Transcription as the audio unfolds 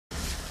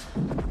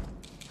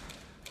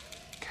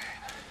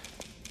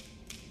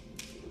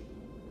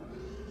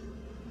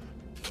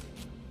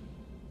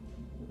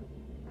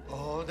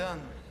All done.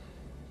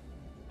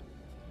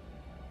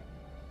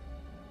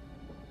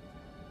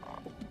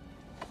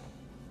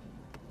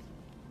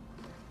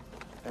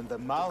 In the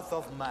mouth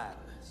of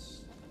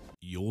madness.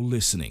 You're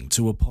listening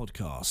to a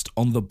podcast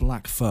on the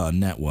Black Fur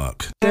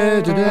Network.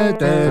 Hey,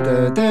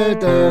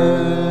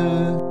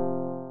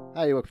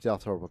 welcome to our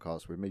Horrible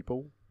Podcast with me,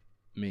 Paul.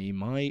 Me,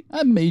 mate.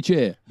 And me,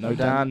 Cheer. No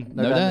Dan.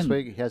 No Dan this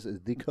week. He has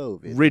the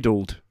COVID.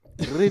 Riddled.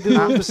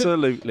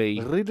 Absolutely.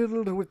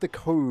 Riddled with the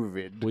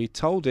COVID. We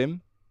told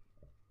him,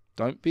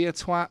 don't be a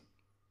twat,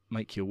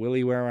 make your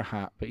willy wear a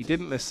hat. But he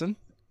didn't listen.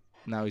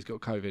 Now he's got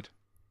COVID.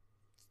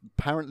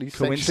 Apparently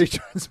sexually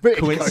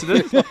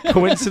transmitted.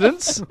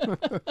 Coincidence?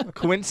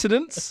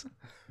 Coincidence?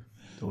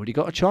 Already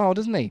got a child,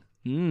 hasn't he?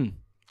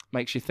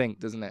 Makes you think,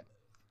 doesn't it?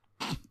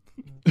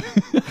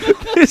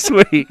 This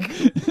week.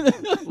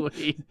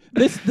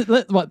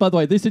 By the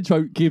way, this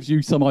intro gives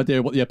you some idea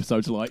what the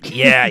episode's like.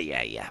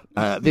 Yeah.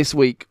 This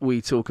week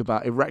we talk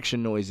about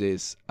erection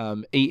noises,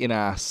 eating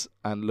ass,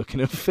 and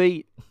looking at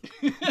feet.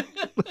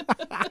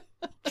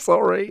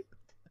 Sorry.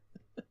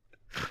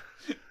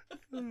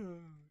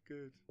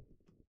 Good.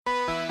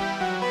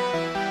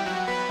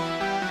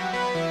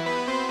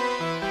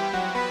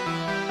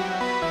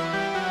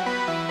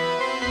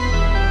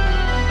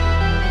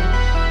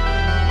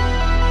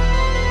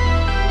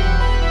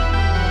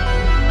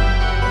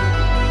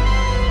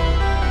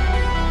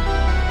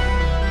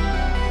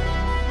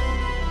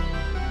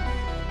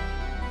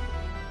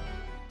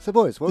 So,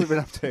 boys, what have we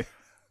been up to?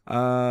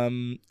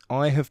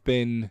 I have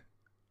been...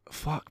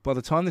 Fuck, by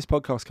the time this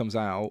podcast comes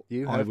out,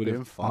 I've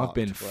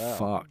been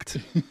fucked.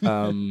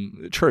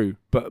 True,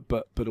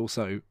 but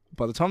also,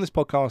 by the time this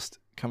podcast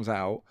comes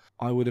out,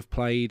 I would have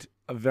played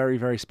a very,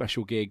 very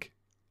special gig.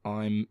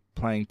 I'm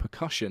playing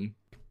percussion,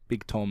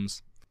 Big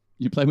Tom's.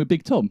 You playing with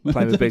Big Tom?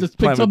 Playing with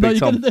Big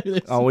Tom.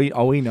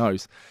 Oh, he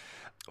knows.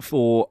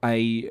 For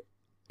a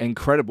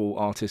incredible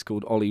artist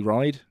called Ollie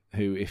Ride,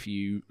 who, if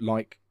you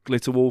like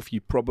Glitterwolf,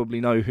 you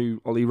probably know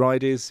who Ollie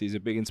Ride is. He's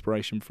a big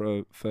inspiration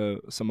for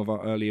some of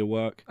our earlier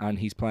work, and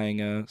he's playing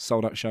a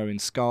sold-out show in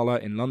Scala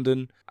in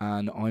London,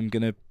 and I'm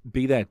going to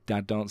be there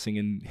dad dancing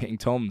and hitting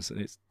toms, and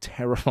it's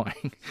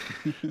terrifying.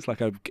 It's like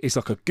a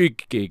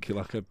big gig,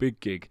 like a big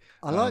gig.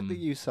 I like that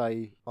you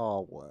say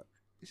our work.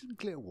 Isn't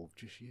Glitterwolf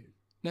just you?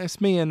 No, it's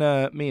me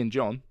and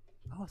John.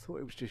 Oh, I thought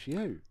it was just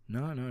you.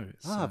 No.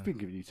 It's, I've been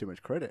giving you too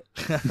much credit.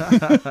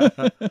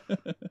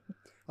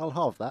 I'll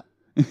halve that.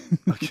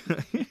 Okay.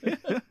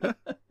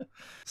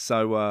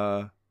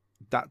 So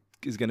that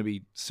is going to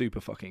be super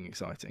fucking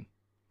exciting.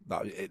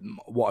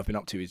 What I've been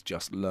up to is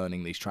just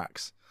learning these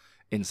tracks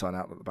inside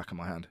out at the back of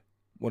my hand.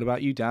 What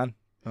about you, Dan?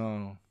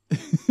 Oh.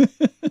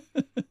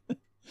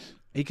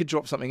 He could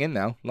drop something in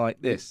now,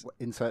 like this.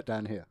 Insert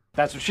down here.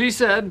 That's what she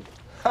said.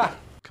 Ha!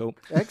 Cool.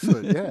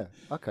 Excellent, yeah.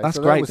 Okay, that's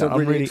so great. That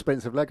was a really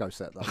expensive Lego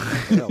set, though.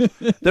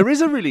 There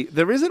is a really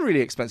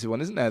expensive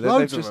one, isn't there?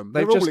 Loads of them.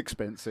 They're all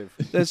expensive.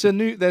 There's a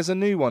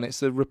new one. It's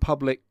the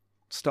Republic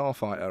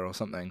Starfighter or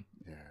something.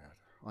 Yeah,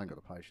 I ain't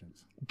got the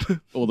patience.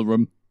 Or the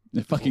room.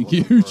 They're fucking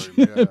huge.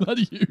 They're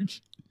bloody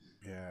huge.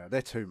 Yeah,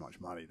 they're too much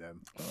money,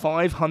 them.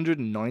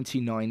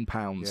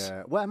 £599.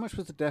 Yeah. Well, how much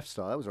was the Death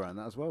Star? That was around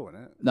that as well,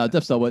 wasn't it? No,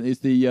 Death Star one is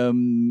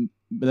the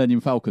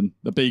Millennium Falcon,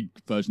 the big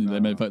version of the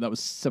Millennium Falcon. That was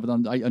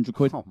 700, 800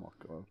 quid. Oh, my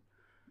God.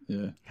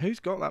 Yeah.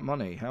 Who's got that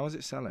money? How is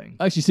it selling?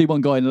 I actually see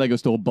one guy in the Lego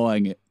store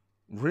buying it.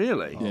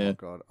 Really? Oh, yeah.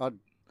 God.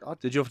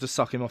 Did you have to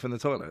suck him off in the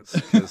toilets?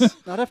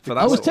 I'd have to.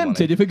 I was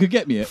tempted if it could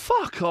get me it.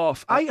 Fuck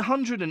off.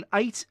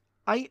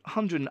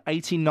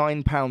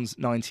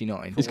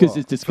 £889.99. It's because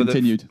it's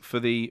discontinued. For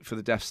the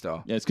Death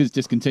Star. Yeah, it's because it's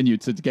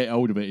discontinued, so to get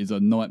hold of it is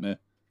a nightmare.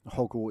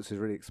 Hogwarts is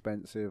really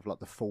expensive, like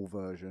the full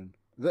version.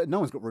 No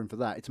one's got room for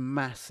that. It's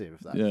massive,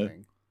 that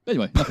thing.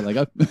 Anyway, enough of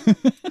Lego. What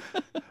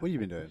have you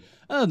been doing?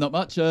 Not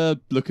much.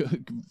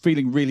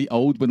 Feeling really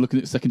old when looking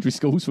at secondary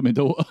schools for my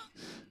daughter.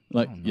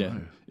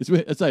 It's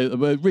weird. I say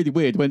really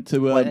weird. Went to.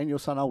 Wait, ain't your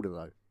son older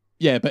though?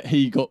 Yeah, but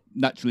he got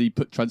naturally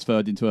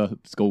transferred into a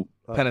school.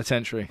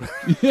 Penitentiary.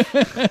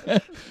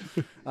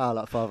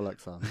 Like father, like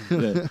son.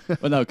 Yeah.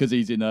 Well, no, because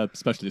he's in a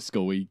specialist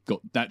school. He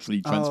got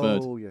naturally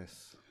transferred. Oh,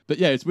 yes. But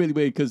yeah, it's really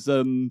weird because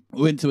we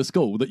went to a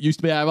school that used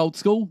to be our old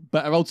school,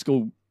 but our old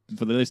school,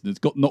 for the listeners,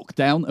 got knocked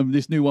down and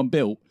this new one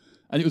built.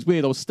 And it was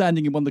weird. I was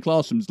standing in one of the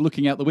classrooms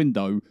looking out the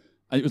window,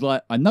 and it was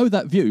like, I know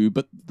that view,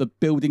 but the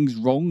building's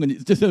wrong, and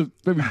it's just a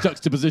very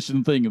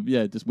juxtaposition thing of,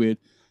 just weird.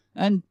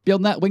 And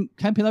beyond that, went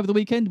camping over the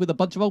weekend with a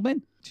bunch of old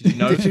men.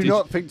 Did you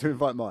not think to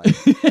invite mine?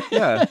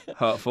 Yeah,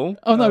 hurtful.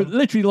 Oh, no,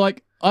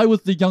 literally, I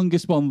was the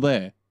youngest one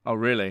there. Oh,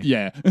 really?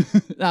 Yeah.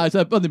 No, it's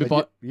only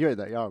before. You ain't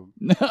that young.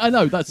 I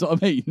know, that's what I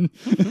mean.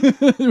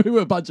 We were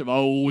a bunch of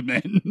old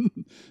men.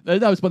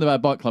 That was one of our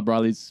bike club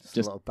rallies.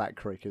 Just a lot of back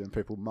creaking and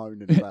people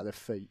moaning about their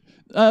feet.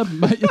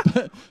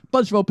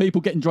 Bunch of old people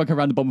getting drunk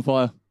around the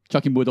bonfire,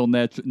 chucking wood on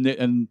there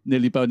and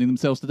nearly burning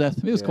themselves to death.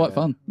 It was quite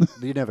fun.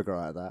 You never grow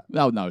out of that.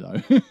 Oh, no.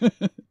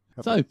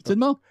 So,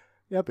 cinema?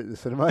 Yeah, I've been to the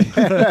cinema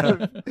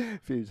a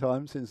few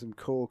times. Seen some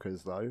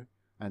corkers, though,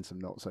 and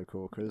some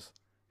not-so-corkers.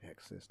 The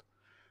Exorcist.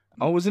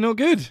 Oh, was it not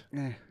good?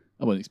 Yeah.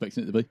 I wasn't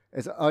expecting it to be.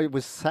 I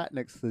was sat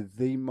next to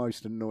the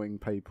most annoying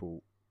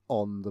people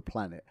on the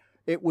planet.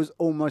 It was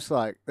almost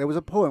like there was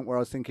a point where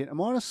I was thinking,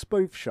 am I on a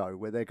spoof show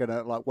where they're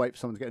gonna like wait for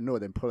someone to get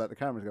annoyed, then pull out the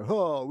camera and go,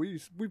 "Oh, we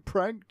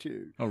pranked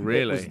you." Oh,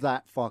 really? It was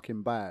that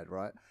fucking bad,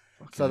 right?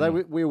 Fucking So hell.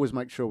 we always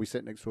make sure we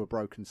sit next to a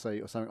broken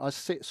seat or something. I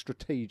sit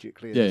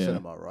strategically in Yeah, the yeah.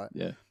 cinema, right?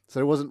 Yeah. So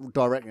it wasn't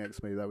directly next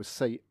to me. There was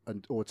seat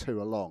or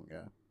two along.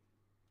 Yeah.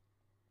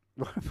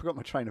 I forgot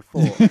my train of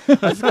thought.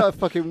 I just got a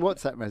fucking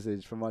WhatsApp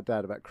message from my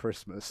dad about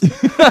Christmas.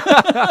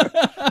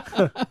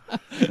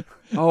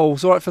 Oh,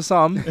 it's all right for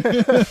some.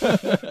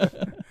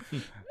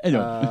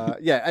 Anyway.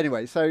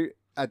 Anyway, so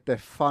had their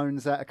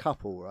phones out, a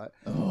couple, right?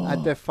 Oh.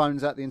 Had their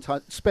phones out the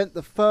entire... Spent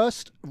the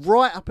first,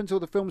 right up until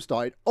the film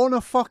started, on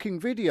a fucking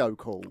video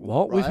call.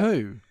 What? right? With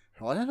who?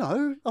 I don't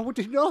know. I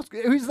didn't ask.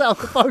 Who's that on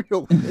the phone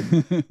you're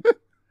with?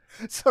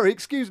 Sorry,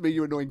 excuse me,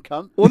 you annoying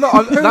cunt. Well, no,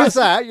 Who is that's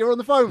that? You're on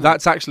the phone with?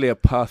 that's actually a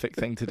perfect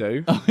thing to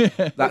do. Oh,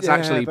 yeah. That's Yeah,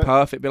 actually but-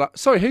 perfect. Be like,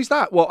 sorry, who's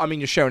that? Well, I mean,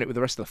 you're sharing it with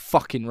the rest of the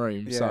fucking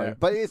room. Yeah, So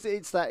but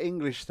it's that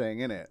English thing,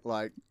 isn't it?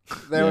 Like,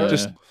 there Yeah. are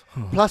just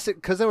plus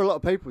because there were a lot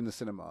of people in the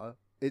cinema.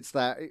 It's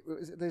that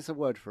there's a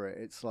word for it.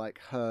 It's like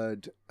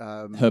herd.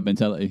 Herd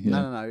mentality. Yeah.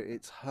 No.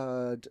 It's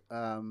herd.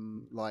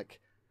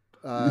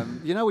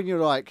 You know when you're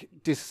like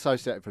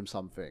disassociated from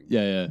something.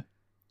 Yeah.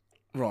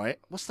 right.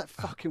 What's that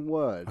fucking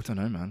word? I don't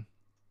know, man.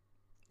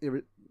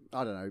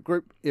 I don't know.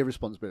 Group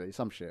irresponsibility.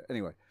 Some shit.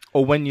 Anyway.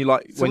 Or when you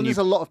like So when when you there's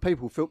a lot of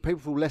people feel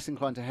less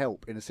inclined to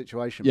help in a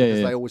situation Yeah, because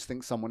yeah. they always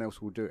think someone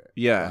else will do it.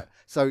 Yeah. Right?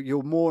 So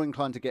you're more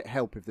inclined to get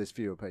help if there's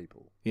fewer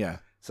people. yeah.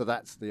 So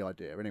that's the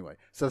idea, anyway.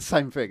 So the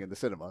same thing in the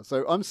cinema.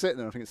 So I'm sitting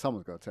there and I think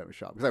someone's got to tell me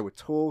shut up because they were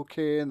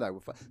talking.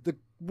 The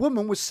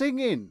woman was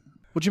singing.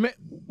 What do you mean?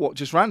 What?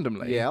 Just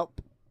randomly? Yep,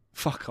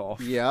 Fuck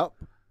off. yep.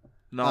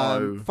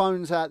 No.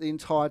 Phones out the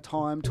entire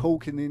time,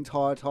 talking the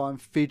entire time,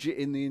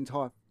 fidgeting the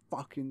entire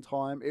fucking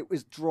time. It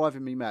was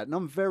driving me mad, and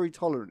I'm very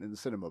tolerant in the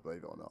cinema, believe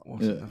it or not.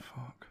 What Yeah. the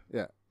fuck?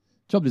 Yeah,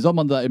 Trouble is, I'm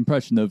under that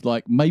impression of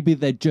like maybe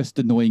they're just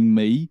annoying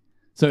me.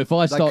 So if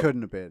I they start,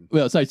 couldn't have been.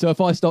 well, so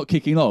if I start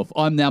kicking off,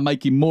 I'm now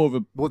making more of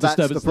a Well, that's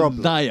the disturbance than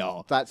problem. they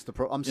are. That's the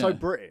problem. I'm so Yeah.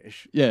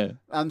 British. Yeah.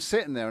 I'm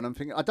sitting there and I'm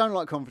thinking, I don't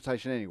like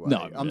confrontation anyway.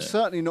 No, I'm yeah.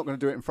 certainly not going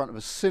to do it in front of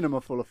a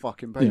cinema full of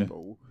fucking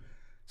people.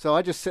 So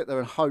I just sit there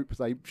and hope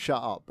they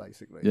shut up,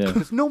 basically. Yeah.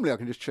 Because normally I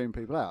can just tune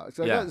people out.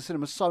 So I Yeah. go to the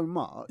cinema so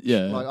much,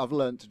 Yeah. like I've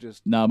learned to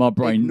just No, my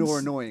brain's ignore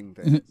annoying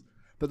things.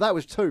 But that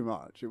was too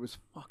much. It was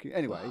fucking...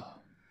 Anyway, I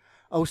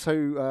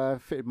also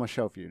fitted my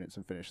shelf units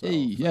and finished that off.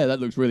 Yeah, that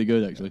looks really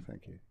good actually.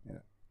 Thank you. Yeah.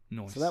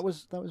 Nice. So that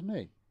was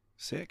me.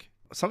 sick.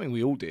 Something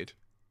we all did.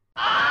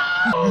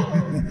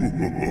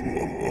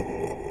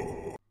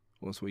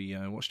 Was we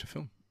watched a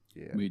film.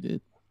 Yeah. We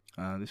did.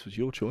 This was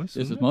your choice.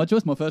 This wasn't was my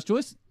choice, my first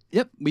choice.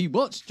 Yep, we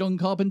watched John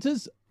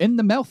Carpenter's In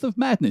the Mouth of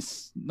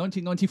Madness,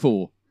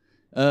 1994.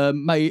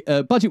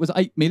 Budget was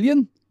 8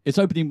 million. Its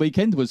opening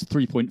weekend was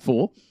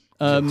 3.4.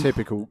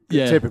 Typical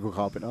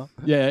Carpenter.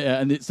 Yeah,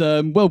 and its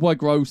worldwide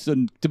gross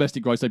and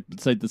domestic gross, they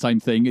said the same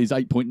thing, is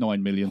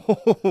 8.9 million.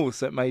 Oh,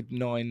 so it made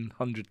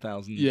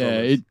 $900,000.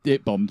 Yeah,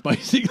 it bombed,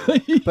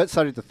 basically. But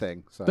so did The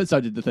Thing. So. But so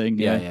did The Thing,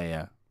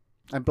 yeah.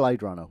 And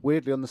Blade Runner.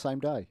 Weirdly on the same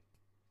day.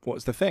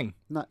 What's the thing?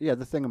 No, yeah,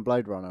 The Thing and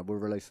Blade Runner were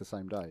released the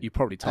same day. You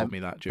probably told And me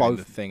that during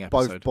the thing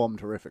episode. Both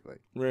bombed horrifically.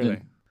 Really? Yeah.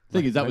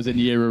 Thing is, that was in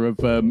the era of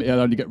it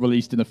only get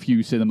released in a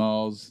few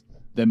cinemas,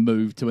 then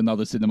moved to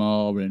another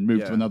cinema, and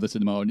moved to Yeah. another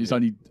cinema, and it's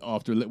only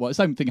after a little while. The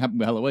same thing happened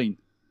with Halloween.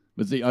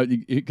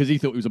 Because he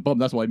thought it was a bomb,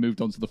 that's why he moved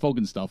on to the fog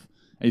and stuff.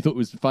 And he thought it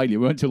was a failure.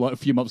 We went until like a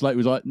few months later, he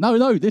was like,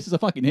 no, this is a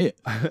fucking hit.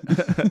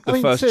 The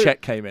first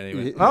check came in. He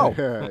went,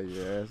 Yeah, oh.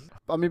 yes.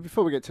 I mean,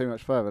 before we get too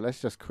much further,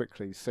 let's just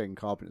quickly sing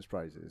Carpenter's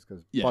praises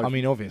because Yeah, I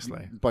mean,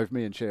 obviously. both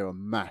me and Cheer are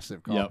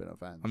massive Carpenter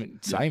fans. I mean,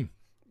 same.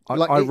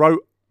 Like I it-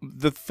 wrote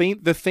the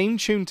theme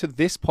tune to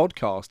this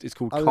podcast is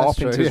called Oh, that's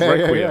true. Carpenter's Yeah,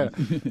 Requiem.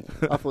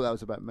 yeah. I thought that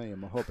was about me and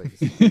my hobbies.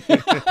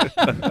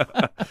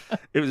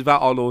 It was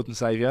about our Lord and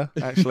Saviour,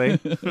 actually.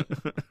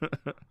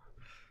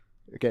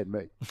 Again,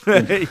 me.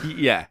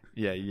 yeah,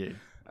 you.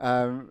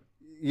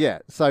 Yeah,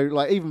 so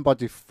like even by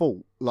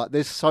default, like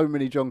there's so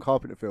many John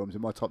Carpenter films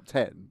in my top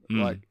 10.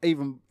 Like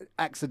even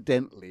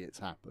accidentally, it's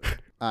happened.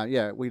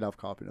 Yeah, we love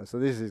Carpenter, so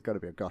this is going to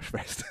be a gush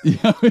fest.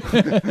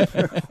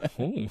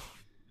 Oh,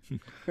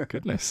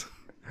 goodness.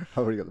 I've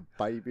already got the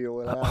baby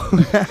oil out.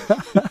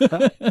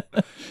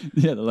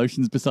 Yeah, the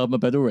lotion's beside my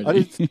bed already. I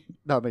didn't,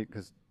 no, I mean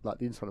because like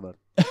the inside of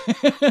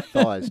my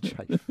thighs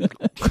chafe.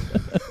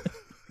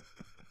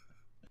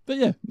 But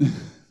yeah,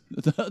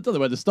 I don't know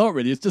where to start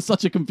really. It's just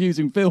such a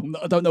confusing film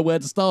that I don't know where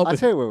to start I'll with.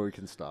 tell you where we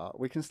can start.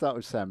 We can start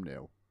with Sam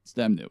Neill.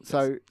 Sam Neill.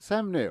 So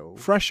Sam Neill,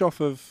 Fresh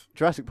off of.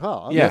 Jurassic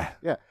Park. Yeah.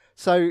 Yeah.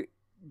 So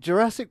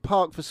Jurassic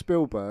Park for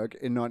Spielberg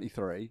in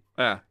 '93.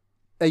 Yeah.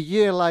 A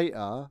year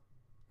later,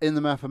 In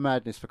the Mouth of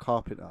Madness for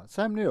Carpenter.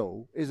 Sam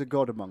Neill is a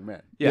god among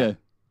men. Yeah.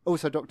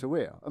 Also Dr.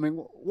 Weir. I mean,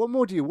 what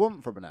more do you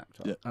want from an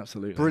actor? Yeah.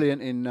 Absolutely.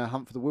 Brilliant in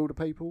Hunt for the Wilder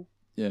People.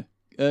 Yeah.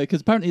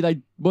 because apparently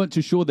they weren't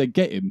too sure they'd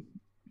get him.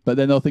 But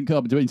then I think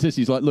Carpenter insists,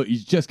 he's like, look,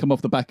 he's just come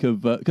off the back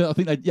of... Cause I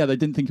think they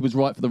didn't think he was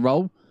right for the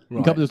role. Right.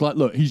 And Carpenter's like,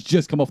 look, he's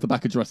just come off the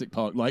back of Jurassic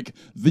Park, like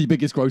the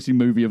biggest grossing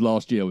movie of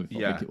last year, I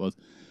think it was.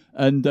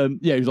 And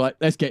he was like,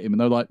 let's get him. And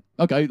they're like,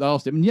 okay, they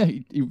asked him, and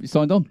he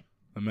signed on.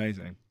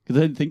 Amazing. Because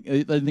they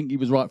didn't think he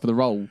was right for the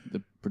role,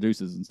 the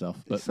producers and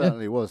stuff. But he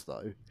certainly was,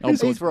 though.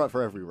 He's right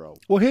for every role.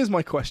 Well, here's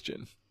my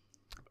question.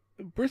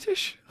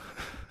 British?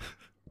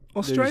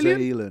 Australian?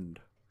 New Zealand.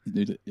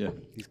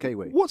 He's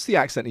Kiwi. What's the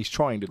accent he's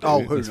trying to do?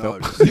 Oh, who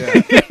knows?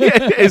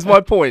 Is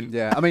my point.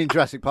 Yeah, I mean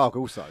Jurassic Park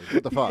also.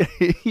 What the fuck?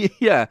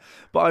 Yeah,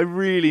 but I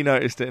really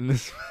noticed it in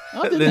this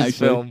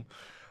film.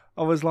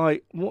 I was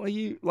like, "What are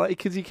you like?"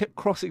 Because he kept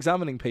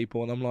cross-examining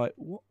people, and I'm like,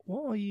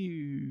 "What are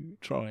you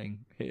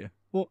trying here?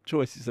 What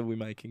choices are we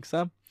making,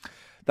 Sam?"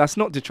 That's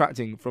not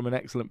detracting from an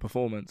excellent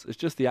performance. It's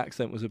just the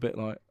accent was a bit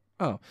like,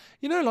 oh,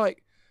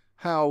 like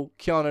how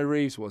Keanu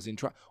Reeves was in.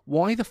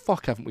 Why the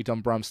fuck haven't we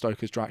done Bram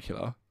Stoker's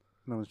Dracula?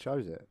 No one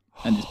chose it.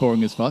 And it's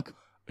boring as fuck.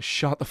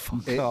 Shut the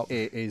fuck up.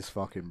 It is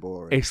fucking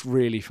boring. It's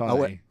really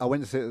funny. I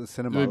went to see it at the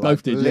cinema. We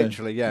both did,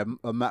 literally, a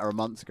matter of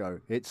months ago.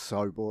 It's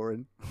so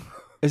boring.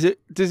 Does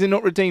it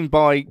not redeemed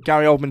by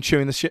Gary Oldman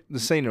chewing the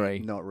scenery?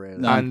 Not really.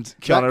 No. And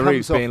Keanu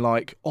Reeves being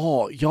like,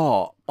 "Oh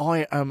yeah,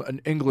 I am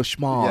an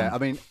Englishman." Yeah, I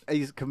mean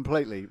he's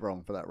completely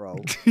wrong for that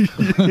role.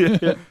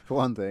 For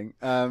one thing,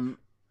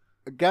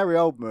 Gary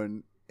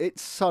Oldman.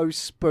 It's so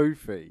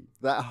spoofy.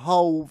 That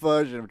whole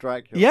version of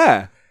Dracula.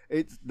 Yeah.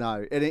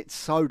 And it's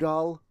so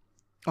dull.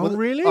 Oh,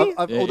 really?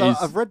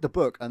 I've read the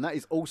book, and that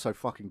is also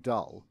fucking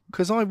dull.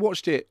 Because I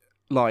watched it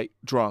like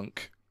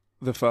drunk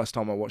the first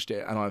time I watched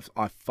it, and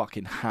I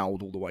fucking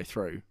howled all the way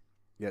through.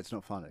 Yeah, it's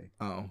not funny.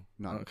 Oh,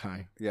 no.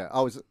 Okay. Yeah,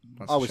 I was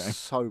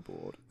so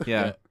bored.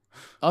 Yeah.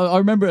 I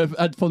remember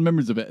I had fond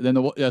memories of it. And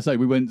then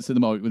we went to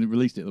cinema when it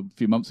released it a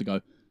few months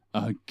ago.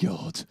 Oh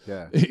God.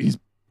 Yeah. It is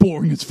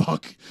boring as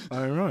fuck.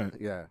 Oh right.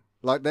 Yeah.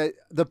 Like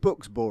the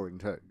book's boring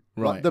too.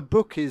 Right. Like, the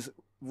book is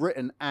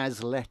written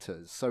as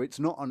letters, so it's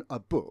not a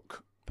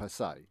book per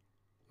se.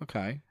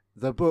 Okay.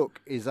 The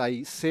book is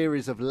a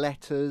series of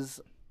letters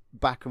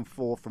back and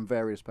forth from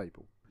various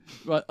people.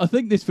 Right. I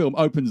think this film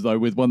opens though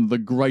with one of the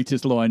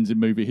greatest lines in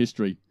movie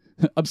history.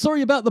 I'm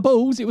sorry about the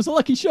balls. It was a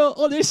lucky shot,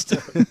 honest.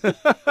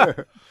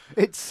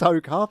 It's so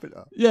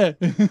Carpenter. Yeah.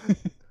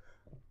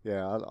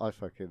 Yeah,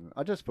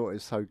 I just thought it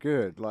was so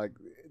good. Like,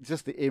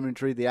 just the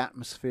imagery, the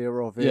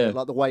atmosphere of it,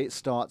 like the way it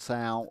starts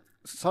out.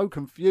 So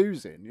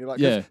confusing. You're like,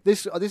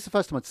 this is the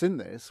first time I'd seen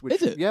this. Which,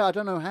 is it? Yeah, I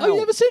don't know how. Oh, you've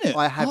never seen it?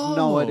 I have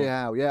no idea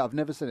how. Yeah, I've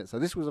never seen it. So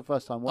this was the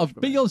first time watching it.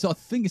 I'll be honest, I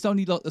think it's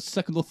only like the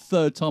second or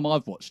third time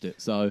I've watched it.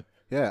 So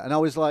yeah, and I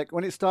was like,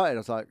 when it started, I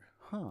was like,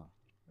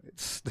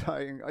 it's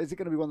starting. Is it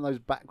going to be one of those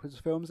backwards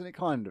films? And it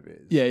kind of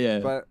is. Yeah.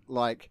 But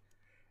like,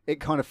 it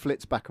kind of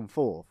flits back and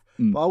forth.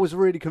 But I was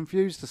really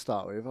confused to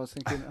start with. I was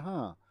thinking,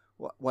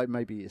 wait,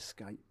 maybe he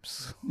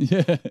escapes.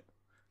 Yeah.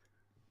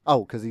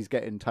 Oh, because he's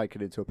getting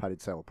taken into a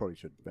padded cell. Probably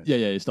should have been.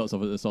 Yeah. It starts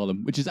off at the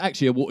asylum, which is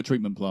actually a water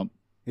treatment plant.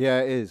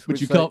 Yeah, it is. Which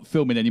you can't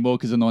film in anymore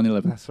because of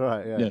 9/11. That's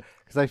right, yeah.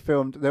 Because they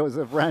filmed... There was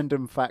a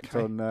random fact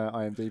on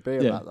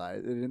IMDb about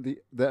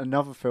that.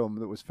 Another film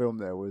that was filmed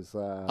there was...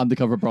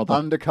 Undercover Brother.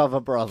 Undercover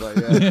Brother,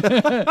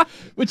 yeah.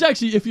 Which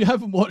actually, if you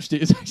haven't watched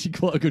it, is actually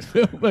quite a good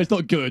film. Well, it's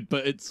not good,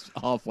 but it's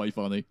halfway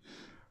funny.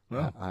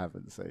 Well, I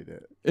haven't seen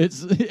it.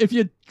 It's if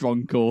you're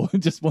drunk or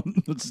just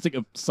want to stick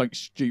something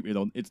stupid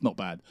on, it's not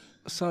bad.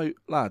 So,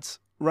 lads,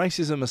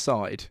 racism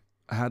aside,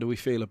 how do we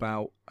feel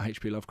about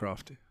H.P.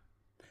 Lovecraft?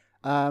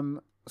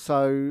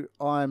 So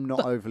I'm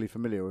not overly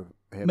familiar with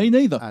him. Me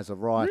neither. As a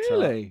writer.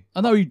 Really?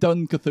 I know he'd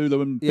done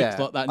Cthulhu and bits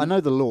like that. I know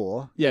the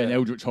lore. Yeah, and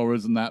Eldritch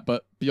Horrors and that,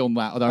 but beyond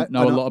that, I don't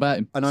know a lot about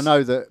him. And I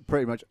know that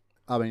pretty much.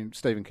 I mean,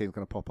 Stephen King's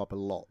going to pop up a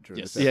lot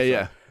during this episode.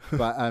 Yeah.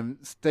 But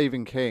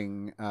Stephen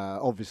King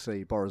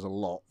obviously borrows a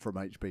lot from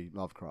H.P.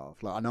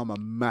 Lovecraft. Like, I know I'm a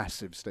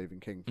massive Stephen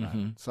King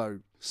fan. Mm-hmm.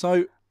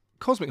 So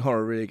cosmic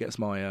horror really gets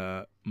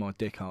my my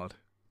dick hard.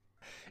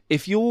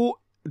 If your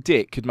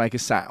dick could make a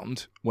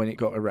sound when it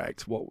got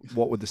erect, what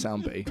would the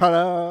sound be?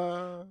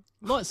 Ta-da!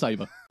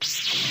 Lightsaber.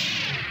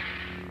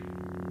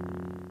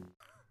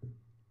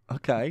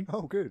 Okay.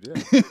 Oh, good,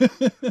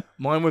 yeah.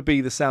 Mine would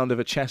be the sound of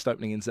a chest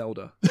opening in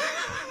Zelda.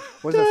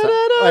 What's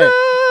that sound?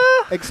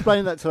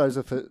 Explain that to those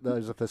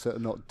of us that are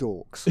not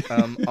dorks.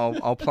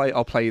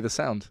 I'll play you the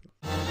sound.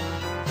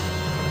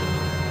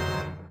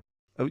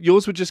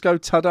 Yours would just go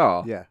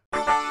ta-da. Yeah.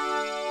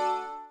 I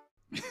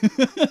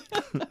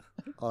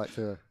like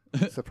to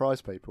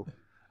surprise people.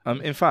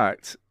 In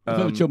fact,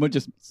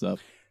 just let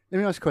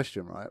me ask a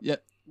question, right? Yeah.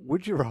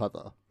 Would you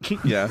rather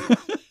yeah,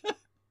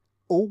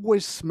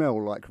 always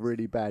smell like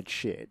really bad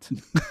shit,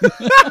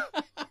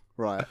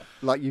 right?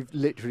 Like you've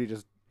literally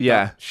just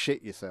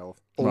shit yourself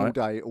all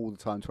day, all the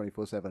time,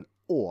 24/7,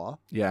 or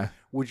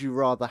would you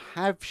rather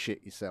have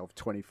shit yourself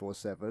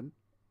 24/7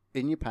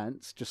 in your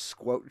pants, just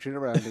squelching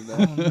around in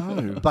there? Oh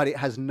no! But it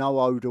has no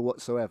odor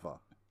whatsoever.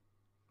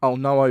 Oh,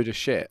 no odor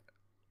shit.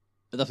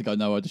 It doesn't go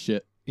no odor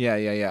shit.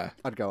 Yeah.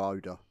 I'd go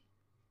odor.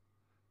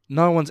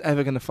 No one's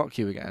ever going to fuck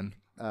you again.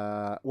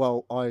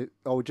 Well,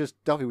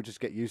 Duffy would just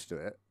get used to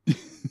it.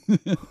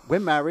 We're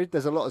married.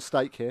 There's a lot of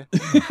stake here.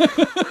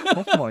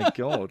 Oh my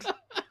God.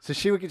 So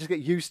she would just get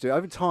used to it.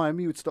 Over time,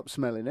 you would stop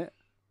smelling it,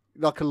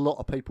 like a lot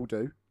of people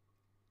do.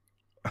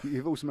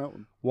 You've all smelled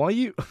them. Why are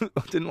you?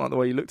 I didn't like the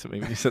way you looked at me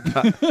when you said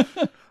that.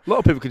 A lot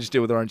of people can just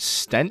deal with their own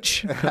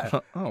stench.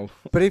 Oh.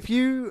 But if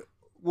you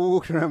were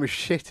walking around with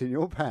shit in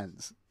your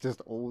pants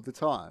just all the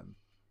time,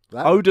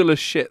 Odorless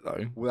shit,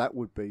 though. Well, that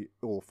would be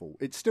awful.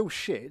 It's still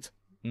shit.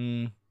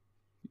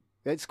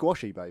 It's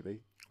squashy,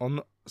 baby.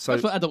 So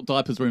that's what adult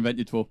diapers were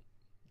invented for.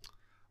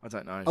 I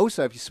don't know.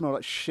 Also, if you smell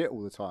like shit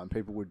all the time,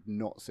 people would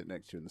not sit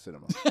next to you in the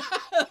cinema.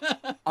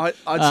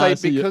 I'd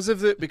say because of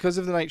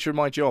the nature of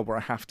my job, where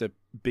I have to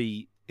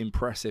be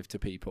impressive to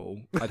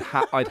people,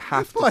 I'd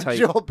have to My take.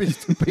 job is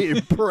to be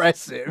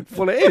impressive.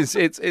 Well, it is.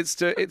 It's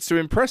to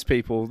impress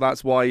people.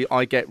 That's why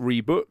I get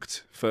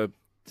rebooked for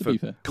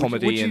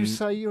comedy. Would you and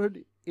say you're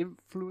an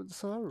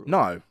influencer?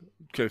 no,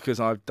 because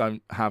I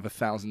don't have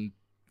 1,000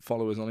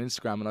 followers on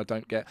Instagram, and I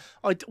don't get.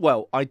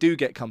 I do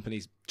get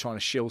companies trying to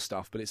shill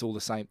stuff, but it's all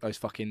the same. Those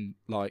fucking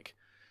like,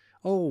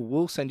 oh,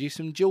 we'll send you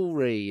some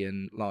jewelry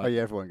and like. Oh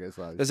yeah, everyone gets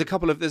those. There's a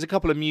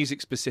couple of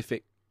music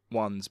specific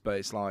ones, but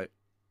it's like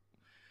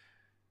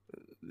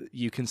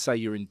you can say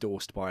you're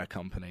endorsed by a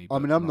company. I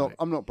mean, I'm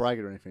not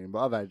bragging or anything,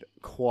 but I've had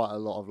quite a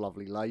lot of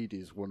lovely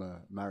ladies want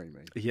to marry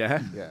me.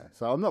 Yeah. Yeah.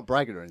 So I'm not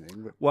bragging or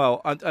anything. But...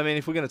 Well, I mean,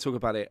 if we're going to talk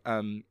about it,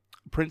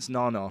 Prince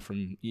Nana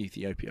from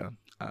Ethiopia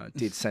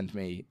did send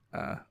me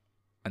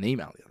an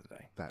email the other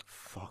day. That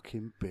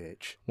fucking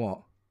bitch.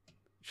 What?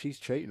 She's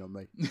cheating on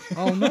me.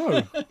 Oh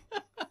no!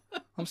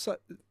 I'm so.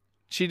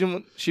 She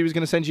didn't. She was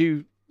going to send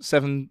you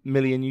 7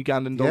 million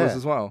Ugandan dollars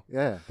as well.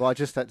 Yeah, but I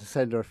just had to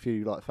send her a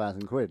few like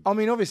 £1,000. I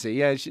mean, obviously,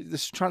 yeah.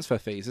 There's transfer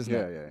fees, isn't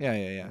it?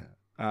 Yeah.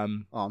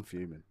 I'm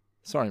fuming.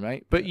 Sorry,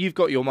 mate, but you've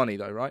got your money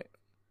though, right?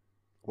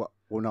 What?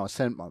 Well, no, I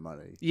sent my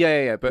money.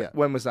 Yeah. But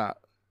when was that?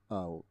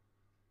 Oh,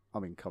 I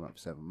mean, coming up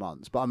 7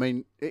 months. But I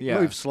mean, it Yeah.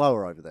 moves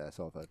slower over there,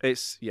 so I've heard.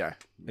 It's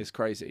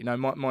crazy. No,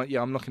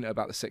 I'm looking at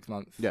about the 6th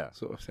month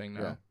sort of thing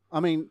now. Yeah. I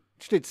mean,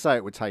 she did say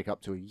it would take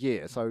up to a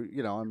year, so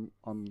you know,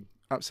 I'm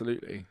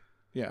Absolutely.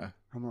 Yeah.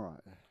 I'm all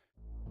right.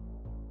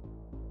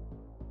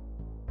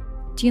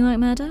 Do you like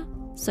murder?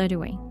 So do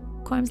we.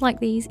 Crimes Like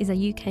These is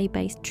a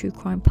UK-based true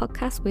crime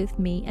podcast with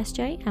me,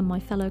 SJ, and my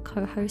fellow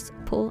co-hosts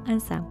Paul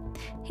and Sam.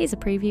 Here's a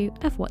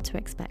preview of what to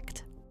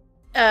expect.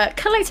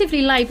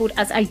 Collectively labelled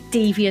as a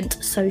deviant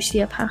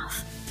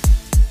sociopath.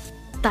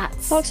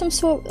 That's like some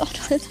sort.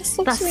 That's like That's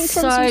something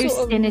so from some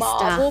sort of sinister.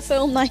 Marvel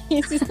film. Like,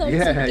 it's like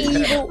Yeah, some yeah.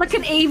 evil. like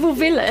an evil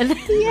villain.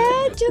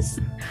 Yeah, just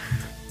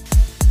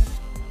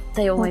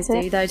They always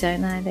That's do, though,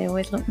 don't they? They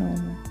always look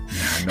normal.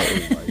 Not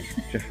always.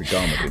 Jeffrey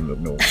Dahmer didn't look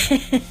normal.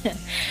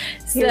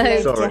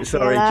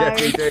 Sorry,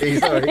 Jeffrey D.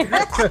 Sorry.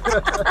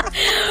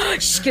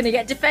 She's gonna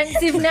get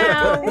defensive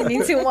now. We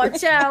need to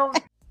watch out.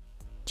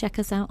 Check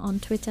us out on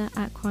Twitter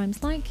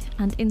 @CrimesLike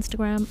and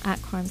Instagram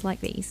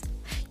 @CrimesLikeThese.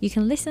 You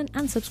can listen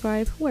and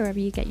subscribe wherever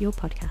you get your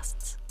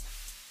podcasts.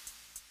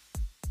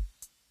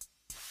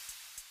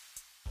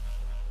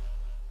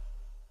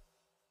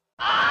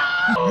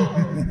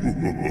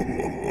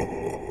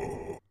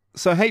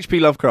 So H.P.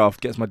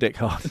 Lovecraft gets my dick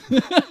hard.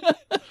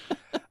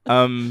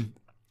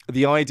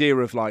 The idea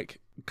of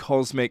like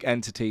cosmic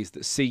entities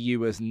that see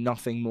you as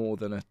nothing more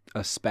than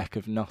a speck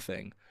of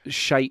nothing,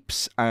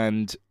 shapes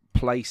and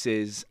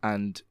places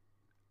and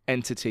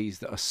entities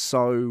that are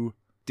so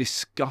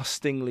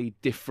disgustingly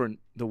different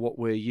than what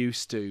we're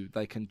used to,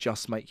 they can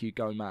just make you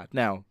go mad.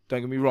 Now,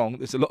 don't get me wrong,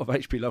 there's a lot of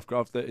H.P.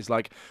 Lovecraft that is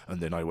like,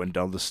 and then I went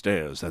down the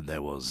stairs and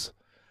there was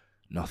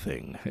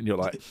nothing. And you're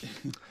like,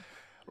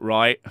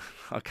 right,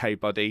 okay,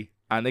 buddy.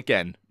 And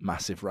again,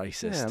 massive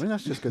racist. Yeah, I mean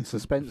that's just good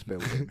suspense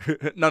building.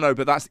 No,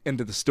 but that's the end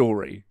of the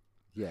story.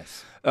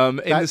 Yes.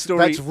 The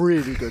story, that's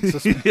really good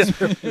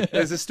suspense. Yeah.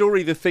 There's a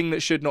story, The Thing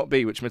That Should Not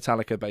Be, which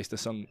Metallica based a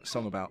song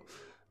about,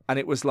 and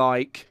it was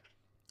like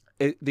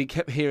they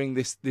kept hearing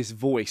this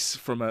voice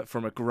from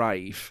a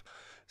grave.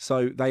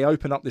 So they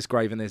open up this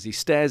grave and there's these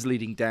stairs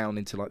leading down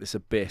into like this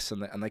abyss,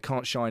 and they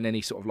can't shine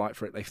any sort of light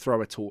for it. They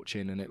throw a torch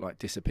in and it like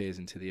disappears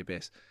into the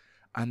abyss.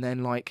 And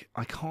then like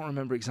I can't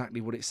remember exactly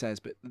what it says,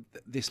 but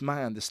this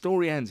man, the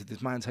story ends with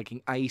this man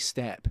taking a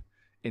step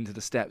into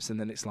the steps, and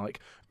then it's like,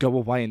 go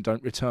away and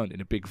don't return,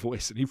 in a big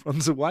voice, and he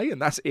runs away,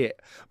 and that's it.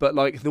 But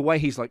like the way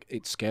he's like,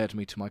 it scared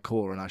me to my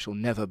core and I shall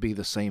never be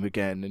the same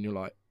again, and you're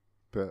like,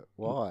 But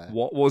why?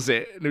 what was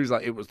it? And he was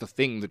like, it was the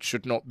thing that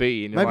should not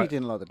be. And you're Maybe like, he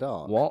didn't like the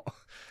dark. what?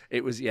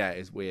 It was, yeah,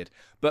 it's weird.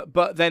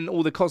 But then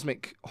all the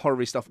cosmic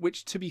horror stuff,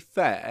 which to be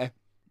fair,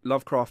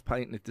 Lovecraft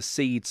painted the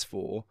seeds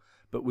for,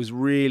 but was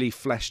really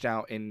fleshed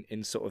out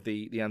in sort of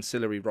the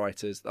ancillary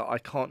writers that I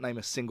can't name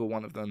a single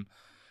one of them,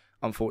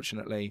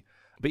 unfortunately.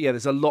 But yeah,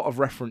 there's a lot of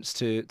reference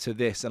to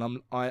this,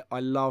 and I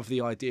love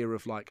the idea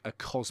of like a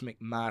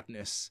cosmic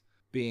madness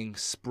being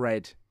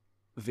spread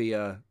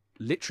via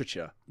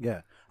literature.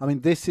 Yeah. I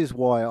mean, this is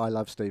why I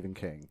love Stephen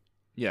King.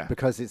 Yeah.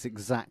 Because it's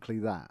exactly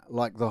that.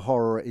 Like, the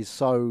horror is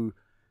so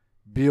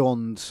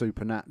beyond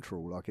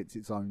supernatural, like it's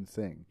its own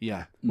thing.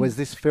 Yeah. Whereas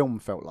this film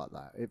felt like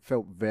that. It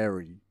felt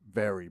very,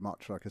 very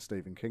much like a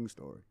Stephen King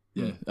story.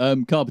 Yeah.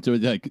 Carpenter,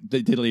 they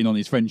did lean on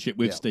his friendship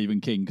with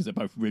Stephen King because they're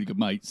both really good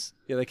mates.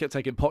 Yeah, they kept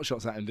taking pot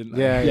shots at him, didn't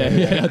they?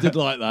 Yeah, I did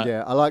like that.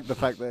 Yeah, I like the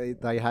fact that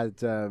they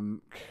had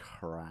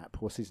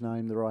what's his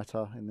name, the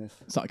writer in this?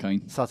 Sutter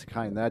Kane. Sutter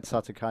Kane. They had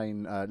Sutter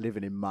Kane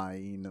living in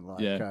Maine and like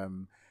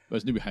well,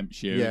 it's New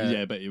Hampshire.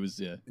 Yeah, but it was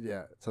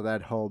yeah. So they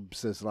had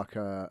Hobbs as like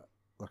a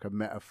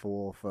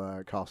metaphor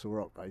for Castle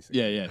Rock,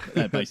 basically. Yeah.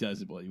 Basically,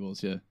 that's what he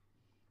was. Yeah.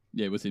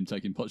 Yeah, it was him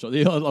taking pot shots.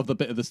 Yeah, I love the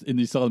bit of this in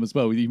the asylum as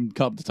well. He even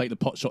come to take the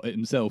pot shot at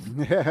himself.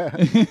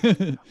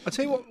 I'll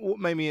tell you what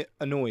made me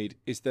annoyed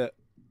is that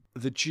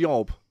the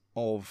job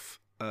of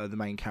the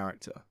main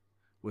character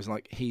was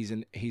like he's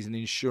an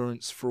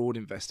insurance fraud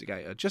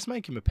investigator. Just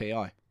make him a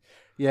PI.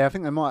 Yeah, I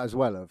think they might as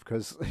well have,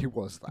 because he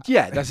was that.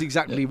 Yeah, that's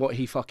exactly what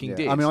he fucking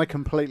did. I mean, I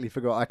completely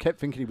forgot. I kept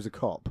thinking he was a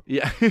cop.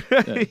 Yeah.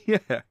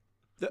 Yeah.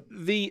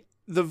 The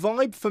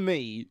vibe for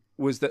me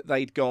was that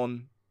they'd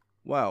gone,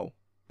 well,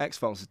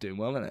 X-Files is doing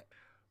well, isn't it?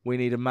 We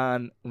need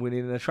an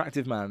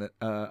attractive man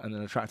and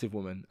an attractive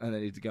woman, and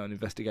they need to go and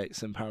investigate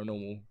some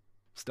paranormal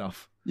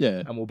stuff.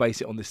 Yeah. And we'll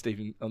base it on this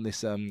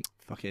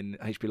fucking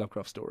H.P.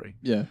 Lovecraft story.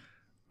 Yeah.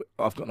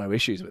 I've got no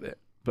issues with it.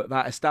 But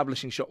that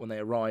establishing shot when they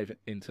arrive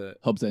into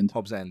Hobbs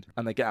End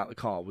and they get out of the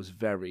car was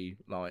very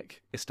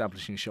like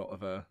establishing shot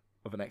of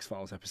an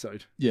X-Files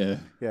episode. Yeah.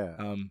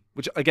 Yeah.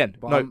 Which again,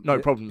 no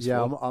problems.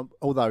 Yeah.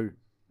 Although,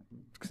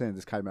 considering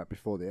this came out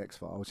before the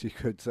X-Files, you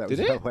could say it was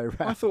the other way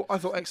around. I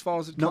thought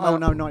X-Files had come out.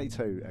 No,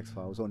 92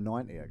 X-Files, or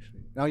 90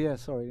 actually. Oh yeah,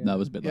 sorry. Yeah. No, it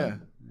was a bit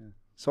later. Yeah.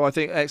 So I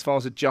think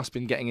X-Files had just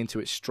been getting into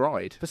its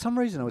stride. For some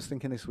reason, I was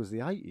thinking this was the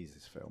 80s.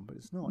 This film, but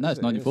it's not. No, is it's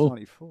it? 94.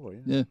 It's 94.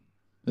 Yeah. It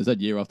was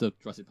that year after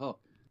Jurassic Park.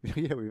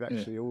 Yeah, we've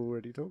actually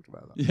already talked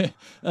about that. Yeah,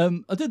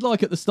 I did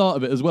like at the start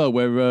of it as well,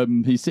 where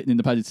he's sitting in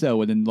the padded cell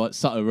and then like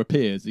Sutter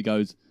appears. He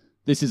goes,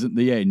 "This isn't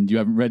the end. You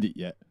haven't read it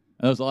yet."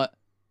 And I was like,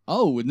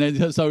 "Oh!" And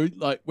then so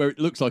like where it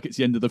looks like it's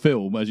the end of the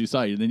film, as you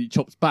say, and then he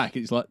chops back.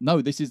 And it's like,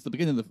 "No, this is the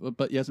beginning of the."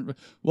 But he hasn't.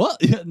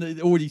 What? And it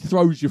already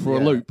throws you for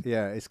a loop.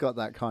 Yeah, it's got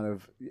that kind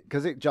of,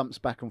 because it jumps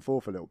back and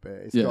forth a little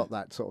bit. It's got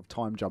that sort of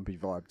time jumpy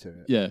vibe to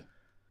it. Yeah.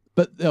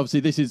 But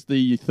obviously, this is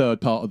the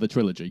third part of the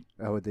trilogy.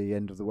 Oh, the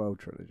End of the World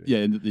trilogy. Yeah,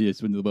 End of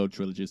the World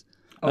trilogies.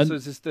 Oh, so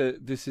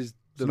this is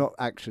it's not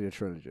actually a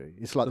trilogy.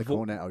 It's like the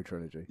Cornetto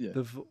trilogy. Yeah.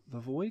 The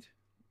Void.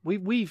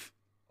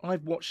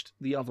 I've watched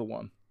the other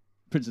one,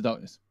 Prince of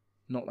Darkness.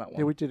 Not that one.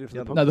 Yeah, we did it for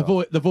the podcast.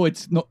 No, the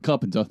Void's not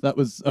Carpenter. That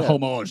was a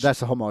homage.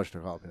 That's a homage to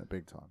Carpenter,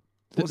 big time.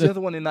 What was the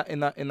other one in that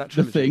trilogy?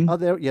 The Thing. Oh,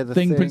 the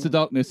Thing, Prince of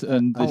Darkness,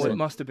 and this it one.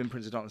 must have been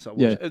Prince of Darkness.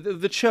 Yeah.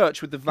 The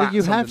church with the vats.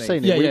 You have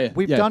underneath. seen it.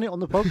 We've done it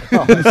on the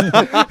podcast.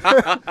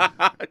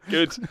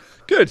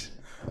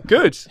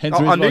 Good. Hence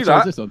I knew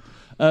that. This one.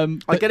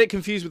 I get it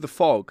confused with the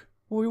Fog.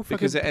 Well,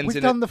 because it ends we've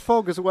in done the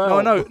Fog as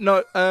well.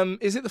 No.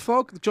 Is it the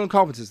Fog? John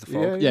Carpenter's the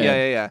Fog.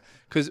 Yeah.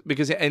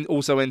 Because it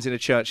also ends in a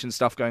church and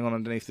stuff going on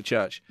underneath the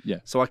church. Yeah.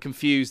 So I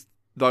confused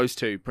those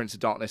two, Prince of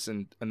Darkness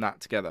and that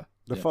together.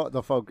 The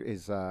Fog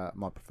is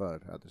my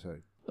preferred out of the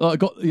two. I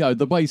got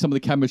the way some of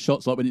the camera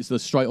shots, like when it's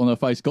straight on her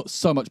face, got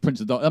so much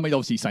Prince of Darkness. I mean,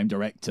 obviously same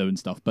director and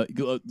stuff, but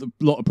got a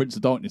lot of Prince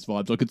of Darkness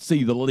vibes. I could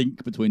see the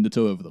link between the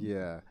two of them.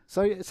 Yeah.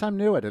 So Sam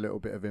Neill had a little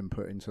bit of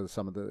input into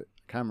some of the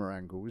camera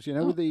angles. You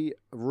know, with the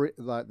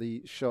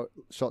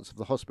shots of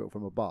the hospital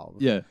from above.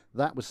 Yeah.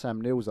 That was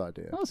Sam Neill's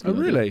idea. Oh,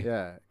 really?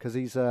 Yeah, because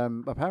he's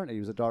apparently he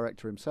was a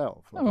director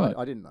himself. Like, right.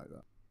 I didn't know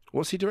that.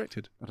 What's he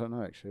directed? I don't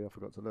know actually. I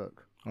forgot to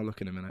look. I'll look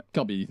in a minute.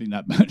 Can't be anything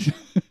that much.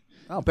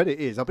 I bet it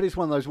is. I bet it's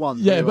one of those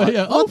ones. Yeah, but like,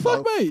 yeah. Oh,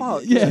 fuck me.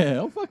 Fuck? Yeah.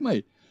 Oh, fuck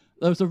me.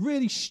 There was a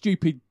really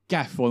stupid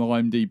gaff on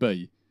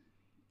IMDb.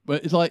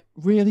 But it's like,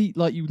 really?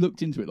 Like, you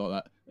looked into it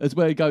like that? As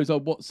where he goes, oh,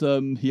 what's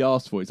he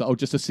asked for? It's like, oh,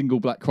 just a single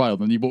black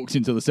crayon. And he walks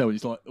into the cell and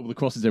it's like, all the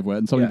crosses everywhere.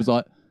 And somebody was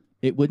like,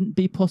 it wouldn't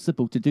be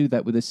possible to do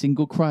that with a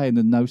single crayon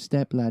and no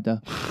step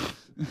ladder.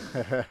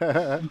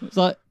 It's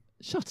like,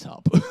 shut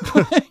up.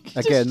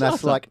 Again,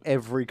 that's like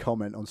every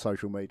comment on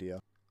social media.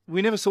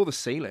 We never saw the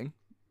ceiling.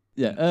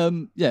 Yeah,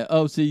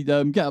 obviously,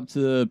 get up to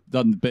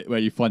the bit where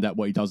you find out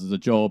what he does as a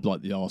job,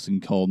 like the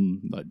arson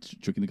con, like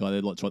tricking the guy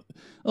there, like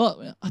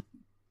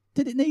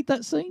did it need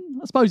that scene?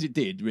 I suppose it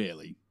did,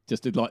 really,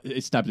 just to like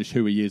establish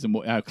who he is and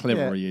how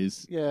clever he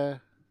is. Yeah,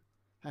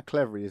 how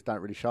clever he is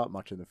don't really show up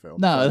much in the film.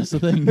 No, that's the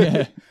thing.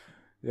 Yeah,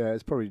 yeah,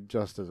 it's probably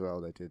just as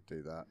well they did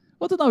do that.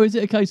 Well, I don't know. Is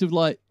it a case of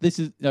like this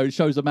is it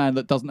shows a man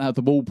that doesn't have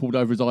the wool pulled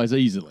over his eyes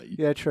easily?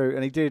 Yeah, true.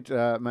 And he did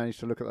manage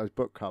to look at those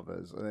book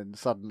covers and then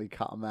suddenly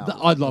cut them out.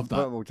 I'd love that.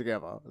 Put them all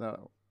together.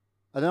 No.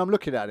 And then I'm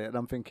looking at it and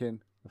I'm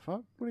thinking, the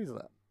fuck? What is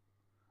that?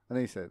 And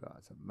he said, oh,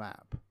 it's a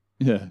map.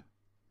 Yeah.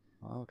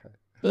 Oh, okay.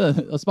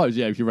 I suppose,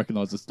 if you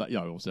recognise the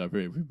obviously if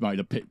we made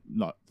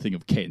a thing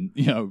of Kent,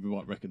 we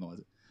might recognise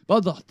it.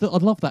 But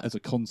I'd love that as a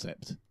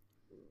concept.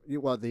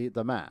 Well,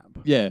 the map.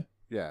 Yeah.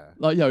 Yeah.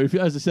 Like, if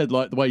as I said,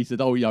 like the way he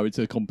said, oh, it's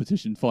a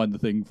competition, find the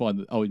thing,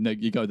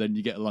 you go, then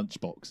you get a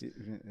lunchbox.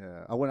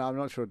 Yeah. I'm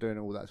not sure doing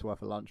all that's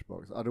worth a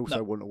lunchbox. I'd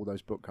also want all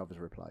those book covers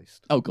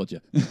replaced. Oh, God, yeah.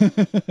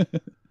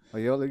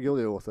 Well, you're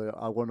the author.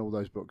 I want all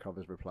those book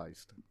covers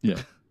replaced.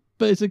 Yeah.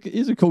 But it's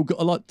a cool.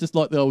 I like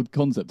the old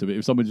concept of it.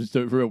 If someone just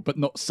do it for real, but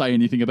not say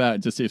anything about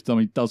it, to see if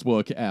somebody does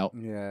work it out.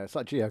 Yeah, it's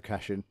like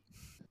geocaching.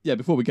 Yeah.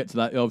 Before we get to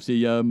that,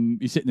 obviously,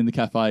 he's sitting in the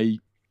cafe,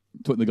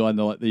 talking to the guy,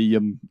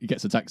 and he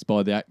gets attacked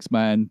by the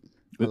Axeman.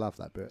 I love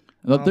that bit.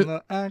 And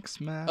the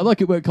Axeman. I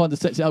like it where it kind of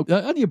sets it out.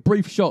 Only a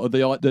brief shot of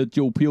the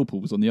dual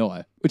pupils on the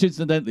eye, which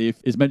incidentally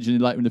is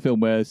mentioned later in the film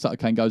where Sutter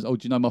Kane goes, "Oh,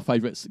 do you know my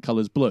favourite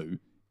colour's blue?"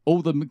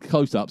 All the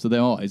close-ups of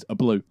their eyes are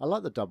blue. I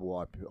like the double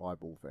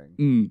eyeball thing.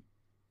 Mm.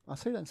 I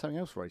see that in something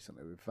else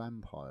recently with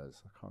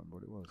vampires. I can't remember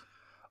what it was.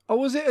 Oh,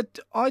 was it?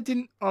 I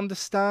didn't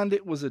understand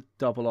it was a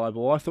double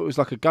eyeball. I thought it was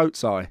like a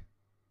goat's eye.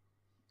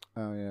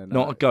 Oh yeah,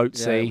 not a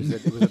goat's eye.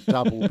 It was a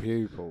double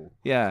pupil.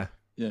 Yeah.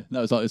 Yeah,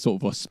 that was like a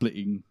sort of a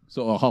splitting,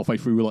 sort of halfway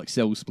through, like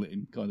cell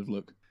splitting kind of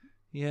look.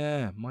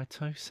 Yeah,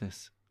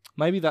 mitosis.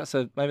 Maybe that's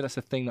a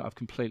thing that I've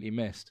completely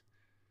missed.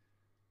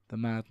 The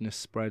madness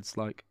spreads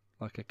like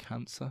a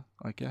cancer,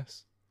 I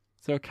guess.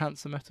 Is there a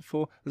cancer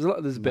metaphor?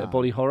 There's a bit of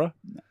body horror.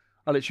 No.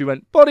 I literally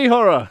went body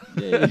horror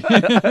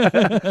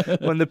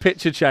when the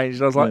picture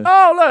changed. I was like,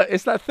 oh look,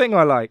 it's that thing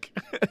I like.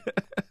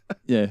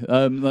 Yeah,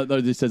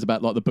 like this says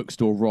about like the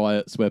bookstore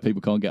riots where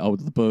people can't get hold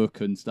of the book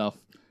and stuff.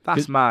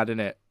 That's mad, isn't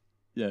it?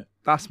 Yeah,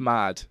 that's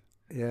mad.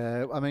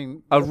 Yeah, I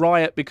mean... A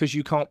riot because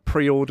you can't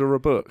pre-order a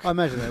book. I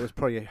imagine it was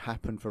probably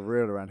happened for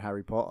real around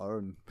Harry Potter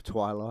and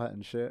Twilight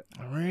and shit.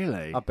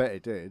 Really? I bet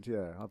it did,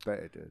 yeah. I bet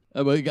it did.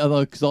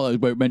 Because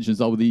where it mentions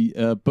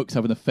the books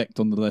have an effect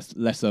on the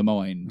lesser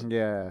mind.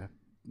 Yeah.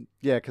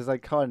 Yeah, because they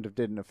kind of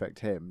didn't affect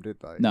him, did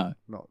they? No.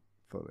 Not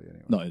fully,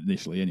 anyway. Not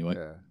initially, anyway.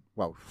 Yeah.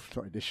 Well,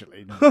 not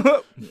initially.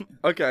 No.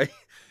 Okay.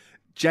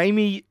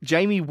 Jamie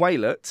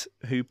Waylett,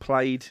 who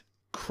played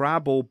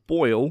Crab or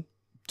Boyle,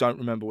 don't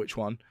remember which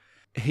one,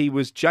 he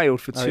was jailed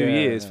for 2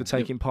 years for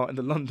taking part in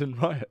the London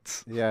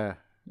riots. Yeah.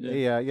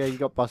 He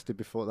got busted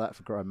before that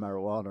for growing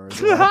marijuana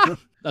as well.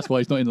 That's why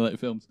he's not in the later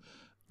films.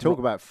 Talk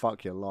about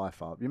fuck your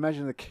life up. You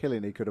imagine the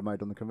killing he could have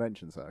made on the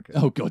convention circuit.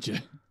 Oh, God, yeah.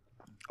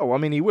 Oh, I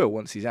mean, he will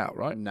once he's out,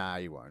 right? Nah,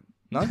 he won't.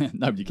 No?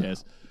 Nobody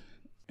cares.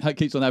 He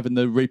keeps on having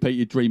the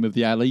repeated dream of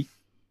the alley.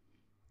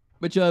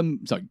 Which,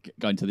 sorry,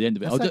 going to the end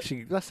of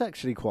it. That's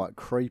actually quite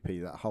creepy,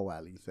 that whole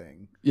alley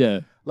thing.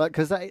 Yeah. Like,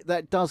 because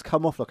that does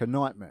come off like a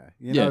nightmare.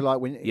 You know, like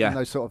when in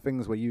those sort of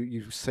things where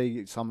you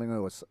see something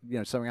or,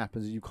 something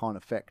happens and you can't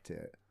affect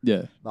it.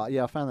 Yeah. Like,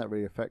 I found that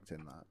really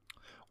affecting that.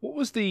 What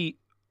was the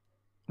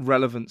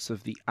relevance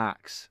of the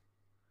axe?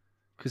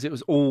 Because it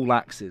was all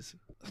axes.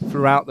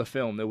 Throughout the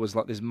film, there was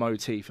like this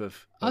motif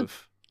of... I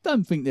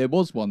don't think there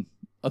was one.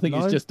 I think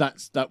it's just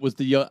that was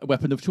the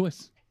weapon of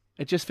choice.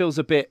 It just feels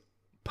a bit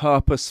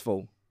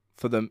purposeful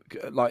for them,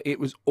 like it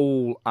was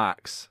all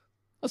axe.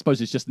 I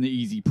suppose it's just an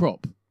easy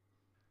prop,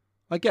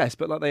 I guess,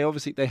 but like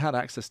they had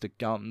access to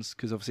guns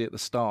because obviously at the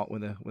start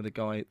when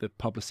the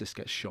publicist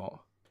gets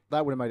shot,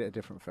 that would have made it a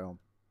different film.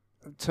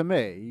 To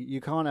me,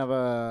 you can't have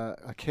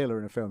a killer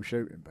in a film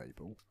shooting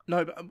people.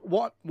 No, but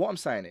what I'm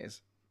saying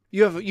is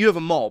you have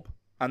a mob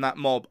and that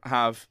mob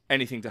have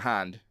anything to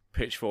hand.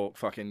 Pitchfork,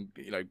 fucking,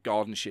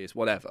 garden shears,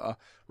 whatever,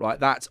 right?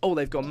 That's,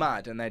 they've gone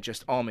mad and they're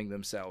just arming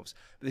themselves.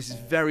 But this is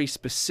very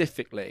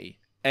specifically,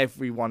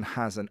 everyone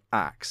has an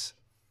axe.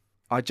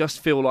 I just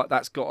feel like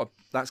that's got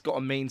to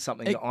mean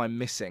something that I'm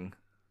missing.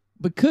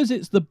 Because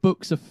it's the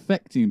books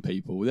affecting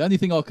people, the only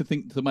thing I could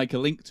think to make a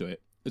link to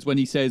it is when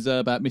he says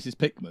about Mrs.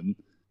 Pickman,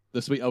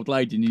 the sweet old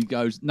lady, and he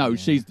goes, no,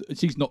 she's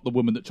not the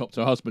woman that chopped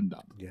her husband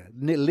up. Yeah,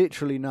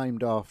 literally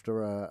named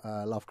after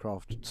a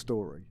Lovecraft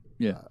story.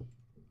 Yeah.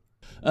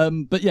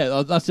 But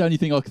yeah, that's the only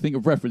thing I could think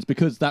of reference,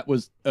 because that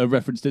was a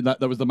reference to that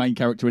was the main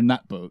character in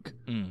that book.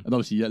 And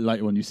obviously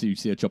later on you see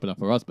her chopping up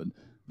her husband.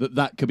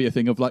 That could be a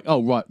thing of like,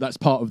 oh right, that's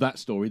part of that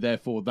story,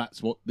 therefore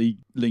that's what the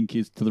link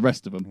is to the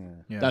rest of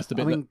them. Yeah. That's the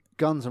bit. I mean,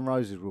 Guns N'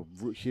 Roses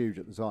were huge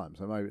at the time,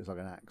 so maybe it's like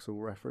an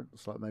Axl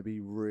reference, like maybe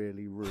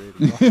really, really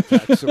like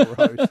Axl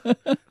Rose.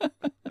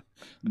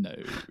 No.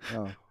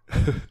 Oh.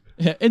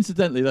 Yeah,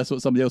 incidentally, that's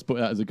what somebody else put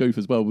out as a goof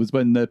as well, was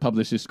when the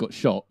publicist got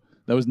shot.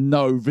 There was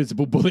no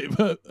visible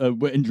bullet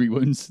injury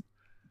wounds.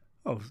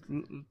 Oh,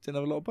 didn't have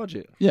a lot of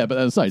budget. Yeah, but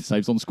as I say, it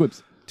saves on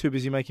squibs. Too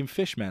busy making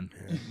Fishmen.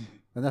 Yeah.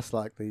 And that's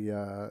like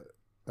the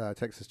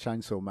Texas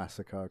Chainsaw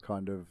Massacre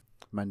kind of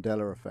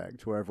Mandela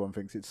effect, where everyone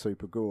thinks it's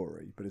super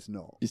gory, but it's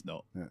not. It's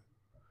not. Yeah.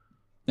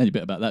 The only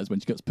bit about that is when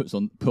she gets put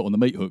on the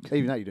meat hook.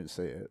 Even though you didn't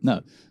see it.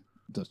 No.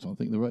 Just trying to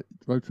think of the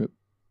road trip.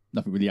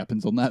 Nothing really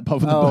happens on that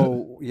apart from the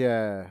boat.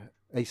 Yeah.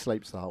 He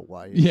sleeps the whole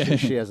way. Yeah.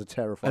 She has a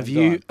terrifying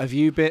time. Have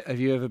you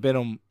ever been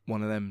on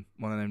one of them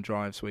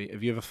drives?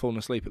 Have you ever fallen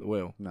asleep at the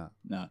wheel? No.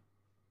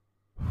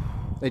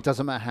 It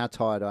doesn't matter how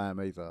tired I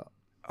am either.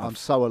 I'm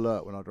so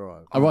alert when I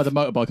drive. I ride a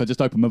motorbike. I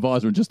just open my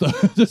visor and just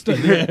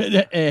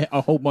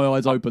I hold my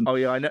eyes open. Oh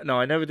yeah,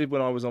 I never did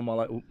when I was on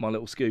my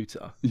little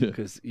scooter.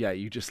 Because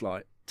you just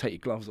like take your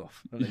gloves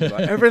off and then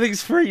like,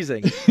 everything's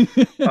freezing.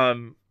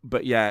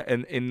 But yeah,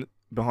 in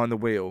behind the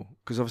wheel,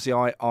 because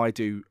obviously I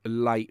do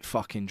late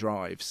fucking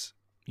drives.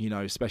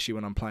 Especially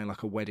when I'm playing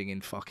like a wedding in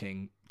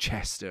fucking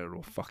Chester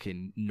or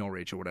fucking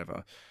Norwich or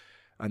whatever.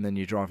 and then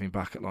you're driving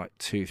back at like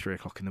 2-3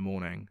 o'clock in the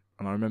morning.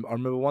 And I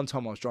remember one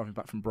time I was driving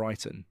back from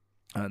Brighton,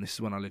 and this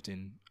is when I lived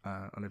in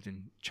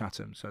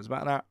Chatham, so it was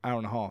about an hour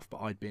and a half. But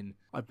I'd been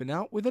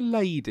out with a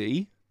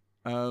lady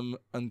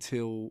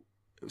until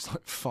it was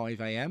like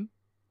 5 a.m.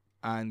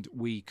 and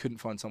we couldn't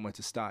find somewhere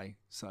to stay,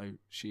 so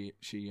she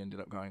ended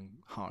up going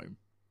home,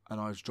 and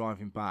I was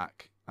driving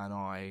back, and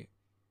I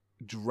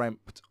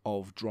dreamt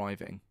of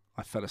driving.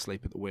 I fell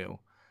asleep at the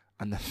wheel,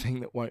 and the thing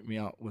that woke me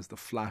up was the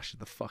flash of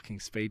the fucking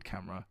speed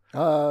camera.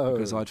 Oh,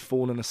 Because I'd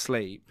fallen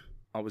asleep.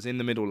 I was in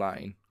the middle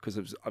lane because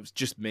I was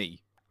just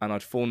me, and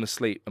I'd fallen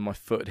asleep, and my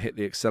foot had hit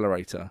the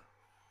accelerator,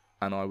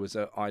 and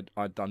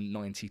I'd done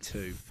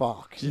 92.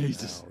 fuck.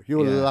 Jesus. Hell.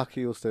 You're Yeah.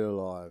 lucky you're still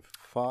alive.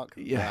 Fuck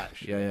that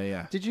shit.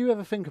 Yeah. Did you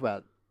ever think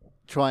about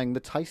trying the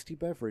tasty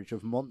beverage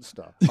of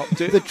Monster?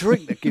 dude. The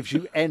drink that gives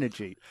you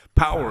energy.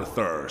 Power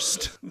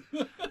Thirst,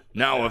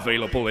 now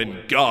available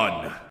in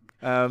gun.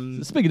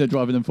 Speaking of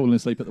driving and falling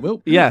asleep at the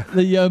wheel, Yeah.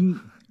 the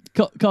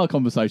car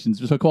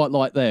conversations, which I quite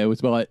like there,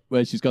 was like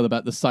where she's got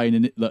about the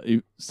sanity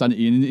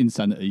and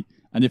insanity,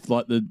 and if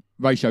like the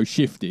ratio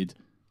shifted,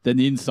 then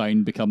the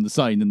insane become the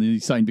sane, and the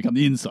insane become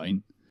the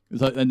insane.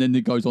 It's like, and then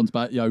it goes on to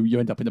about you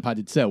end up in a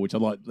padded cell, which I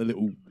like the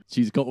little.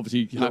 She's got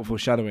obviously Little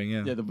foreshadowing,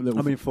 yeah. yeah, the little,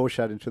 I mean,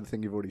 foreshadowing to the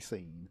thing you've already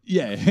seen.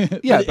 yeah,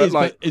 Yeah, but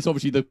but it's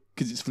obviously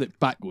because it's flipped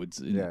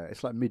backwards. Yeah,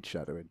 it's like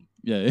mid-shadowing.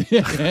 Yeah.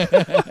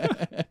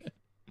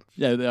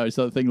 Yeah, it's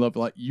the thing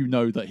like you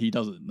know that he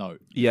doesn't know.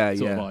 Yeah,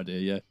 Sort yeah. of idea,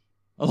 yeah.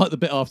 I like the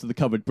bit after the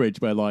covered bridge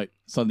where like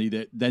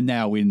suddenly they're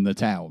now in the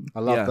town. I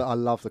love Yeah. I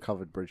love the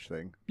covered bridge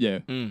thing. Yeah.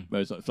 Mm.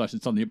 Where it's like flashing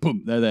suddenly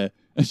boom, they're there.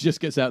 And she just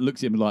gets out,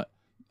 looks at him and like,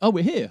 oh,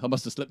 we're here. I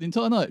must have slept the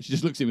entire night. She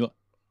just looks at him like,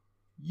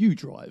 you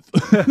drive.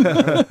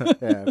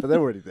 Yeah, but they're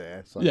already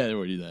there. So. Yeah, they're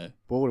already there.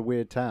 But what a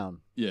weird town.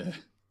 Yeah.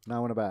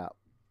 No one about.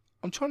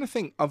 I'm trying to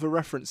think other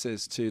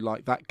references to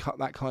like that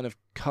kind of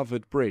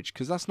covered bridge,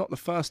 because that's not the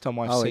first time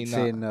I've seen it's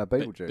that. in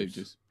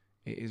Beetlejuice.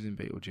 It is in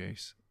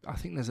Beetlejuice. I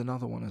think there's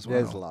another one as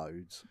well. There's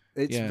loads.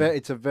 It's Yeah.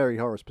 it's a very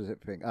horror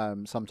specific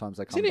thing. Sometimes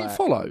they come Isn't it back.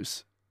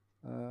 Follows?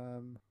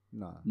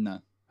 No. No.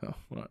 Oh,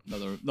 right.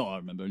 No, I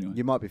remember anyway.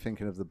 You might be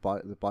thinking of the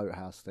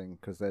boathouse thing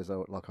because there's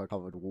a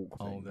covered walk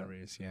thing. Oh, there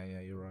is. Yeah,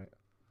 you're right.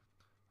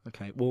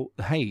 Okay, well,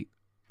 hey,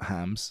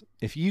 Hams,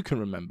 if you can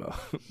remember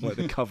where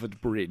the covered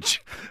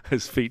bridge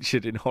has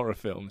featured in horror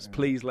films,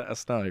 please let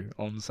us know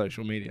on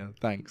social media.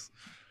 Thanks.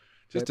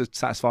 Just to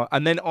satisfy.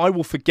 And then I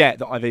will forget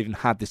that I've even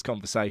had this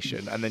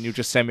conversation, and then you'll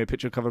just send me a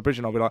picture of covered bridge,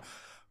 and I'll be like,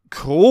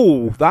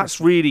 cool,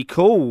 that's really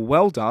cool.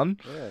 Well done,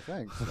 Yeah,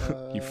 thanks.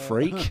 you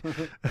freak.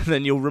 And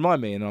then you'll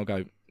remind me, and I'll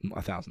go,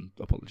 1,000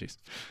 apologies.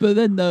 But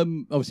then,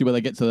 obviously, when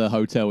they get to the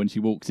hotel and she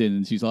walks in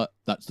and she's like,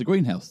 that's the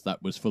greenhouse.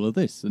 That was full of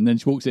this. And then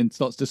she walks in and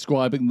starts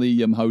describing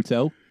the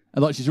hotel.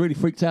 And like she's really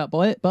freaked out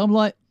by it. But I'm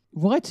like,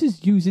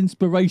 writers use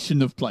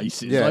inspiration of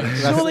places. Yeah, like,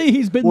 surely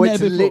he's been well, there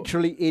it's before.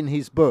 literally in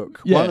his book.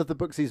 Yeah. One of the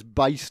books is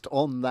based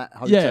on that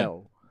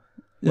hotel.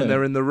 When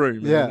they're in the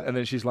room, Yeah. and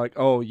then she's like,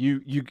 "Oh,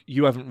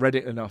 you haven't read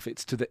it enough.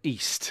 It's to the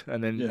east,"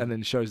 and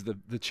then shows the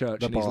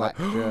church, The and he's like,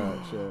 black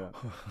church,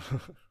 yeah.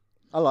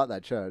 I like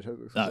that church.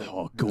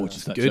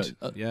 Gorgeous. That "Good,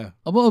 church. yeah."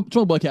 I'm trying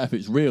to work out if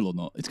it's real or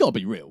not. It's got to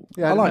be real.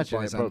 Yeah, I I'd like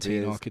imagine it probably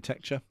Byzantine is.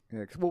 architecture.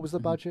 Yeah, 'cause what was the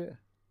budget?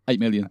 8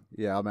 million.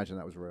 Yeah, I imagine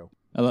that was real.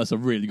 And that's a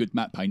really good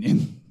matte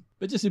painting.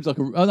 But it just seems like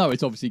I know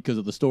it's obviously because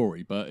of the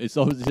story, but it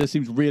just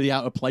seems really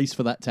out of place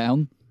for that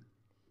town.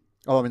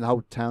 Oh, I mean, the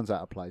whole town's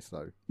out of place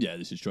though. Yeah,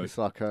 this is true. It's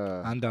like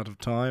And out of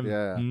time.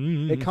 yeah.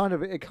 Mm. It kind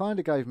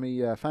of gave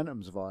me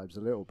Phantoms vibes a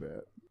little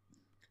bit.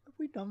 Have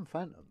we done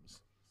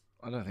Phantoms?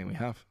 I don't think we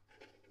have.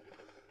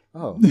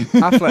 Oh,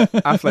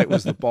 Affleck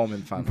was the bomb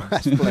in Phantom.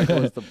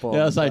 Affleck was the bomb.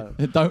 Yeah, I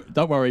say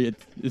don't worry.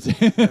 It's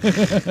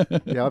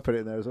Yeah, I put it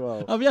in there as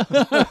well. oh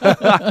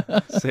yeah.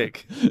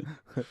 Sick.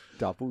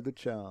 Double the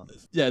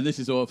chance. Yeah, this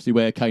is obviously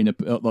where Kane,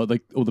 all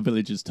the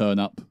villagers turn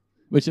up.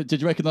 Which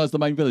did you recognise the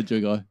main villager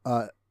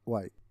guy?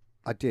 Wait,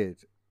 I did.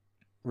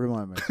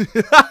 Remind me.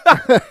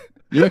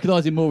 You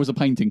recognise him more as a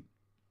painting.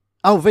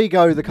 Oh,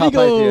 Vigo the Vigo!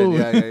 Carpathian.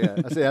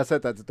 Yeah. I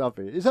said that to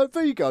Duffy. Is that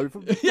Vigo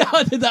from? Yeah,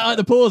 I did that. I had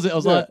to pause it. I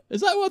was Yeah. like,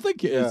 "Is that what I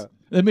think it is?"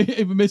 Yeah. And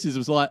even Mrs.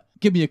 was like,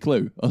 "Give me a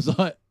clue." I was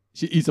like,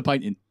 "He's a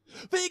painting."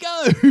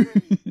 Vigo.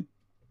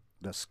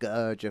 The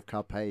Scourge of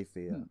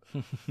Carpathia.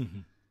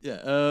 Yeah,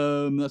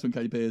 that's when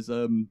Kane appears.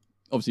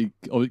 Obviously,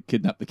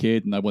 kidnapped the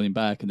kid and they want him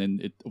back, and then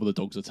all the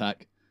dogs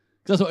attack.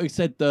 Because that's what he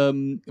said.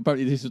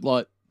 Apparently, this is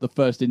like the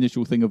first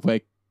initial thing of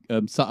where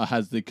Sutter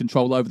has the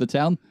control over the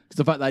town. Because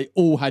the fact they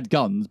all had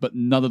guns, but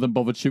none of them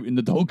bothered shooting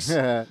the dogs.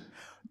 Yeah.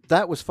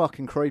 That was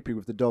fucking creepy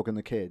with the dog and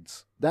the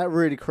kids. That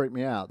really creeped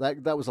me out.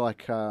 That was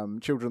like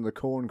Children of the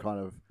Corn kind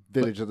of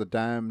Village of the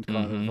Damned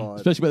kind of vibe.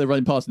 Especially when they're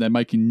running past and they're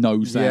making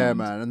no sound. Yeah,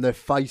 man, and their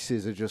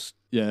faces are just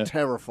Yeah.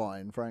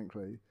 terrifying,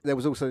 frankly. There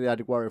was also the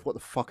added worry of what the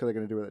fuck are they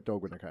going to do with that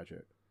dog when they catch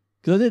it?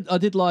 Because I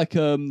did like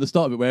the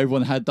start of it where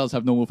everyone does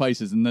have normal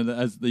faces, and then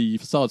as the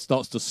facade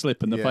starts to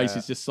slip and the Yeah. face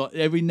is just like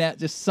every net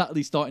just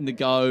subtly starting to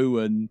go,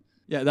 and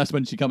yeah, that's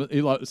when she comes.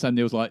 Like Sam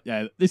Neill's like,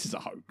 yeah, this is a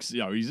hoax. You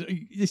know,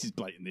 this is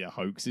blatantly a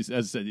hoax. As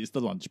I said, it's the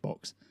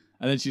lunchbox,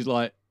 and then she's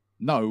like,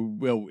 no,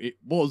 well, it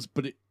was,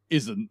 but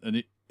isn't, and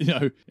it.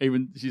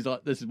 Even she's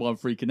like, this is why I'm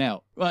freaking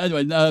out. Right,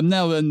 anyway,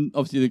 now and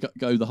obviously they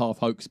go the half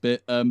hoax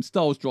bit.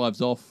 Styles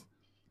drives off,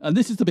 and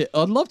this is the bit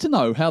I'd love to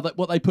know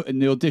what they put in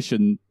the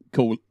audition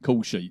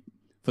call sheet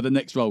for the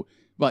next role.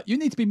 Right, you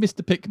need to be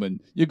Mr. Pickman.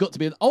 You've got to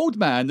be an old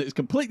man that is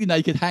completely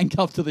naked,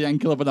 handcuffed to the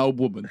ankle of an old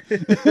woman.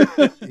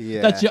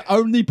 Yeah. That's your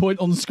only point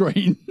on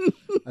screen.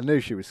 I knew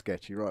she was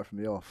sketchy right from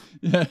the off.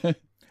 Yeah.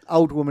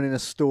 Old woman in a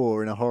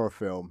store in a horror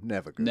film,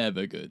 never good.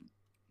 Never good.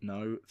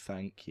 No,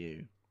 thank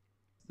you.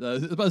 I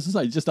was about to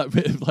say, just that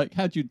bit of like,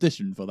 how'd you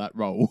audition for that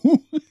role?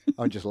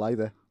 I just lay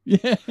there.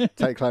 Yeah.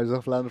 Take clothes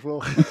off, lay on the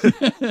floor.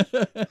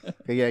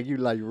 Yeah, you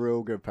lay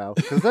real good, pal.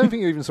 Because I don't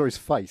think you even saw his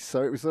face,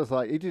 so it was just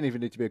like, he didn't even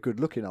need to be a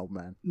good-looking old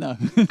man. No.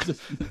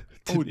 Just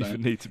Didn't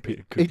even need to be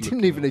a good. He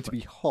didn't even need to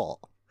be hot.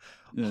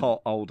 Yeah.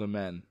 Hot older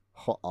men.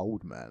 Hot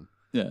old man.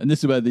 Yeah, and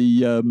this is where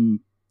the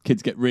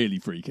kids get really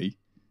freaky.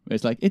 Where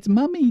it's like, it's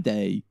mummy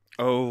day.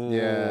 Oh.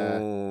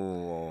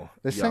 Yeah.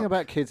 There's something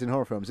about kids in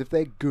horror films. If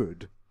they're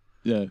good,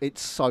 Yeah.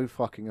 it's so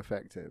fucking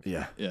effective.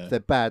 Yeah. Yeah. If they're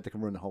bad, they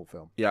can ruin the whole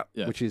film. Yeah.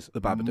 Yeah. Which is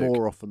The Babadook.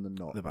 more often than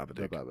not. The Babadook.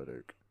 The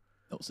Babadook.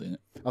 Not seen it.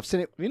 I've seen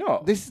it. Have you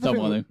not? This is the Don't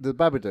thing want with the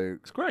Babadook.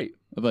 It's great.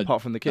 I've heard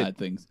Apart from the kid. bad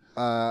things.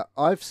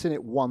 I've seen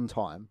it one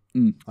time,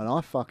 Mm. and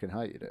I fucking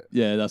hated it.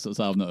 Yeah, that's what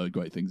I've not heard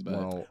great things about it.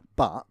 Well,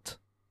 But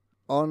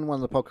on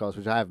one of the podcasts,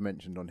 which I have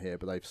mentioned on here,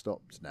 but they've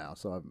stopped now,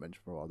 so I haven't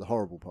mentioned for a while, the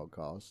Horrible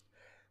podcast,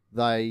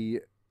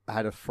 they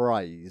had a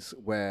phrase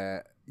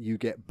where you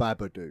get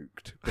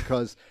Babadooked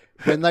because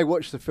when they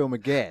watched the film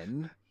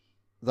again,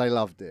 they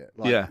loved it.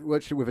 Like, Yeah.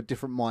 watched it with a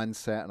different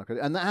mindset,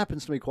 and that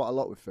happens to me quite a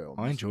lot with films.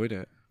 I enjoyed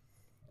it.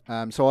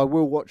 So I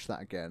will watch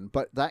that again.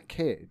 But that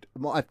kid,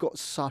 I've got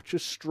such a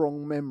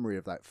strong memory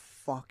of that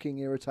fucking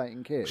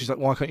irritating kid. She's like,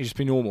 why can't you just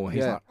be normal?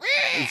 He's Yeah. like,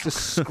 He's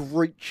just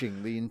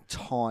screeching the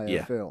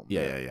entire film.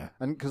 Yeah.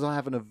 And because I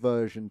have an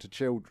aversion to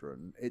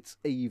children, it's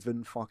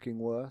even fucking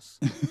worse.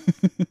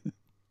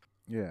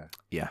 Yeah.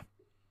 Yeah.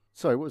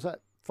 Sorry, what was that?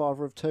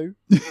 Father of two?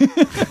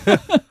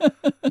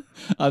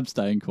 I'm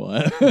staying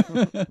quiet.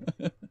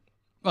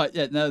 Right,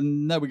 yeah,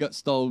 now we got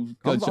Stoll.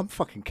 I'm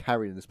fucking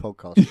carrying this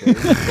podcast. James.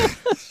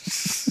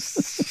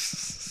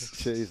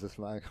 Jesus,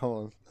 man, come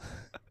on.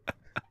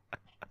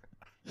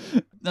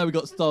 Now we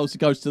got Styles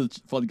who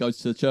finally goes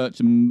to the church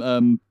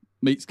and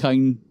meets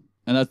Kane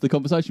and has the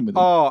conversation with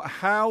him. Oh,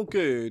 how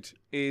good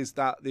is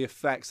that? The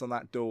effects on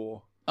that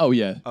door Oh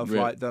yeah, of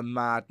really. like the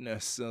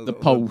madness, The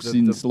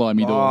pulsing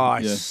slimy door. Oh,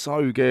 Yeah. it's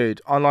so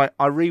good.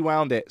 I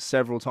rewound it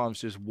several times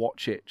to just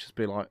watch it, just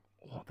be like,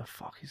 what the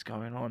fuck is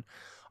going on?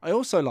 I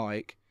also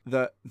like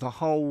that the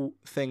whole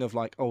thing of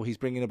like, oh, he's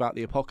bringing about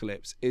the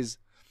apocalypse is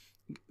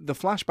the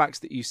flashbacks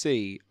that you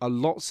see are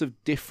lots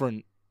of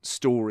different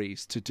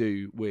stories to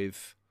do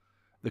with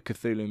the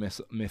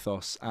Cthulhu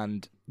mythos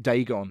and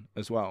Dagon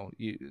as well.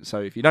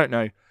 So if you don't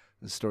know,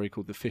 there's a story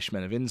called The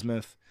Fishmen of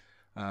Innsmouth.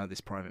 This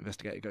private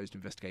investigator goes to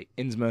investigate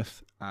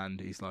Innsmouth, and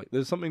he's like,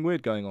 "There's something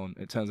weird going on."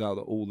 It turns out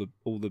that all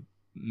the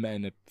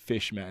men are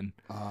fishmen.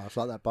 Ah, it's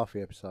like that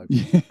Buffy episode.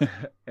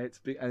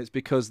 It's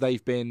because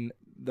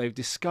they've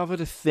discovered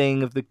a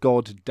thing of the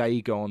god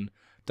Dagon.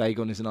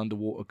 Dagon is an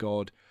underwater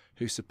god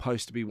who's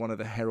supposed to be one of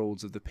the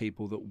heralds of the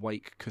people that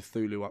wake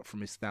Cthulhu up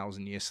from his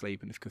 1,000-year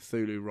sleep. And if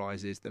Cthulhu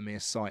rises, the mere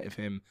sight of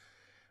him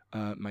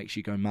makes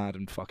you go mad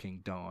and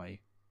fucking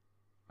die.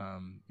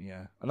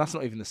 Yeah, and that's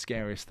not even the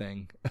scariest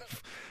thing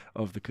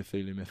of the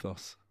Cthulhu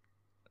mythos.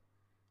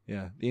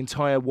 Yeah, the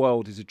entire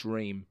world is a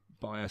dream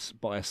by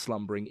a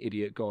slumbering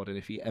idiot god, and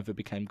if he ever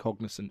became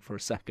cognizant for a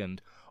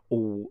second,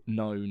 all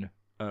known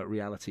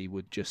reality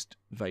would just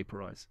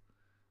vaporize,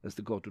 as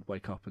the god would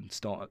wake up and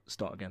start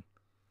again.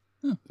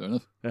 Oh, fair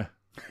enough. Yeah,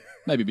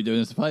 maybe be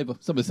doing us a favour.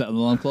 Somebody set an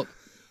alarm clock.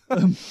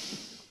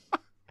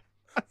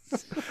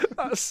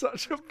 That's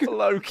such a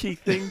blokey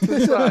thing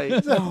to say.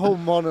 There's a whole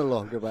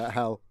monologue about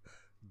how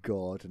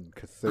God and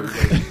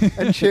Cthulhu.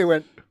 And Cheer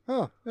went,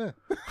 oh, yeah.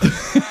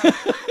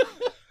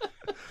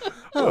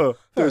 Oh,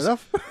 fair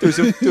enough. Do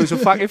us a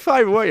fucking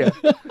favour, won't you?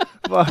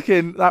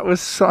 Fucking, that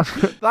was such.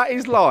 That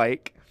is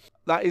like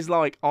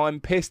I'm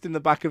pissed in the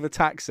back of a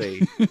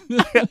taxi,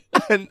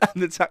 and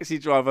the taxi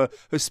driver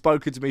has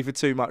spoken to me for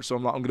too much, so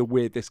I'm like, I'm going to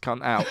weird this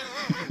cunt out,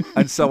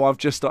 and so I've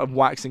just started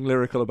waxing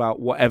lyrical about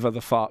whatever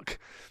the fuck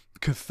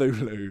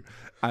Cthulhu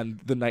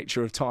and the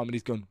nature of time, and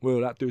he's gone,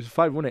 well, that do us a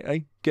favour, wouldn't it, eh?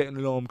 Get an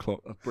alarm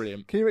clock. Oh,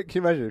 brilliant. Can you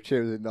imagine if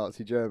Cheer was in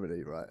Nazi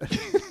Germany, right?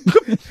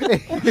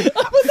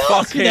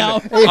 Fucking now.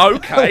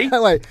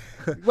 Okay.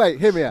 Wait,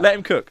 hear me out. Let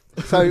him cook.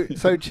 So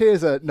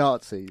Cheer's a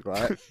Nazi,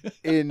 right?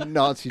 In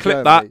Nazi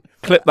Clip Germany.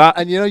 Clip that.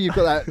 And you know you've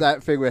got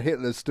that thing where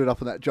Hitler stood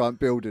up on that giant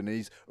building and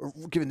he's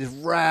giving this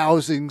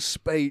rousing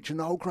speech and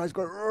the whole crowd's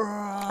going,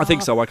 "Rah!" I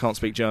think so. I can't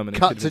speak German.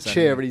 Cut to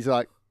Cheer and he's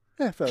like,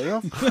 yeah, fair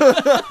enough.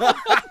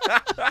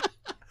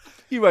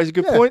 You raise a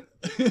good point.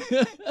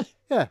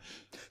 Yeah.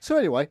 So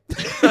anyway,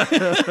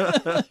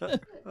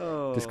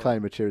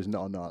 disclaimer: Cheer is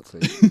not a Nazi.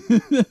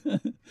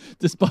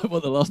 Despite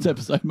what the last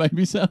episode made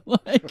me sound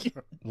like.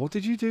 What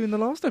did you do in the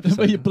last Where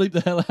episode? you bleep the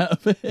hell out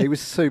of it. He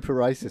was super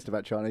racist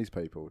about Chinese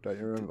people. Don't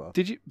you remember?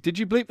 Did you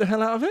bleep the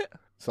hell out of it?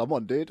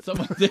 Someone did.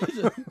 Someone did.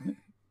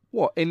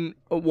 What in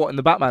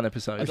the Batman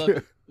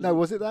episode? No,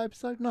 was it that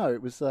episode? No,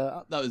 it was.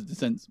 That was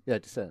Descent. Yeah,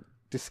 Descent.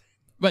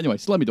 But anyway,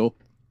 slimy door.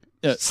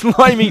 Yeah.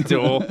 Slimy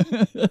door.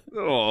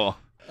 Oh.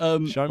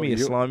 Show me a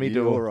slimy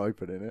door. You're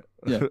opening it.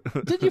 Yeah.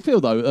 Did you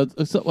feel though?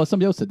 Well,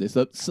 somebody else said this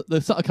that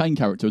the Sutter Kane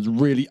character was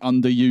really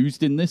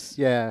underused in this.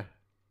 Yeah,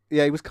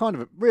 he was kind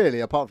of really.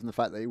 Apart from the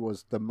fact that he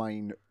was the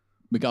main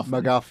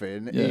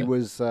MacGuffin, Yeah. he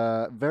was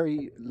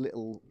very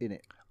little in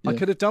it. I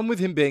could have done with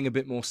him being a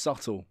bit more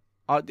subtle.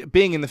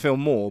 Being in the film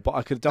more, but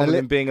I could have done with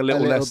him being a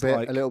little less bit,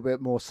 like a little bit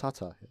more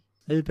subtle.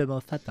 A little bit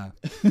more subtle.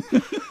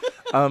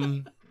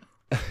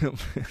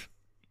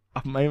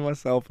 I've made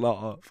myself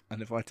laugh,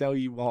 and if I tell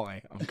you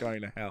why, I'm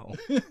going to hell.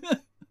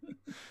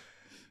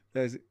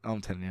 I'm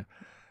telling you,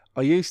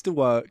 I used to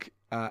work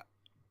at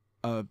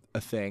a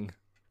thing,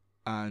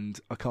 and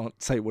I can't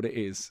say what it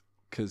is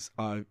because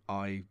I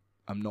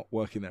am not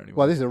working there anymore.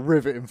 Well, this is a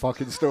riveting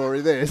fucking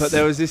story. This, but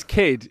there was this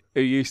kid who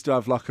used to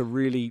have like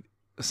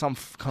some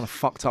kind of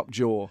fucked up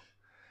jaw,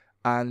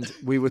 and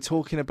we were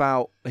talking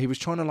about he was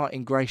trying to like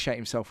ingratiate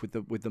himself with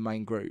the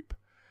main group.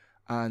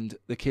 And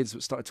the kids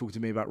started talking to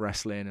me about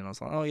wrestling, and I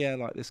was like, oh, yeah,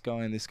 like this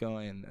guy,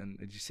 and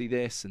did you see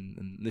this,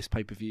 and this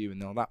pay-per-view,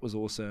 and oh, that was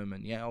awesome,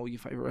 and yeah, oh, your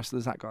favourite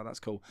wrestler's that guy, that's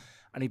cool.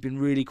 And he'd been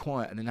really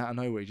quiet, and then out of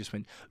nowhere, he just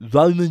went,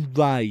 Roman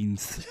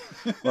Reigns,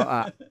 like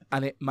that,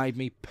 and it made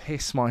me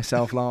piss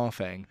myself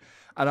laughing.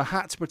 And I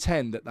had to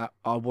pretend that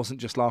I wasn't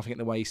just laughing at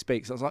the way he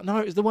speaks. I was like, no,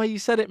 it was the way you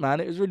said it, man.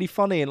 It was really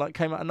funny, and like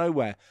came out of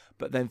nowhere.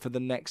 But then for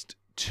the next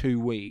 2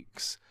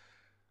 weeks,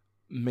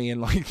 me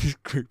and like this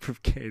group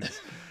of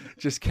kids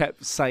just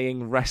kept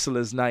saying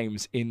wrestlers'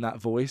 names in that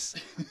voice,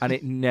 and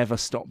it never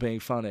stopped being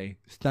funny.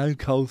 Stone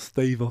Cold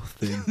Steve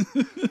Austin,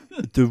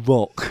 The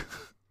Rock,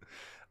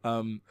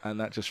 and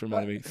that just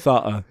reminded me.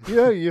 Thutter. You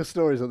know, your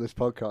stories on this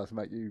podcast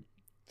make you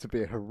to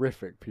be a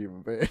horrific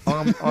human being.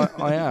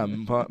 I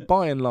am, but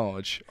by and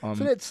large, so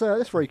let's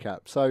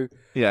recap. So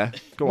yeah,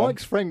 go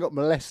Mike's on. friend got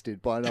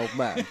molested by an old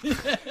man.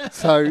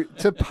 So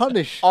to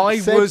punish I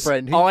said was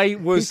friend, he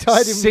tied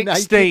tied him 16.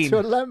 naked to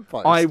a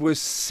lamppost. I was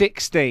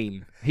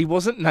 16. He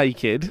wasn't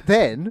naked.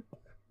 Then,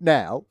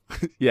 now,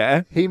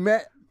 Yeah. he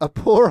met a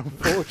poor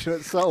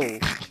unfortunate soul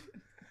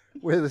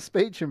with a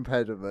speech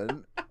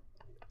impediment,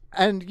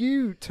 and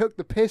you took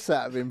the piss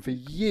out of him for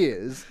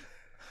years.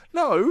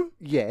 No.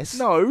 Yes.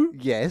 No.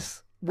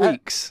 Yes.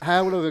 Weeks.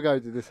 How long ago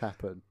did this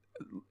happen?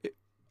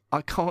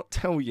 I can't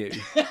tell you.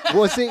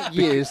 Was it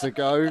years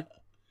ago?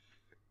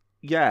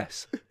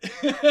 Yes.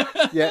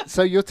 Yeah,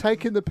 so you're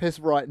taking the piss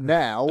right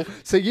now.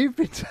 So you've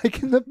been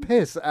taking the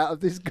piss out of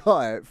this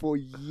guy for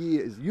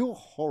years. You're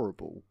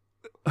horrible.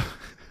 I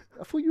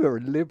thought you were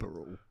a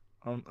liberal.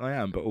 I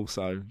am, but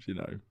also,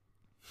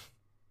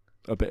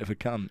 a bit of a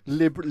cunt.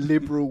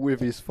 Liberal with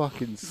his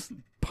fucking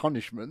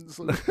punishments.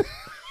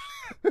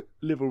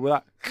 Liberal with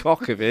that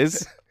cock of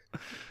his.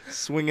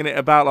 Swinging it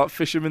about like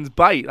fisherman's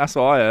bait. That's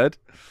what I heard.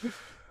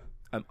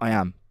 I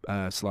am.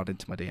 Slide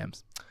into my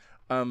DMs.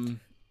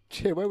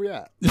 Cheer, where we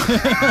at?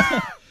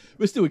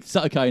 We're still with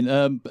Sutter Kane.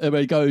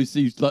 Where he goes,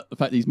 he's like, the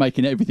fact that he's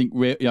making everything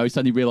real. He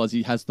suddenly realises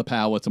he has the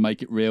power to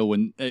make it real,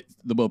 and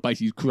the world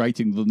basically is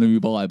creating the new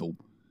Bible.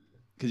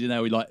 Because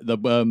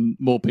the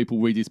more people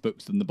read his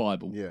books than the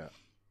Bible. Yeah.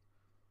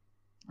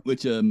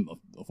 Which I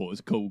thought was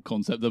a cool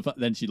concept.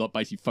 Then she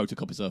basically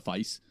photocopies her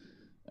face,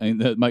 and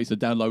that makes her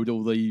download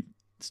all the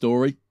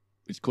story,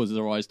 which causes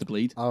her eyes to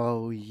bleed.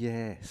 Oh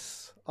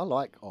yes, I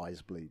like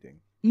eyes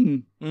bleeding.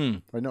 Mm.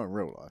 I know in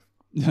real life.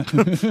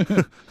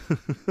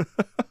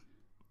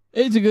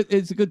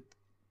 It's a good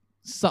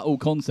subtle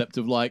concept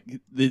of like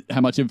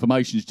how much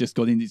information's just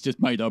gone in. It's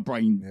just made her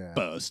brain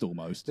burst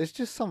almost. There's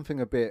just something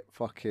a bit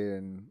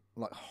fucking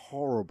like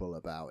horrible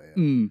about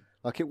it.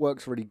 Like it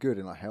works really good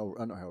in like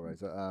not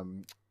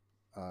Hellraiser,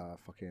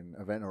 fucking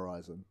Event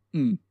Horizon.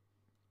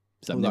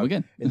 Something new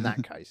again. In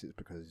that case, it's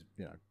because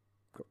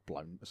got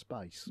blown to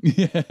space.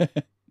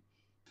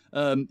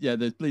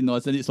 There's bleeding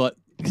eyes, and it's like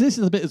because this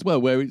is a bit as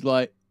well where it's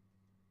like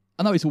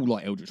I know it's all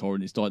like Eldritch Horror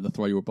and it's like the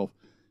throw you above.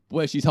 But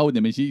where she's holding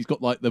him and she's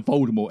got like the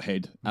Voldemort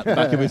head at the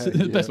back of his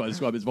the best way to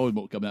describe it is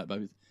Voldemort coming out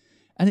of his.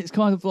 And it's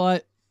kind of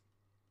like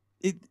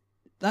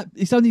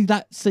it's only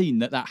that scene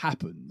that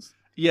happens.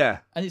 Yeah.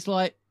 And it's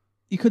like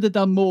you could have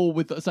done more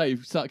with say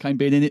Sutter Kane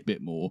being in it a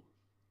bit more.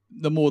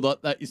 The more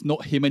that it's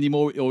not him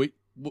anymore, or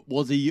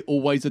was he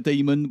always a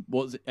demon?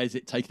 Has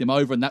it taken him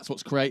over and that's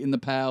what's creating the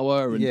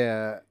power?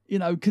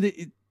 And, could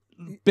it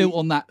built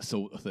on that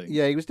sort of thing.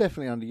 Yeah, he was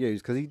definitely underused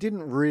because he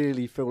didn't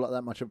really feel like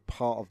that much a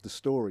part of the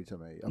story to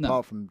me,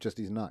 apart from just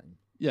his name.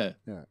 Yeah.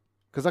 Yeah.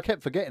 Because I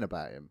kept forgetting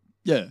about him.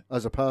 Yeah.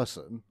 As a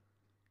person.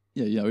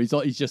 Yeah,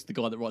 he's just the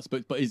guy that writes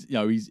books, but is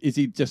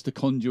he just a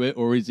conduit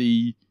or is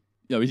he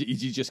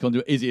is he just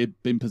conduit? Is he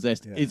been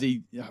possessed? Yeah. Is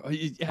he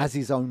has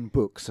his own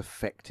books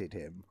affected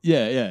him?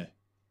 Yeah.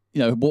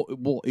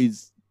 What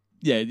is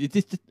it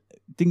just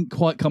didn't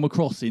quite come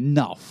across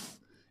enough,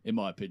 in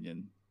my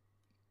opinion.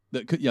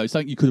 That could,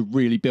 something you could have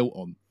really built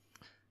on.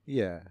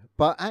 Yeah,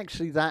 but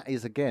actually, that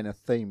is again a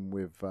theme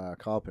with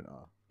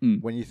Carpenter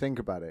when you think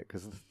about it,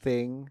 because the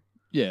Thing,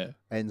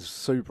 ends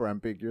super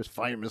ambiguous,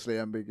 famously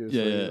ambiguous.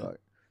 Yeah.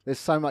 There's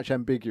so much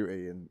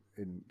ambiguity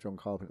in John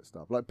Carpenter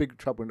stuff. Like Big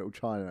Trouble in Little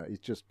China is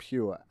just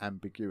pure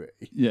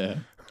ambiguity. Yeah.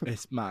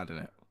 It's mad,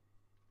 isn't it?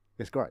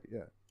 It's great,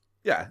 yeah.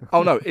 Yeah.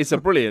 Oh no, it's a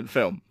brilliant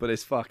film, but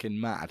it's fucking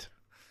mad.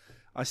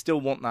 I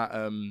still want that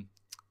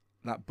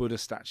that Buddha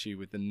statue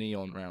with the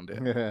neon around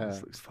it. Yeah.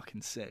 This looks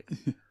fucking sick.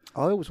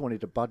 I always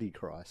wanted a Buddy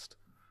Christ.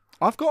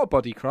 I've got a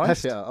body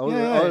Christ. I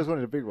always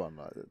wanted a big one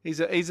like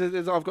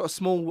that. I've got a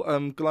small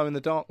glow in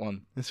the dark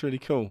one. It's really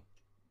cool.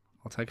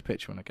 I'll take a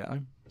picture when I get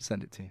home.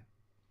 Send it to you.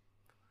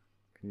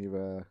 Can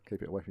you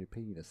keep it away from your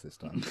penis this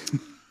time?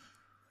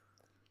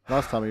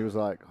 Last time he was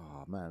like,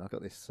 "Oh man, I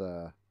got this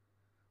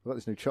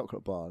new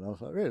chocolate bar," and I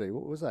was like, "Really?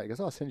 What was that?" He goes,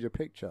 "I'll send you a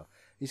picture."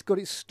 He's got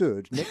it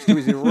stood next to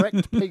his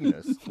erect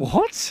penis.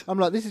 What? I'm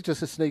like, "This is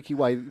just a sneaky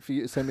way for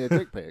you to send me a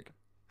dick pic."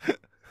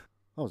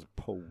 I was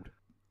appalled.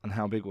 And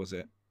how big was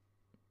it?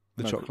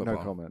 The chocolate no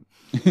bar. comment.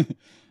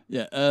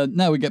 Yeah.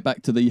 Now we get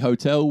back to the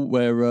hotel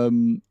where,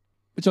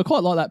 which I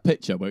quite like that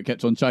picture where it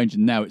kept on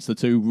changing. Now it's the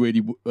two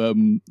really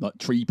like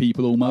tree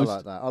people almost. I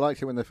like that. I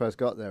liked it when they first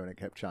got there and it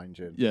kept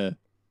changing. Yeah.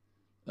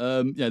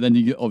 Then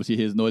you obviously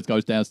hears the noise,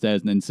 goes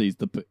downstairs, and then sees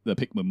the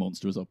Pikmin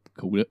monster, as I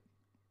called it,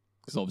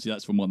 because obviously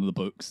that's from one of the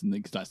books, and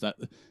because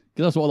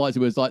that's what I liked. It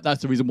was like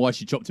that's the reason why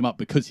she chopped him up,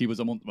 because he was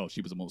a monster. Well,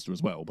 she was a monster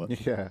as well,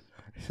 but Yeah.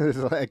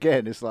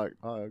 It's like,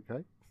 oh,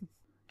 okay,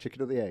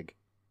 chicken or the egg.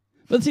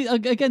 But see,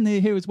 again,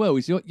 here as well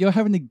is you're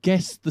having to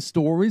guess the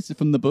stories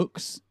from the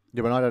books.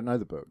 Yeah, but I don't know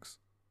the books.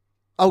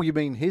 Oh, you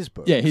mean his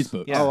books? Yeah, his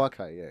books. Yeah. Oh,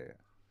 okay, yeah.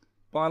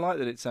 But I like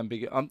that it's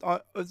ambiguous.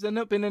 Has there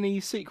not been any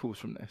sequels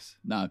from this?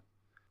 No.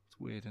 It's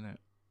weird, isn't it?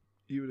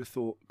 You would have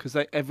thought, because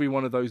every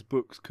one of those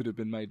books could have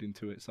been made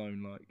into its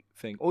own like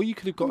thing, or you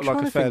could have got I'm like trying a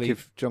to think fairly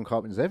if John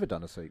Carpenter's ever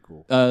done a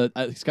sequel.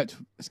 Sketch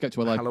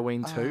to like.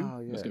 Halloween 2. Oh,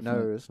 yeah. Let's go No,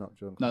 for it's not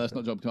John. No, that's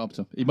not John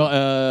Carpenter. He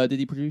might. Did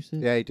he produce it?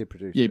 Yeah, he did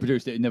produce. Yeah, he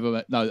produced it. He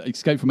never. No,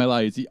 Escape from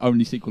LA is the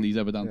only sequel he's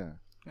ever done.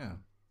 Yeah, Yeah.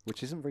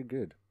 which isn't very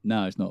good.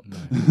 No, it's not.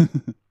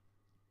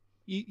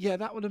 Yeah,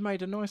 that would have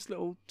made a nice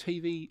little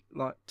TV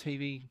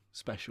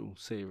special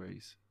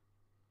series.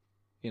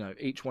 You know,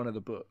 each one of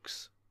the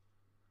books,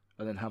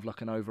 and then have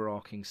like an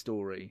overarching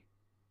story.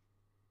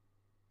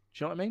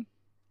 Do you know what I mean?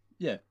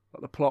 Yeah.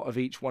 Like the plot of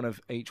each one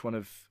of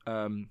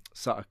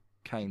Sutter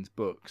Kane's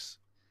books,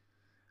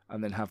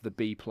 and then have the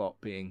B plot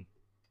being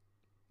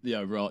The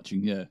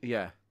overarching,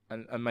 yeah.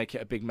 and make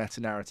it a big meta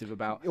narrative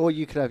about. Or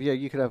you could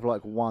have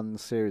like one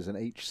series, and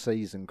each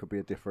season could be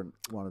a different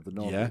one of the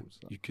novels. Yeah,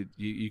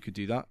 you could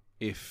do that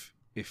if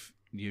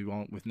you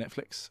aren't with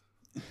Netflix.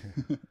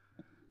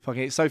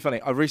 Fucking, it's so funny.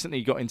 I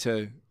recently got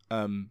into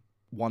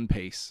One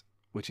Piece,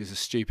 which is a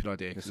stupid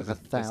idea. It's There's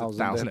like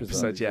 1,000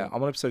 episodes. Yeah, yeah.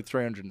 I'm on episode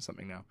 300 and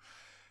something now.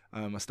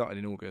 I started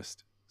in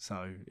August,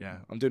 so yeah,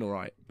 I'm doing all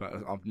right, but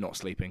I'm not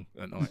sleeping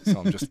at night, so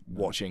I'm just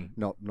watching.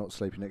 Not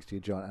sleeping next to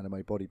your giant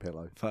anime body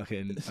pillow.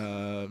 Fucking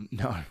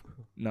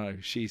no,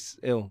 she's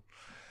ill.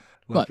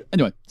 Right.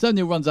 Anyway, so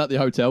Neil runs out the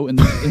hotel, and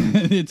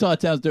the entire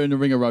town's doing the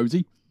Ring of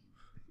Rosie.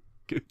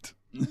 Good.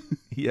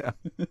 Yeah.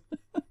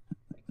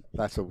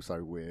 That's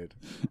also weird.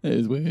 It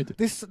is weird.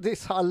 This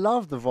I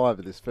love the vibe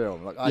of this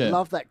film. Like I Yeah.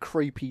 love that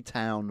creepy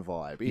town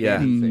vibe. In Yeah.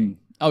 anything.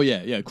 Oh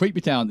yeah.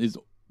 Creepy Town is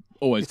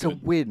always It's a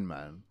good. win,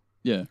 man.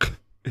 Yeah.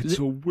 It's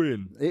a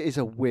win. It is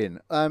a win.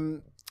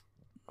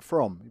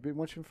 From, you been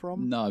watching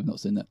From? No, I've not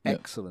seen that. Yeah.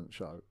 Excellent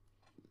show.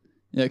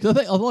 Yeah, because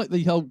I like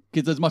the whole,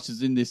 because as much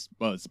as in this,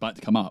 well, it's about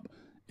to come up,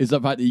 is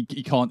the fact that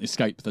he can't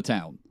escape the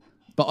town.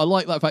 But I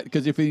like that fact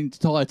because if the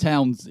entire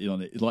town's in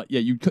on it, it's like,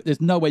 yeah, there's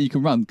no way you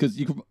can run because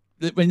you can,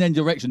 in any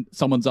direction,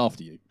 someone's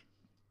after you,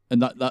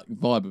 and that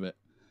vibe of it.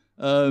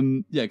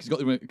 Yeah,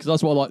 because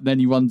that's what I like. Then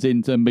he runs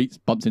into,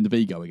 bumps into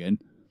Vigo again,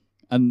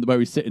 and where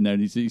he's sitting there,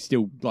 and he's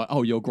still like,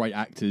 "Oh, you're great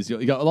actors." I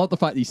like the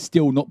fact he's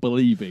still not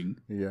believing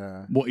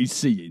what he's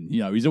seeing.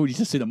 You know, he's already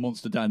just seen a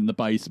monster down in the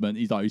basement.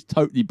 He's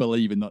totally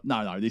believing that.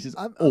 No, this is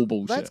all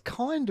bullshit. That's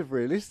kind of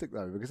realistic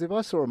though, because if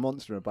I saw a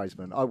monster in a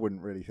basement, I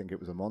wouldn't really think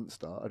it was a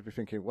monster. I'd be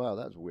thinking, "Wow,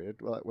 that's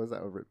weird. Like, was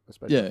that a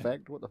special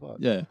effect? What the fuck?"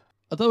 Yeah,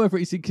 I don't know whether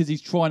it's because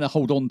he's trying to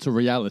hold on to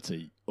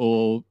reality,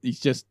 or he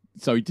just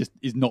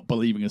is not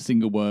believing a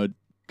single word.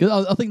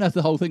 Because I think that's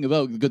the whole thing.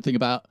 The good thing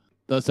about,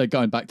 let's say,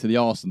 going back to the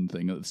arson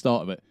thing at the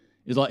start of it,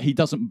 is like he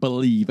doesn't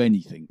believe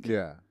anything.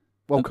 Yeah.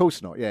 Well, of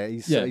course not. Yeah,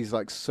 he's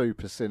like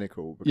super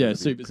cynical.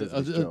 Because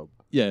of his job.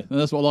 Yeah, and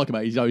that's what I like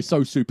about it. He's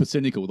so super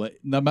cynical that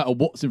no matter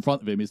what's in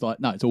front of him, it's like,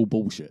 no, it's all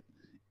bullshit.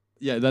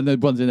 Yeah, then the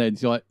one's in there, and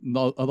he's like,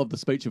 no, I love the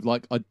speech of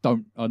like, I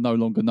no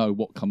longer know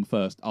what come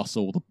first, us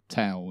or the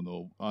town,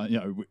 or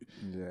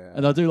Yeah.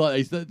 And I do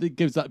like it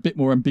gives that bit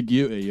more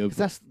ambiguity of.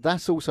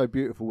 That's also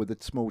beautiful with the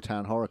small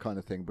town horror kind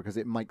of thing, because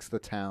it makes the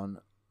town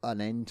an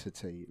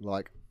entity,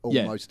 like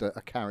almost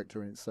a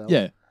character in itself.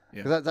 Yeah.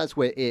 Because that's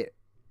where it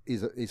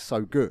is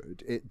so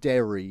good.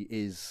 Derry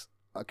is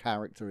a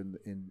character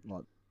in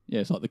like. Yeah,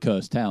 it's like the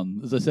cursed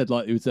town. As I said,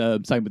 like it was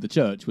same with the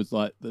church. Was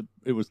like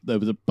there was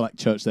a black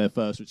church there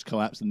first, which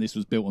collapsed, and this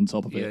was built on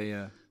top of it.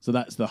 Yeah. So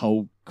that's the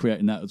whole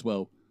creating that as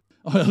well.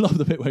 I love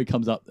the bit where he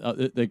comes up.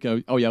 They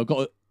go, "Oh yeah, I've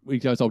got he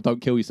goes, "Oh,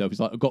 don't kill yourself." He's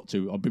like, "I've got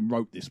to. I've been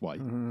wrote this way."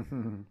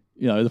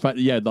 You know, the fact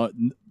that like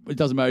it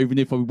doesn't matter even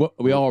if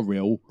we are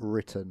real.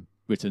 Written.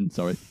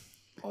 Sorry.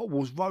 I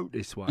was wrote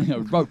this way.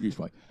 Wrote this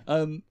way.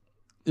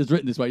 It's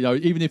written this way. You know,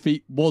 even if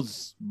he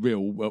was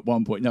real at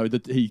one point, no,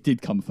 that he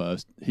did come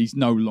first. He's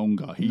no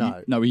longer.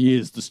 No, he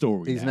is the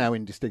story. He's now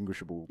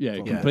indistinguishable. Yeah,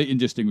 completely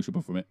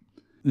indistinguishable from it.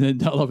 And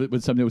then I love it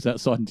when somebody was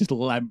outside and just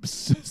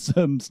lamps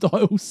some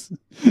Styles.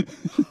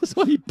 That's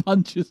why he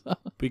punches her.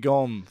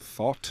 Begone,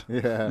 thought.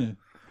 Yeah.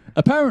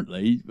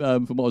 Apparently,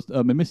 from what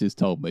my missus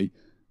told me,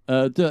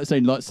 that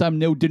scene, like Sam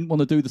Neill didn't want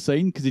to do the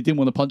scene because he didn't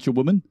want to punch a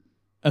woman.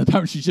 And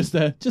apparently she's just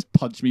there, just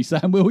punch me,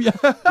 Sam, will you?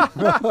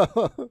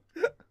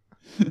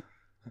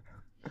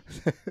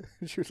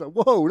 She was like,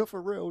 whoa, not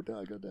for real.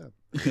 No, goddamn.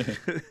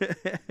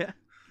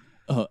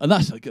 And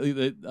that's like,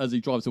 as he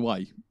drives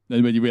away,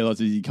 and when he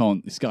realises he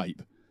can't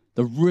escape,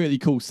 the really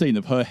cool scene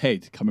of her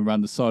head coming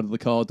around the side of the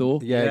car door.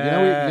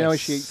 Yeah, you know when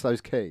she eats those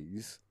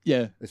keys?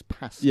 Yeah. It's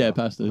pasta. Yeah,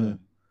 pasta. Yeah.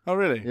 Oh,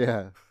 really?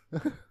 Yeah.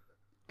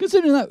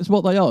 Considering that was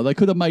what they are, they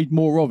could have made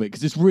more of it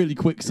because it's really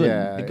quick scene.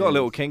 Yeah, It got a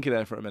little kinky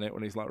there for a minute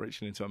when he's like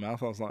reaching into her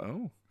mouth. I was like,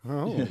 oh,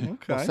 okay.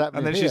 What's happening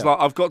And then here? she's like,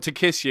 I've got to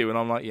kiss you. And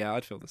I'm like, yeah,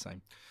 I'd feel the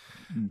same.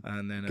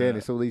 And then Again,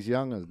 it's all these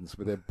young uns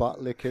with their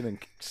butt licking and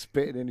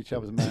spitting in each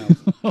other's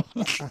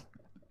mouths.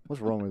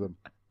 What's wrong with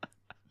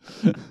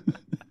them?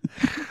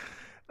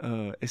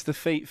 it's the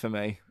feet for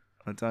me.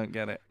 I don't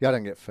get it. Yeah, I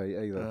don't get feet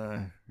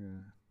either.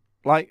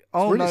 Like,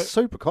 It's really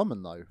super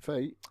common though,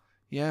 feet.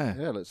 Yeah.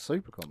 Yeah, it's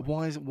super common.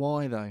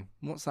 Why though?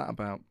 What's that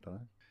about?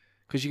 Dunno.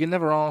 Because you can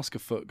never ask a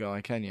foot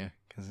guy, can you?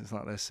 Because it's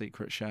like their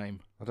secret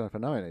shame. I don't know if I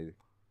know any.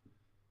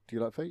 Do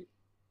you like feet?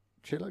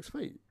 She likes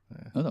feet.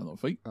 Yeah. I don't like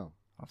feet. Oh,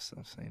 I've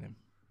seen him.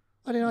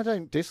 I mean, I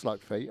don't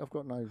dislike feet. I've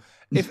got no.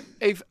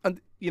 If and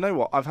you know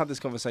what, I've had this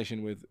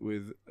conversation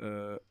with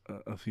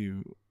a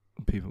few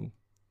people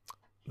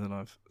that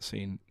I've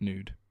seen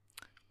nude.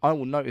 I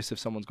will notice if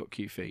someone's got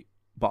cute feet,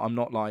 but I'm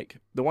not like,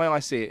 the way I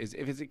see it is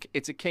if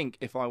it's a kink.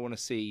 If I want to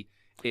see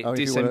it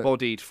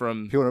disembodied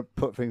from. If you want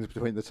to put things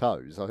between the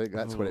toes, I think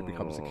that's when it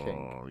becomes a kink.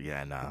 Oh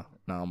yeah, no,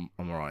 I'm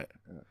all right.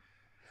 Yeah.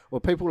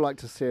 Well, people like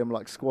to see them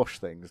like squash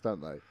things,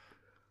 don't they?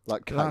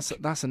 Like cake.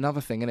 That's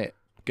another thing, isn't it?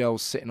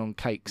 Girls sitting on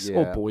cakes,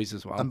 or boys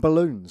as well. And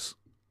balloons.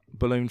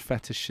 Balloon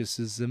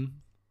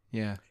fetishism.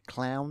 Yeah.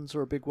 Clowns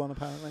are a big one,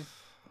 apparently.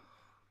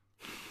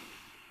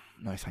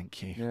 No,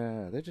 thank you.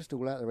 Yeah, they're just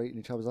all out there eating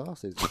each other's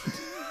asses.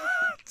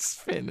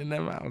 Spitting in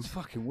their mouths. It's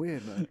fucking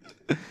weird, man.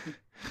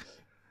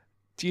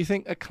 Do you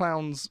think a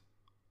clown's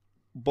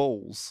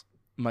balls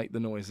make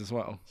the noise as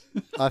well?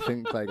 I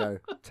think they go,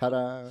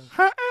 ta-da.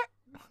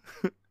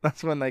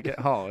 That's when they get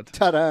hard.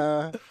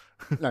 Ta-da.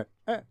 No,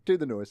 do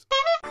the noise.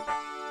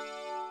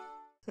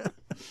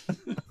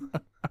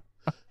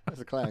 That's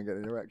a clown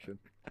getting an erection.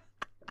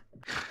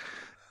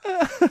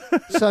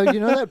 So, you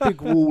know that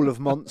big wall of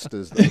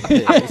monsters that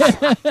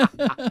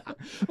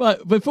appears?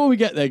 Right, before we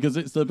get there, because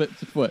it's a bit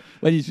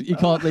when he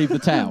can't leave the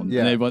town,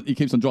 Yeah. and everyone, he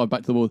keeps on driving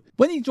back to the wall.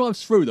 When he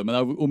drives through them, and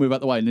they all move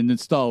out the way, and then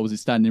Styles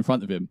is standing in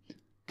front of him.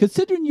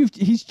 Considering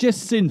he's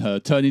just seen her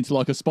turn into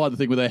like a spider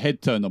thing with her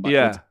head turned on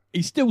backwards. Yeah.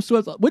 He still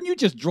swears like, when you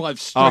just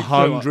drive straight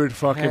through it.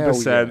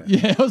 100%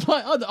 Yeah, I was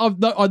like,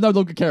 I no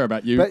longer care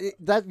about you. But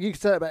that you can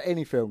say that about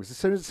any film, because as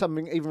soon as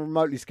something even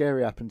remotely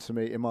scary happened to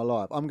me in my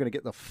life, I'm going to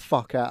get the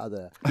fuck out of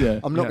there. Yeah.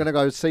 I'm not going to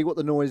go see what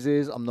the noise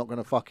is. I'm not going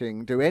to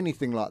fucking do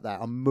anything like that.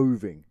 I'm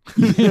moving.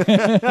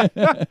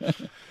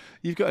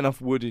 You've got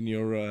enough wood in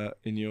your Oh,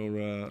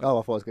 I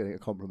thought I was getting a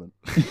compliment.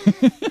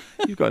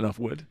 You've got enough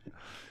wood.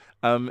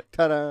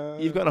 Ta-da!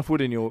 You've got enough wood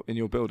in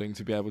your building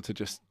to be able to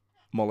just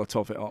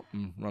Molotov it up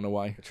and run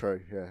away.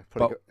 True, yeah.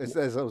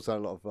 There's also a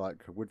lot of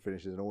like wood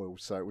finishes and oil,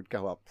 so it would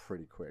go up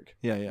pretty quick.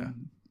 Yeah.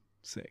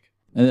 Sick.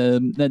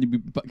 Then we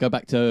go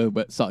back to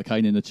Sutter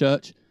Kane in the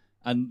church,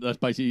 and that's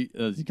basically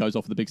as he goes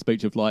off with the big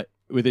speech of like,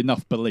 with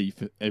enough belief,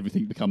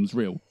 everything becomes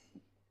real.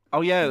 Oh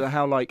yeah,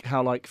 how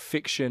like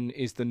fiction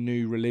is the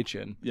new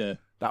religion. Yeah,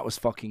 that was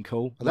fucking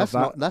cool. That's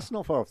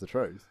not far off the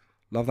truth.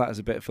 Love that as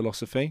a bit of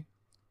philosophy.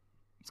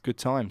 It's good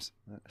times,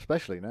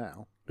 especially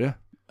now. Yeah.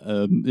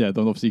 Then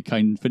obviously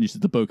Kane finishes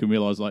the book and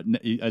realised, like,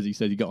 as he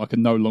said, I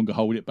can no longer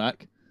hold it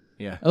back.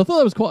 Yeah. And I thought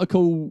that was quite a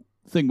cool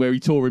thing where he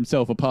tore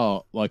himself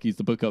apart, like he's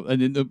the book up,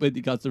 and then when he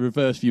does the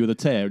reverse view of the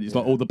tear, and it's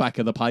like all the back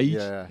of the page.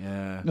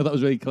 Yeah. No, that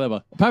was really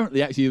clever.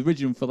 Apparently, actually, the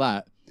original for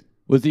that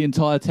was the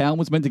entire town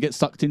was meant to get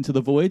sucked into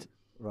the void.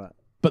 Right.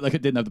 But they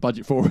didn't have the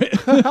budget for it.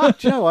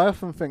 Do you know, I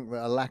often think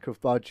that a lack of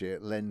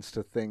budget lends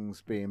to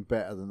things being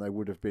better than they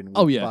would have been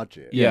with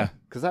budget. Yeah.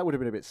 Because that would have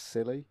been a bit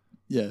silly.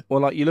 Yeah. Well,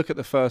 like you look at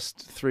the first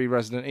 3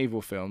 Resident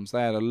Evil films,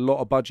 they had a lot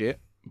of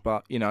budget,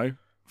 but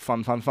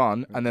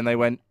fun, and then they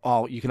went,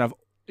 oh, you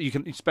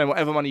can spend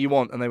whatever money you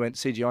want, and they went,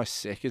 CGI's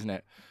sick, isn't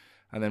it?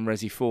 And then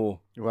Resi 4.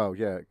 Well,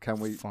 yeah. Can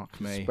we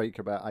speak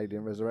about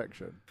Alien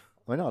Resurrection?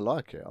 I mean, I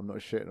like it. I'm not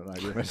shitting on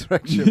Alien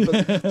Resurrection,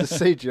 but the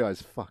CGI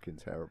is fucking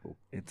terrible.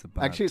 It's a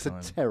bad Actually, it's time.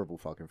 a terrible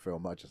fucking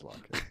film. I just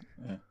like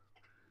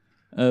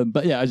it.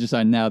 But yeah, as you're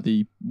saying, now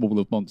the Wall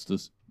of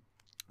Monsters.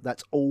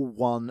 That's all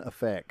one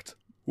effect.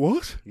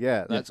 What?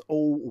 Yeah, that's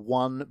all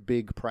one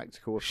big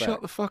practical effect.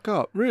 Shut the fuck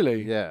up.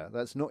 Really? Yeah,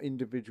 that's not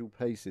individual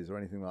pieces or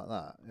anything like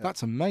that. Yeah.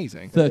 That's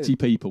amazing. 30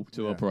 people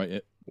to operate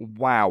it.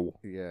 Wow.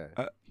 Yeah,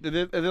 Are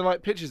there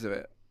like pictures of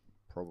it?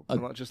 probably. Or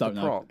like just the don't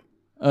know. prop?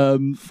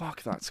 Um,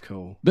 Fuck, that's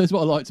cool. but that's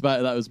what I liked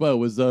about that as well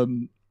was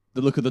the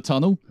look of the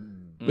tunnel,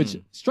 which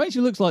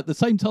strangely looks like the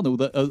same tunnel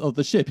that of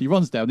the ship he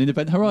runs down in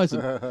Event Horizon.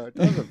 It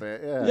does a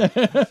bit,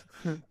 yeah.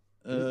 Yeah.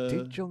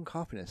 Did John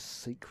Carpenter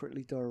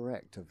secretly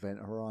direct Event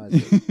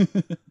Horizon?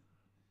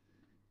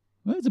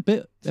 Well, it's a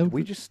bit. Did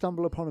we just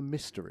stumble upon a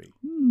mystery?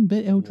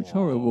 Bit Eldritch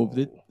Horror.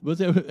 Was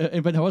it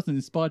Event Horizon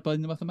inspired by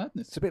the Mouth of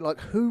Madness? It's a bit like,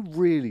 who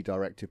really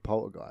directed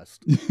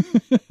Poltergeist?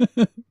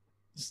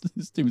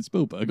 Steven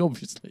Spielberg,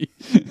 obviously.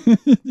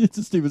 It's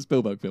a Steven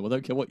Spielberg film. I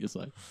don't care what you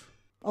say.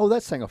 Oh,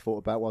 that's something I thought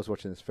about while I was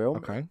watching this film.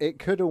 Okay. It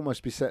could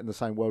almost be set in the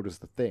same world as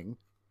The Thing.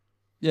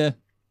 Yeah.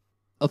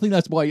 I think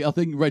that's why, I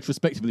think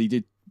retrospectively he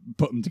did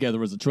put them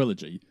together as a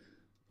trilogy.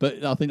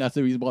 But I think that's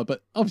the reason why.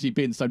 But obviously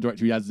being the same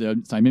director, he has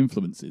the same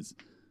influences.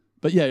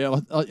 But yeah,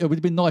 it would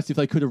have been nice if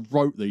they could have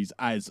wrote these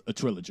as a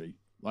trilogy.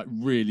 Like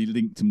really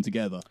linked them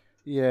together.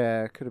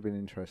 Yeah, it could have been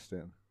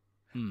interesting.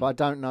 But I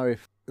don't know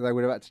if they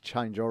would have had to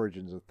change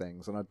origins of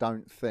things. And I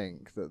don't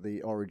think that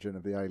the origin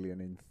of the alien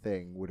in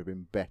Thing would have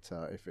been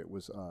better if it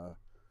was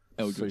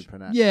Eldritch.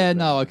 supernatural. Yeah,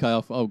 no, okay,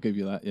 I'll give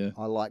you that, yeah.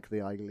 I like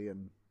the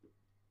alien.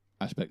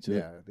 Aspect to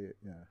it.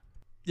 Yeah.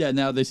 Yeah,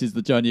 now this is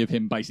the journey of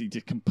him basically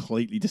just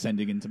completely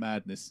descending into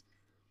madness.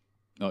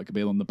 Like, could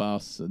be on the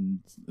bus and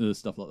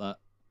stuff like that.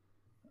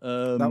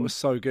 That was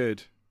so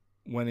good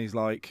when he's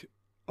like,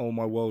 "Oh,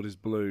 my world is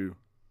blue,"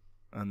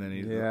 and then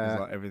he's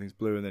like, "Everything's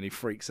blue," and then he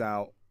freaks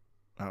out.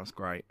 That was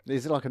great.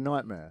 Is it like a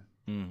nightmare?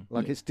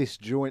 Like it's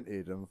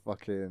disjointed and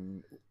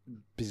fucking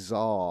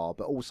bizarre,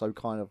 but also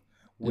kind of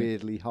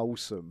weirdly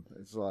wholesome.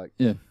 It's like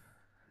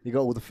you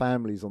got all the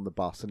families on the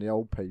bus and the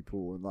old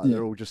people, and like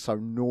they're all just so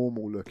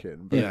normal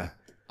looking. But Yeah.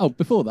 Oh,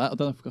 before that, I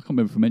can't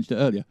remember if I mentioned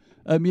it earlier.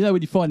 You know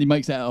when he finally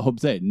makes it out of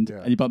Hobbs End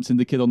and he bumps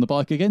into the kid on the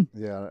bike again?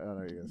 Yeah, I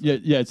know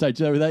you. Yeah. So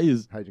do you know who that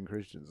is? Hayden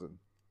Christensen.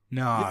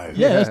 No.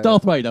 Yeah, that's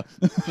Darth Vader.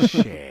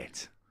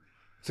 Shit.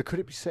 So could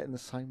it be set in the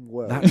same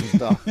world? That and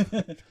stuff?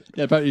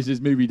 Yeah, apparently it's his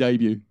movie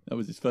debut. That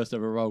was his first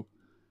ever role.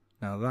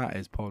 Now that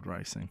is pod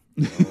racing.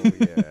 Oh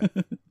yeah.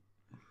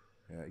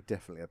 Yeah, he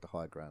definitely had the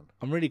high ground.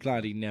 I'm really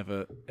glad he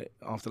never,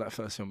 after that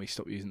first film, he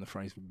stopped using the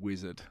phrase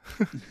wizard.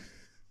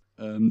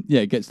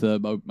 It gets to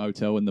the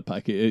motel and the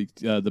packet,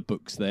 the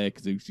book's there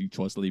because he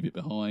tries to leave it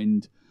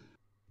behind.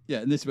 Yeah,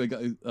 and this is where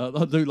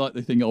I do like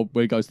the thing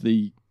where he goes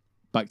to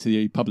back to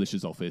the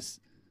publisher's office.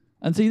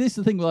 And see, this is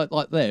the thing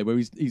like there where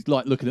he's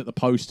like looking at the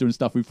poster and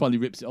stuff. He finally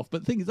rips it off.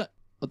 But the thing is that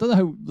I don't know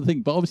how the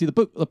thing, but obviously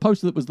the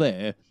poster that was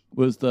there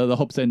was the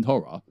Hobbs End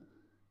Horror,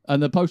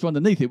 and the poster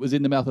underneath it was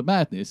In the Mouth of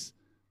Madness,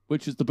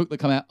 which is the book that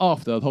came out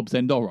after the Hobbs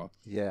End Horror.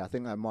 Yeah, I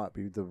think that might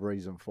be the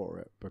reason for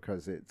it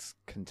because it's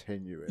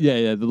continuing.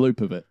 Yeah, the loop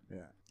of it.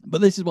 Yeah.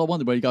 But this is what I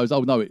wondered where he goes,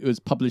 oh no, it was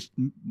published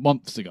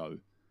months ago.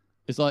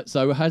 It's like,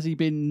 so has he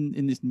been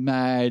in this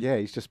mad? Yeah,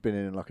 he's just been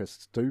in like a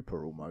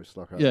stupor almost,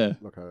 like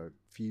a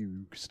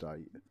fugue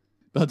state.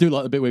 But I do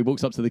like the bit where he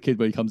walks up to the kid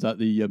when he comes out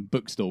the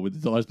bookstore with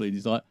his eyes bleeding.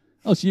 He's like,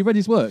 oh, so you read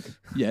his work?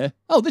 Yeah.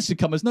 Oh, this should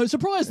come as no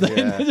surprise then.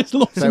 Yeah.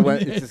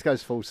 It just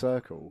goes full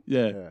circle.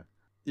 Yeah.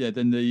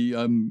 Then the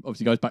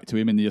obviously goes back to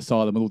him in the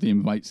asylum and all the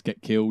inmates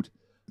get killed.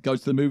 Goes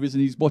to the movies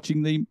and he's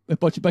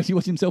basically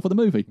watching himself on the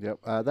movie.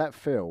 Yep. That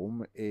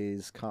film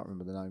is, can't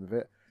remember the name of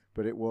it,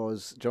 but it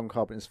was John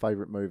Carpenter's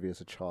favourite movie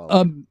as a child.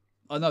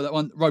 I know that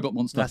one, Robot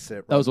Monster. That's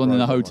it. That was one in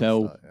the Robot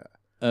hotel.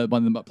 Monster,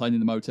 one of them playing in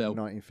the motel.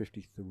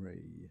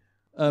 1953.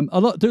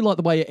 I do like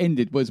the way it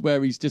ended, was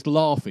where he's just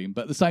laughing,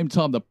 but at the same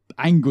time, the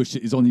anguish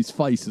that is on his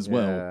face as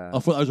well. I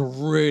thought that was a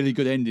really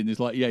good ending. It's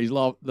like, he's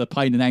the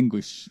pain and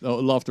anguish,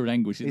 or laughter and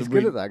anguish. He's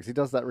good at that because he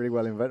does that really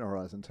well in Event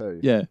Horizon too.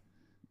 Yeah.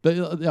 But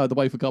the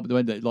way for Carpenter to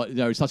end it,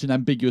 it's such an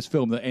ambiguous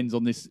film that ends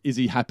on this: is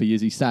he happy?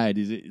 Is he sad?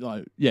 Is it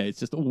it's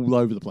just all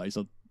over the place.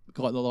 I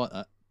quite like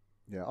that.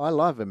 Yeah, I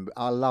love him.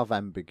 I love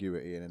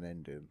ambiguity in an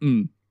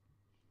ending.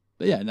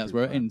 But yeah, and that's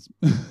where it ends.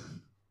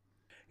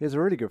 It's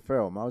a really good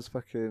film. I was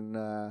fucking,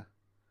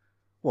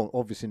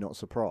 obviously not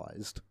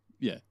surprised.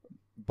 Yeah,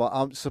 but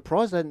I'm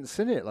surprised I hadn't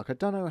seen it. Like I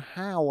don't know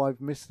how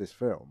I've missed this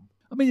film.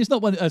 I mean, it's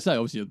not one. I say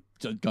obviously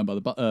going by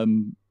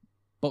the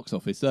box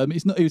office. It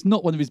was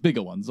not one of his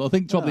bigger ones. I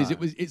think trouble is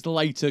it's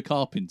later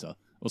Carpenter,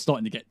 or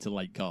starting to get to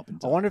late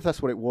Carpenter. I wonder if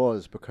that's what it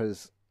was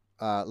because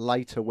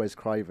later Wes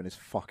Craven is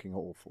fucking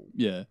awful.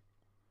 Yeah.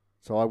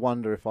 So I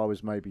wonder if I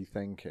was maybe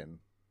thinking.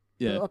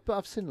 Yeah. But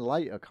I've seen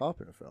later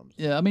Carpenter films.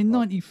 Yeah, I mean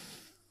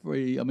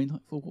 93. I mean,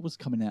 what was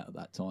coming out at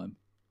that time?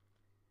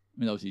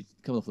 I mean, obviously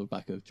coming off the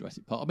back of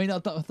Jurassic Park. I mean, I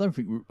don't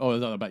think. I don't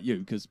know about you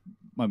because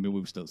we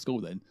were still at school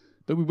then,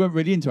 but we weren't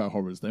really into our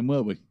horrors then,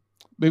 were we?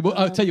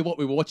 I'll tell you what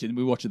we were watching.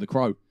 We were watching The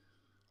Crow.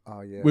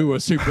 Oh, yeah. We were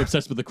super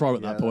obsessed with The Crow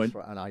at that point.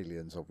 Right. And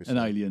Aliens, obviously.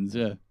 And Aliens,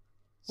 yeah.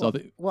 So I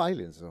think,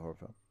 Aliens is a horror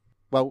film?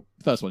 Well,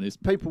 first one is.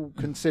 People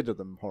consider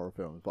them horror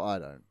films, but I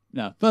don't.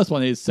 No, first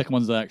one is. Second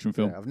one's an action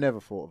film. Yeah, I've never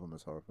thought of them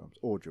as horror films.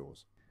 Or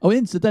Jaws. Oh,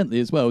 incidentally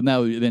as well,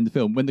 now at the end of the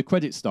film, when the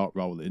credits start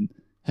rolling,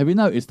 Have you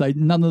noticed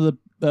none of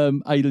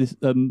the A-list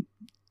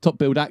top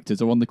billed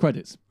actors are on the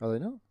credits? Are they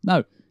not?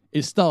 No,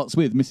 it starts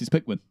with Mrs.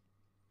 Pickman.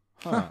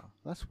 Huh.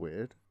 That's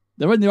weird.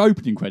 They're in the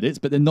opening credits,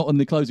 but they're not on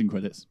the closing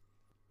credits.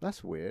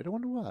 That's weird. I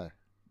wonder why.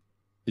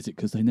 Is it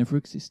because they never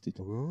existed?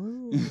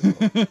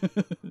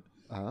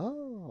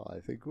 Oh, I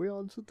think we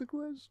answered the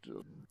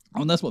question.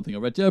 Oh, and that's one thing I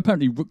read. Yeah,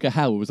 apparently Rutger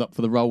Hauer was up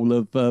for the role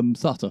of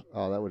Sutter.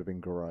 Oh, that would have been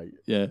great.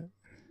 Yeah.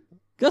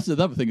 That's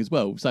another thing as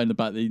well, saying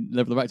about the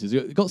level of actors.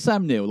 You've got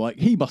Sam Neill, like,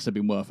 he must have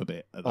been worth a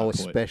bit at that point.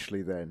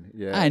 Especially then,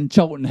 yeah. And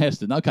Charlton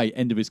Heston, okay,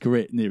 end of his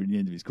career, nearing the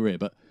end of his career,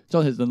 but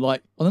Charlton Heston,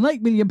 like, on an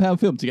 £8 million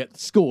film to get the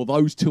score of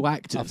those two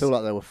actors. I feel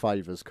like there were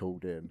favours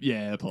called in.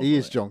 Yeah, probably. He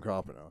is John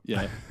Carpenter.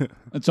 Yeah.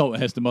 And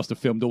Charlton Heston must have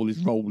filmed all his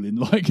role in,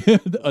 like,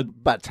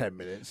 about 10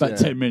 minutes. About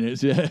 10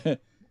 minutes, yeah.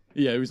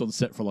 Yeah, he was on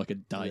set for like a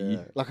day.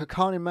 Yeah. Like, I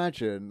can't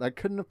imagine. They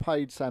couldn't have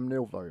paid Sam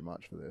Neill very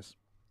much for this.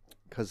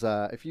 Because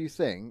if you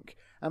think,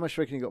 how much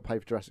do you reckon he got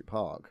paid for Jurassic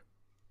Park?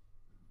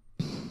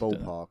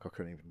 Ballpark, I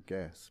couldn't even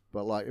guess.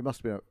 But, like, it must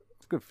have been a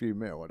good few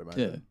mil, I'd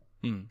imagine.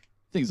 Yeah.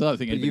 Things I don't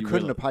think but you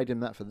couldn't have paid him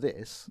that for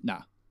this.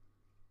 Nah.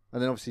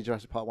 And then, obviously,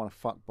 Jurassic Park won a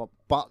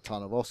butt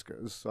ton of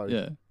Oscars. So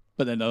yeah.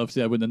 But then,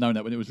 obviously, I wouldn't have known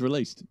that when it was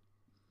released. It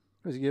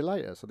was a year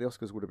later, so the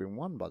Oscars would have been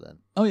won by then.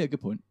 Oh, yeah,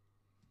 good point.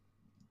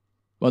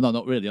 Well, no,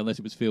 not really, unless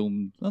it was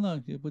filmed. Oh,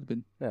 no, it would have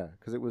been. Yeah,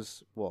 because it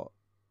was, what?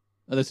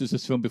 Unless it was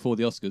just filmed before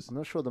the Oscars. I'm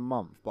not sure the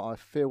month, but I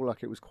feel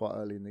like it was quite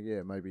early in the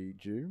year, maybe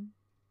June?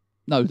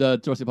 No, the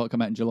Jurassic Park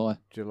came out in July.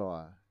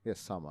 July. Yeah,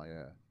 summer,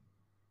 yeah.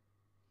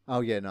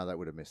 Oh, yeah, no, that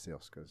would have missed the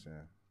Oscars,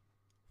 yeah,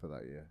 for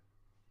that year.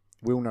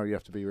 We'll know you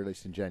have to be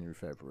released in January,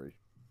 February.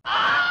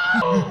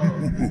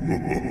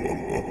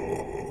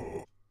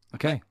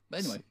 Okay. But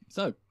anyway,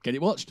 so, get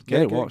it watched.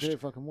 Get it watched. Get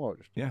it fucking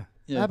watched. Yeah.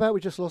 How about we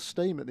just lost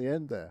steam at the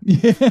end there?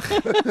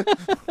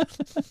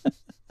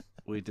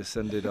 We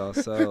descended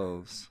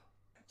ourselves.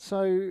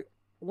 So,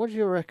 what do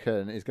you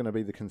reckon is going to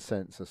be the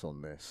consensus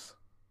on this?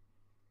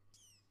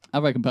 I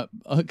reckon,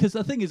 because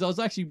the thing is, I was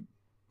actually,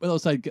 when I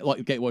was saying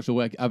like get watched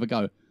or have a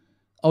go,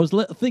 I was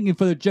thinking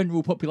for the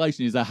general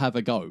population is a have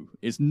a go.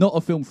 It's not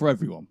a film for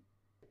everyone.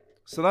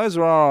 So those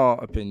are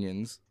our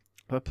opinions.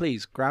 But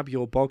please grab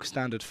your bog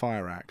standard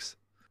fire axe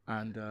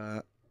and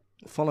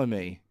follow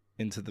me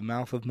into the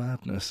mouth of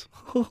madness,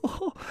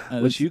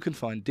 which you can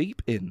find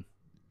deep in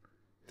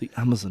the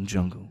Amazon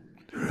jungle.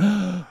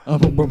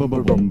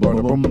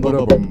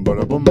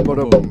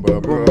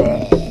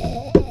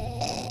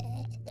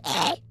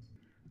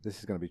 This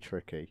is going to be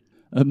tricky.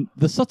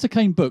 The Sutter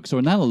Kane books are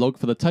an analogue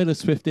for the Taylor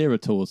Swift era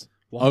tours.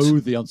 What? Oh,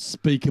 the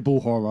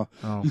unspeakable horror.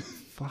 Oh,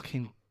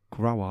 fucking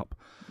grow up.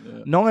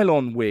 Yeah.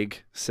 Nylon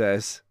Wig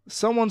says,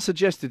 someone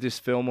suggested this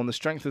film on the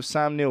strength of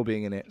Sam Neill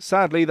being in it.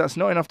 Sadly, that's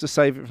not enough to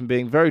save it from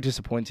being very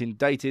disappointing,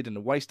 dated, and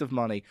a waste of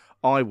money.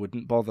 I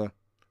wouldn't bother.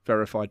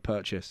 Verified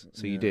purchase.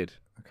 So you did.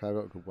 Okay, I've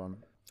got a good one.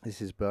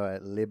 This is by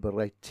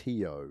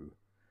Liberatio.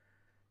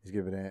 He's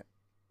giving it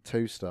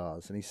 2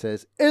 stars, and he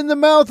says, In the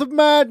Mouth of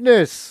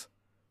Madness!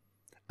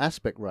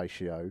 Aspect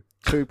ratio,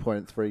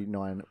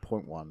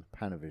 2.39.1,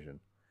 Panavision.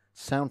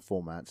 Sound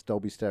formats,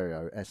 Dolby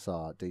Stereo,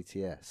 SR,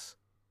 DTS.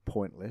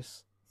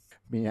 Pointless.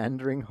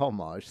 Meandering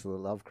homage to the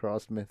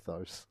Lovecraft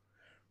mythos,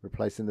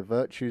 replacing the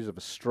virtues of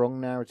a strong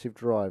narrative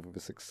drive with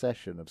a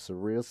succession of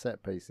surreal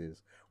set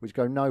pieces which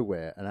go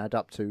nowhere and add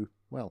up to,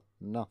 well,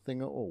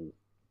 nothing at all.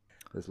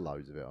 There's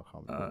loads of it, I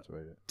can't remember to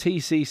read it.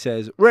 TC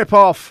says, rip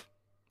off!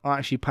 I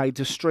actually paid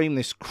to stream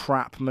this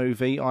crap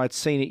movie. I had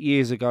seen it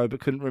years ago but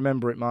couldn't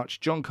remember it much.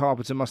 John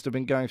Carpenter must have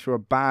been going through a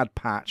bad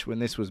patch when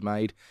this was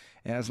made.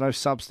 It has no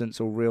substance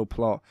or real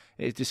plot.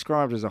 It is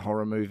described as a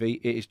horror movie.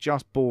 It is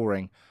just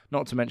boring.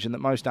 Not to mention that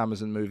most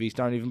Amazon movies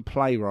don't even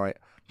play right.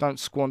 Don't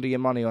squander your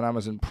money on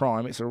Amazon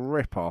Prime. It's a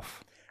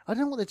rip-off. I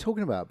don't know what they're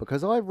talking about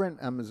because I rent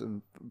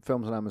Amazon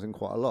films on Amazon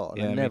quite a lot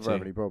and I never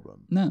have any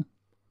problem. No.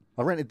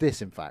 I rented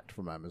this, in fact,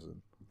 from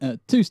Amazon.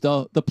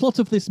 2-star, the plot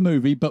of this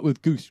movie, but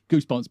with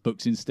Goosebumps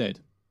books instead.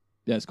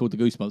 Yeah, it's called the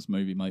Goosebumps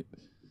movie, mate.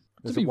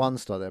 There's a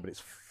 1-star there, but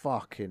it's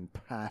fucking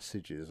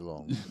passages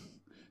long.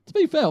 To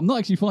be fair, I'm not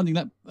actually finding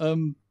that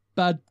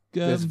bad.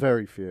 There's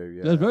very few,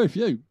 yeah. There's very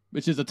few,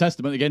 which is a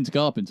testament again to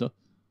Carpenter.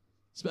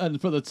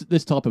 And for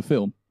this type of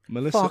film.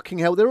 Melissa. Fucking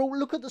hell, they're all,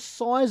 look at the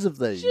size of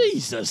these.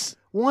 Jesus.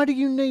 Why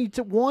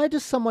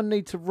does someone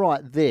need to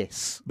write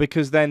this?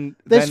 Because then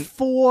there's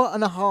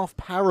 4.5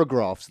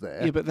 paragraphs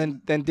there. Yeah, but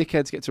then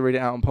dickheads get to read it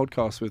out on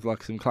podcasts with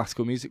like some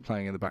classical music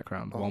playing in the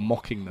background while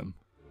mocking them.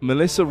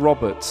 Melissa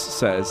Roberts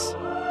says,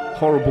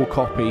 horrible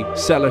copy,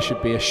 seller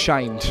should be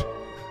ashamed.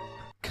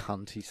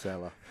 Cunty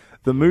seller.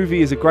 The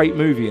movie is a great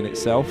movie in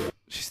itself.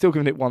 She's still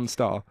giving it 1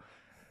 star.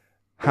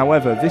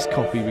 However, this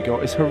copy we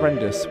got is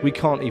horrendous. We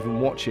can't even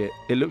watch it.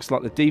 It looks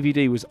like the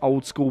DVD was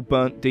old school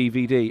burnt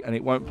DVD and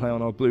it won't play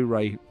on our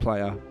Blu-ray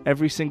player.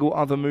 Every single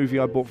other movie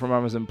I bought from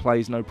Amazon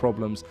plays no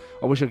problems.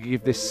 I wish I could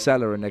give this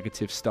seller a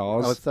negative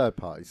stars. Oh, a third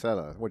party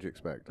seller. What do you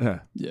expect?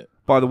 Yeah.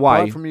 By the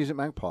way... from Music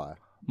Magpie.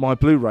 My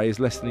Blu-ray is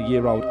less than a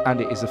year old and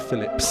it is a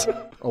Philips.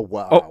 Oh,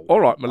 wow. Oh, all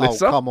right,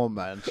 Melissa. Oh, come on,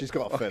 man. She's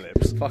got a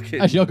Philips.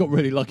 Fucking. Actually, I got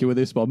really lucky with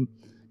this one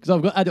because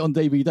I've got had it on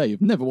DVD.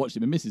 I've never watched it.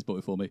 My missus bought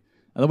it for me,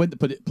 and I went to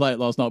play it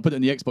last night. I put it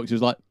in the Xbox. She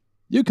was like,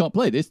 "You can't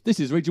play this. This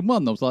is Region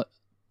 1." I was like,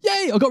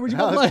 "Yay! I got Region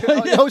 1."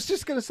 I was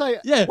just going to say,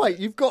 Yeah. wait,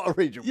 you've got a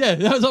region. Yeah,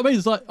 that's what I mean.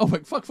 It's like, oh,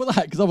 fuck for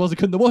that because otherwise I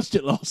couldn't have watched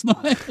it last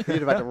night.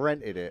 You'd have had to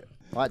rented it.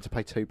 I had to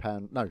pay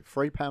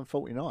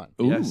 £3.49.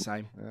 Yeah, Ooh.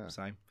 same.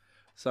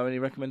 So, any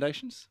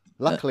recommendations?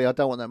 Luckily, I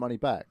don't want that money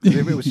back. 'Cause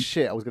if it was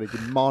shit, I was going to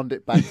demand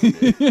it back from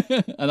you.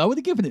 And I would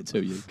have given it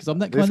to you because I'm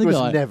that This kind of was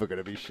guy. never going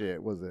to be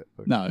shit, was it?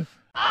 No.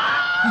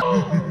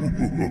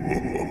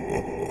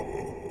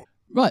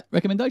 Right,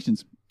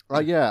 recommendations.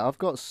 Yeah, I've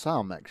got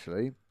some,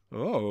 actually.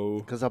 Oh.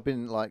 Because I've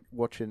been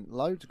watching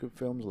loads of good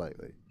films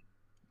lately.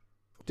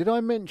 Did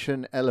I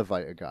mention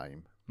Elevator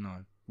Game? No.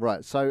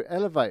 Right, so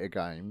Elevator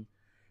Game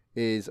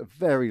is a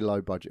very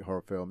low budget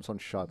horror film. It's on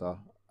Shudder.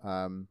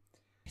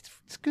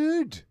 It's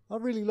good. I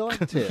really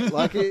liked it.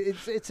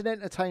 It's an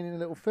entertaining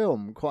little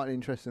film, quite an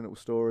interesting little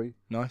story.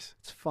 Nice.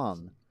 It's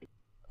fun. I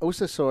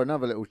also saw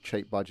another little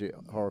cheap budget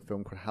horror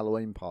film called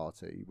Halloween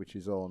Party, which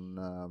is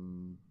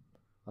on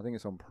I think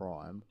it's on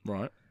Prime.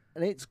 Right.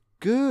 And it's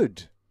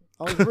good.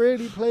 I was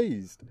really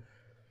pleased.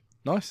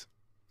 Nice.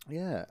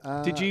 Yeah.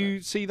 Did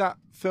you see that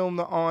film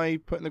that I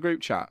put in the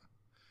group chat?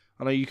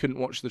 I know you couldn't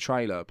watch the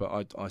trailer,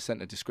 but I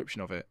sent a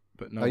description of it.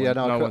 But no,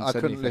 I one said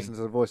couldn't anything. listen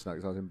to the voice note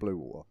because I was in Blue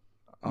Water.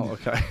 Oh,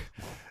 okay.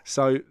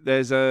 So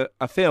there's a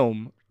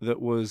film that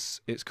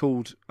it's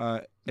called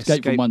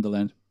Escape from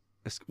Wonderland.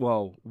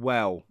 Well,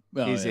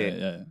 is yeah, it?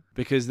 Yeah.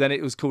 Because then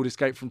it was called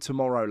Escape from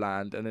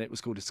Tomorrowland, and then it was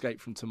called Escape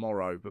from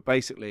Tomorrow. But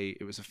basically,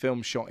 it was a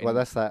film shot in. Well,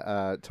 that's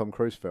that Tom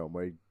Cruise film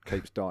where he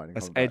keeps dying. And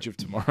that's comes back. Edge of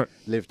Tomorrow.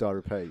 Live, Die,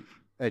 Repeat.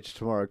 Edge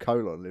Tomorrow,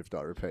 Live,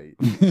 Die, Repeat.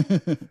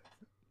 The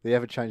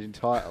ever-changing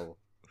title.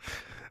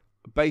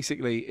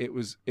 Basically, it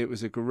was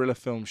a guerrilla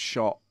film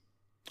shot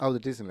Oh, the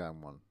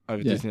Disneyland one.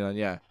 over Disneyland,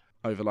 yeah,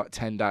 over like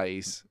 10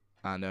 days,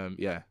 and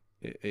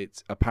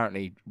it's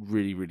apparently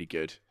really, really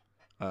good.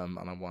 And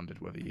I wondered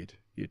whether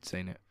you'd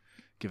seen it,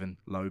 given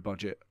low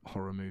budget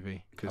horror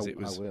movie, because it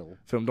was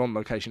filmed on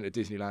location at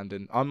Disneyland,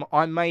 and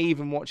I may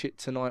even watch it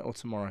tonight or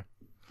tomorrow.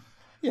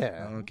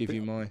 Yeah, I'll give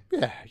you my.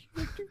 Yeah,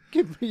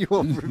 give me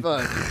your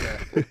revenge.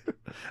 Yeah.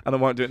 And I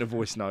won't do it in a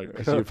voice note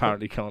because you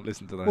apparently can't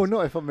listen to those. Well,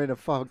 not if I'm in a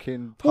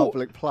fucking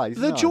public place.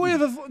 The no.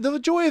 the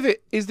joy of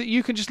it is that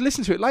you can just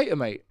listen to it later,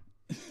 mate.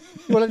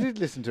 Well, I did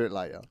listen to it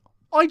later.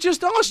 I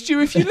just asked you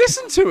if you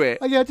listened to it.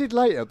 Oh, yeah, I did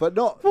later, but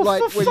not Well,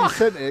 like for when you fuck.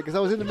 sent it because I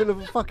was in the middle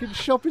of a fucking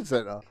shopping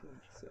centre.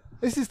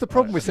 This is the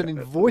problem with sending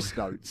voice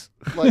notes.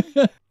 Like,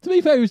 To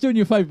be fair, he was doing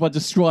you a favour by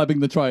describing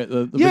the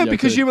Yeah, video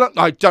because to you were like,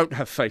 I don't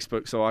have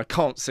Facebook, so I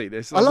can't see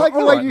this. I like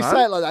the way you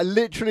say it like that. I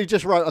literally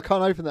just wrote, I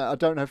can't open that. I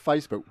don't have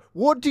Facebook.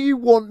 What do you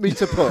want me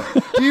to put?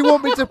 Do you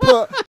want me to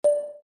put?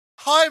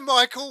 Hi,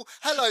 Michael.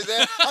 Hello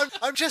there.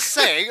 I'm just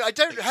saying I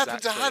don't happen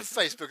to have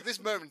Facebook at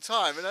this moment in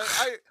time, and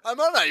I'm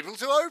unable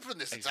to open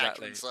this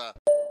attachment, sir.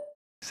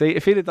 See,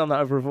 if he'd have done that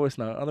over a voice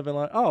note, I'd have been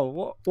like, oh,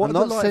 what I'm a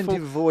not delightful...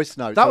 sending voice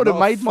notes. That would I'm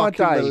have not a made my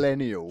fucking day.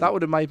 Millennial. That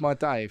would have made my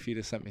day if you'd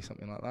have sent me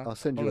something like that. I'll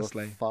send you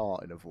honestly. a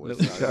fart in a voice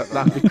Little note.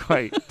 That'd be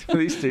great.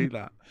 Please do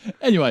that.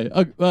 Anyway,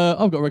 I've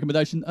got a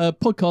recommendation. A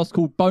podcast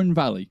called Bone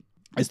Valley.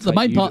 It's the Take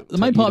main you part. to-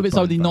 The main take you part of to it's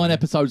only Bone 9 Valley.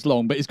 episodes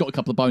long, but it's got a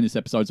couple of bonus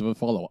episodes of the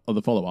follow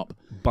up.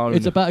 Bone.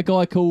 It's about a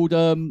guy called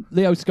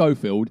Leo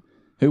Schofield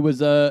who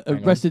was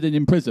arrested and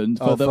imprisoned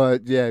for For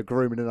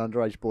grooming an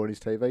underage boy in his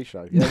TV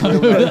show. No, Yeah,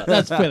 we'll know that.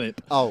 that's Philip.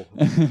 Oh,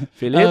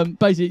 Philip?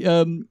 Basically,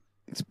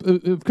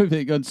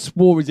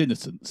 swore his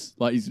innocence.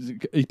 Like he's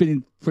been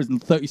in prison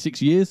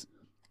 36 years,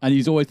 and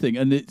he's always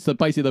thinking. And it's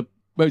basically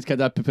where his had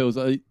appeals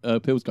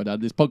go down.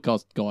 This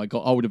podcast guy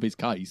got hold of his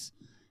case,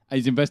 and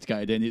he's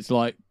investigated it. And it's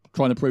like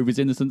trying to prove his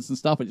innocence and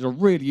stuff. It's a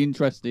really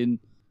interesting.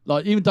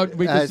 Like even don't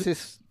read is this.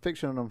 this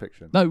fiction or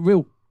non-fiction? No,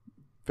 real.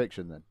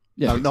 Fiction then.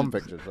 Yeah, no,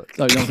 non-fiction. But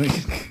No,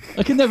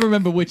 I can never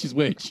remember which is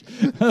which.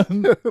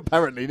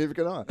 apparently, neither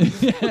can I.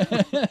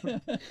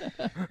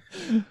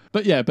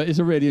 But it's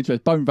a really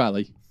interesting. Bone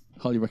Valley.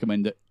 Highly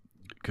recommend it.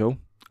 Cool.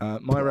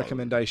 My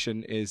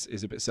recommendation is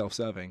a bit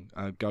self-serving.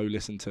 Go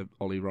listen to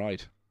Ollie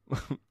Ride.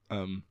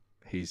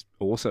 He's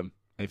awesome.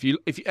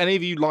 If any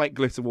of you like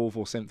Glitter Wolf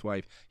or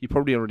Synthwave, you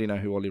probably already know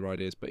who Ollie Ride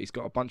is, but he's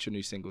got a bunch of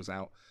new singles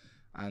out,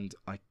 and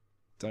I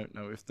don't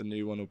know if the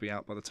new one will be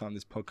out by the time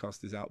this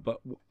podcast is out, but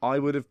I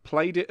would have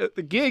played it at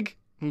the gig.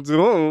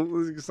 Oh, it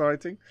was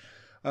exciting.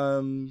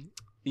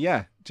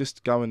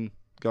 Just go and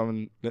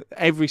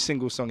every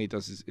single song he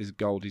does is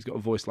gold. He's got a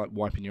voice like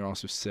wiping your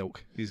ass with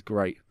silk. He's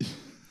great.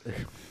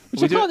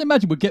 Which I can't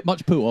imagine would get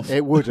much poo off.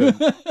 It wouldn't.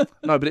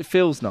 No, but it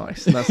feels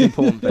nice, and that's the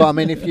important thing. But I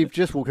mean, if you've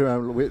just walking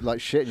around with like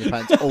shit in your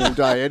pants all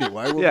day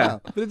anyway, well, Yeah,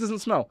 now. but it doesn't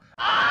smell.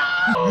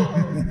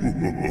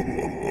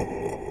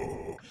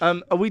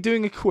 Are we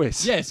doing a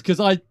quiz? Yes, because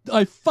I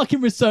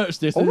fucking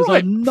researched this and All it's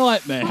right. a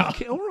nightmare.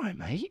 Fuck it, all right,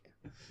 mate.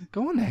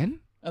 Go on then.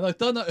 And I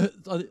don't know.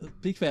 To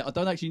be fair, I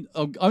don't actually.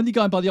 I'm only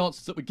going by the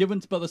answers that were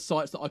given by the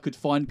sites that I could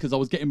find because I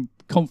was getting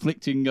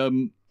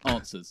conflicting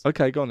answers.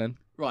 Okay, go on then.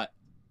 Right.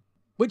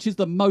 Which is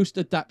the most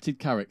adapted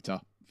character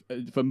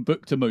from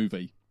book to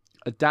movie?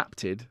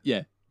 Adapted?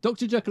 Yeah.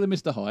 Dr. Jekyll and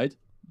Mr. Hyde,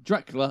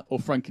 Dracula or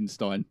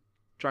Frankenstein?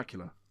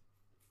 Dracula.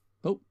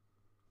 Oh.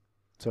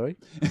 Sorry?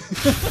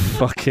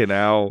 Fucking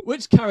hell.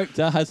 Which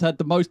character has had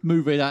the most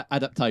movie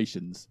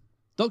adaptations?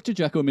 Dr.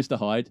 Jekyll and Mr.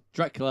 Hyde,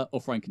 Dracula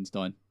or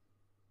Frankenstein?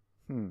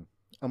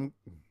 I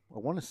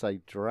want to say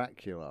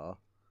Dracula,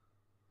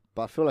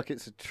 but I feel like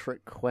it's a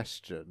trick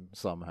question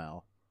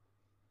somehow.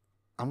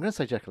 I'm going to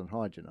say Jekyll and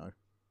Hyde, you know.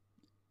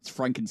 It's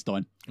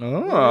Frankenstein.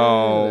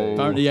 Oh.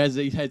 Apparently he has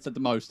had the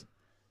most.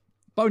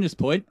 Bonus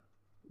point.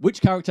 Which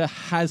character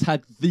has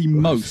had the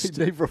most?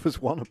 Neither of us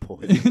won a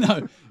point.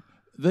 No.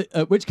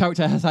 Which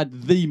character has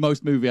had the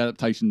most movie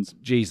adaptations?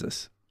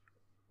 Jesus.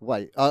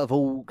 Wait, out of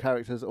all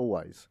characters,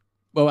 always?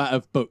 Well, out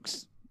of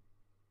books.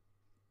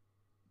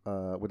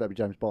 Would that be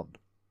James Bond?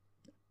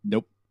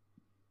 Nope.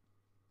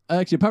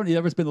 Actually, apparently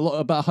there has been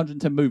about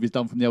 110 movies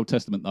done from the Old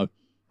Testament, though.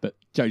 But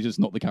Joseph's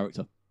not the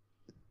character.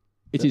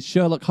 It is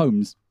Sherlock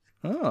Holmes.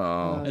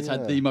 Oh. Has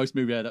had the most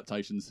movie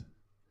adaptations.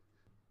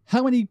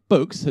 How many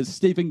books has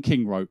Stephen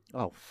King wrote?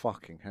 Oh,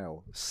 fucking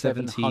hell.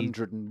 70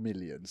 700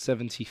 million.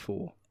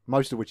 74.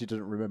 Most of which he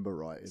doesn't remember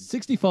writing.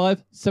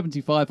 65,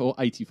 75 or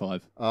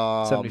 85?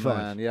 75.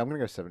 Man. Yeah, I'm going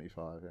to go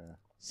 75, yeah.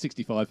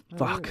 65.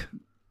 Fuck.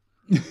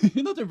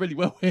 You're not doing really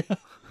well here.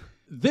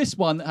 This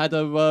one had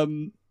a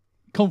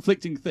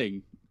conflicting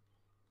thing,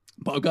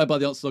 but I'll go by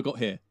the answers I got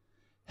here.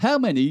 How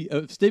many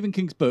of Stephen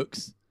King's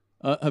books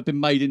have been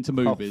made into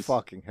movies? Oh,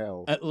 fucking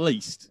hell. At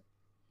least.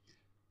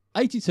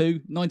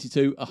 82,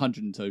 92,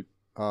 102.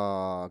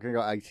 I'm going to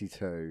go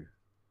 82.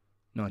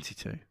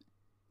 92.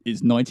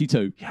 It's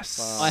 92.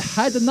 Yes. I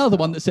had another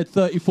one that said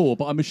 34,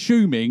 but I'm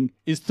assuming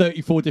it's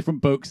 34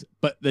 different books,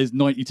 but there's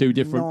 92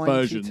 different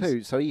 92,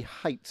 versions. so he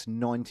hates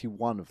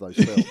 91 of those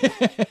films.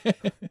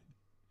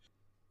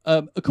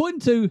 According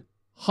to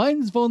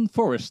Heinz von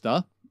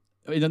Forrester,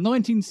 in a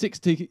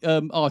 1960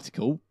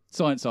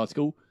 science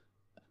article,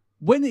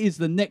 what year is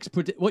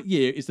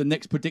the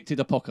next predicted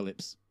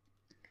apocalypse?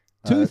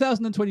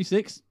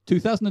 2026,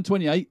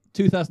 2028,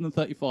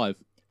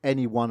 2035.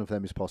 Any one of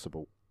them is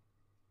possible.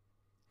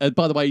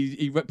 By the way,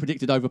 he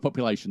predicted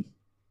overpopulation.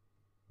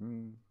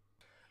 I'm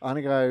going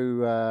to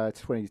go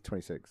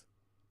 2026.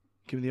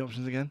 Give me the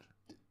options again.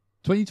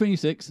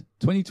 2026,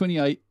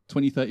 2028,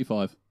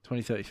 2035.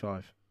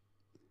 2035.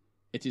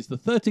 It is the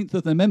 13th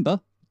of November,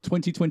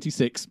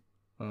 2026.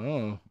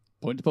 Oh.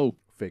 Point to Paul.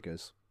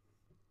 Figures.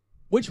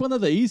 Which one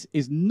of these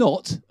is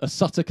not a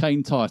Sutter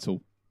Kane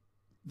title?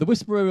 The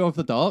Whisperer of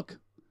the Dark,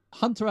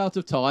 Haunter Out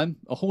of Time,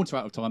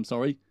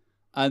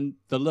 and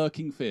The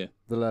Lurking Fear.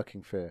 The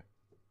Lurking Fear.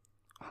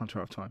 Hunter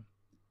of Time.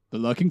 The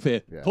Lurking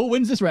Fear. Yeah. Paul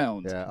wins this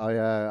round. Yeah,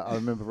 I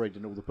remember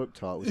reading all the book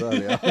titles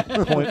earlier.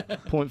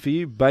 Point for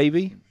you,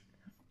 baby.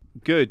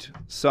 Good.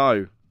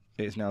 So,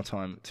 it is now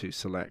time to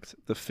select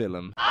the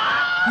film.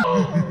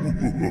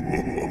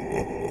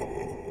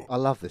 I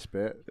love this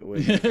bit.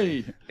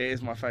 It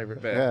is my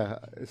favourite bit. Yeah,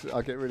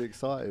 I get really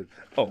excited.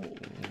 Oh.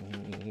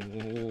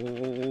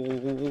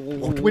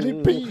 What will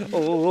it be?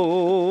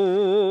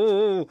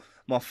 Oh.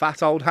 My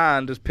fat old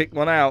hand has picked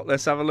one out.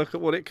 Let's have a look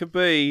at what it could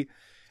be.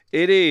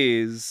 It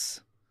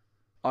is...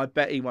 I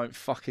bet he won't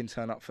fucking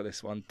turn up for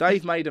this one.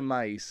 Dave made a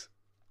maze.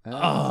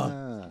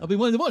 I've been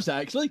wanting to watch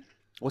that, actually.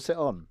 What's it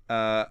on?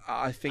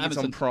 I think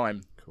Amazon. it's on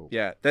Prime. Cool.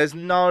 Yeah, there's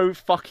no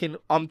fucking...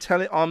 I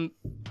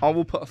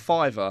will put a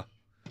 $5.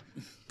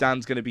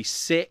 Dan's going to be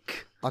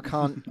sick. I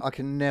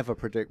can never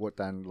predict what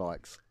Dan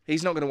likes.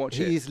 He's not going to watch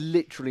it. He is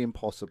literally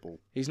impossible.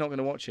 He's not going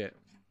to watch it.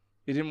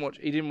 He didn't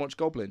watch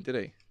Goblin, did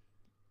he?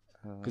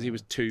 Because he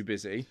was too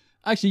busy.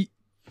 Actually,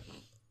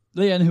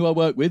 Leanne, who I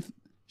work with,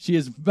 she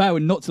is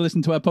vowing not to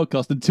listen to our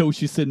podcast until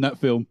she's seen that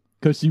film,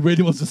 because she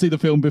really wants to see the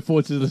film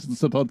before she listens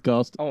to the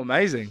podcast. Oh,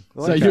 amazing.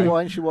 Why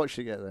didn't she watch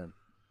it yet then?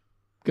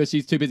 Because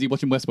she's too busy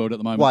watching Westworld at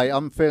the moment. Wait,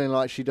 I'm feeling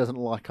like she doesn't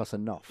like us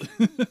enough.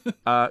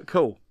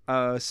 Cool.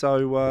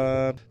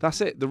 So that's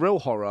it. The real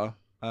horror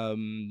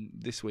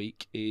this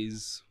week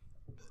is...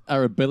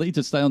 Our ability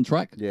to stay on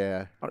track?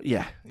 Yeah.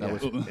 Yeah. That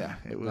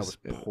was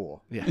poor.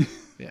 poor. Yeah.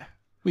 Yeah.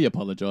 We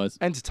apologise.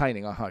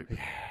 Entertaining, I hope.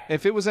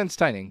 If it was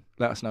entertaining,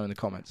 let us know in the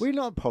comments. We're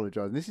not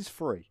apologising. This is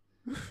free.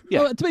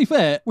 Yeah. Well, to be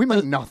fair, We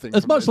make nothing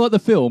As from much this. like the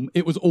film,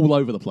 it was all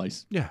over the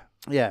place. Yeah.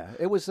 Yeah,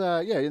 it was.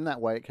 In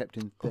that way, it kept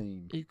in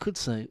theme. You could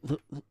say that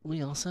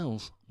we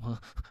ourselves were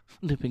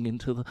dipping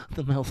into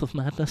the mouth of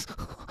madness.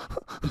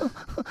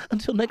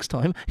 Until next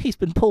time, he's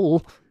been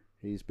Paul.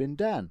 He's been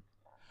Dan.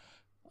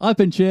 I've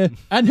been Cheer,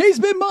 and he's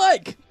been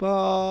Mike!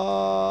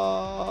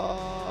 Bye.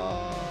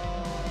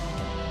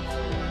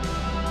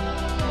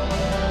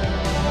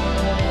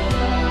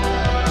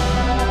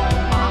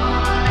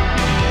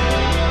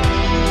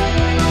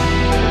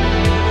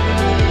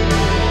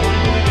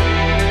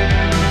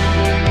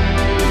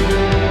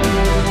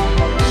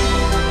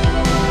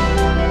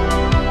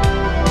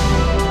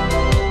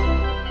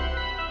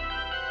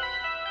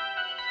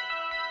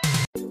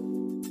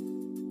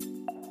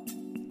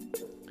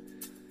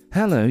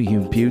 Hello,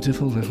 you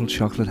beautiful little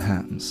chocolate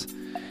hams.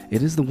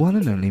 It is the one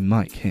and only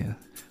Mike here,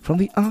 from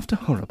the After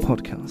Horror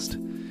podcast.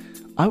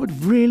 I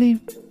would really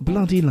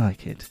bloody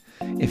like it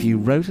if you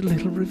wrote a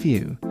little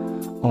review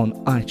on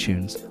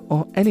iTunes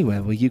or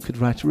anywhere where you could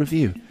write a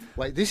review.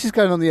 Wait, this is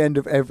going on the end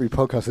of every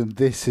podcast, and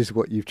this is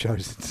what you've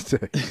chosen to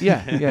do.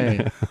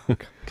 Yeah.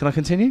 Can I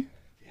continue?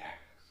 Yeah.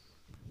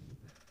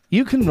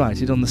 You can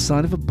write it on the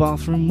side of a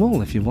bathroom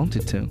wall if you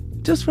wanted to,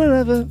 just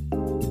wherever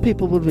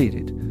people will read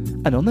it.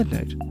 And on that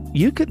note,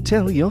 you could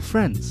tell your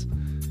friends.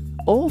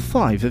 All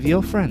 5 of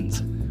your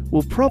friends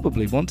will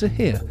probably want to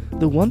hear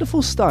the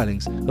wonderful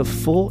stylings of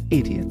 4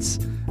 idiots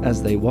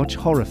as they watch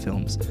horror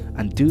films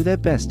and do their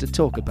best to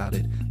talk about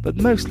it, but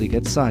mostly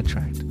get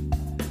sidetracked.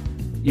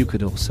 You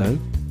could also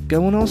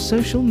go on our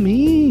social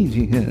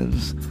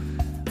medias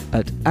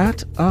at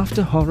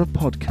After Horror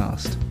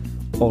Podcast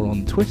or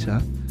on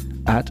Twitter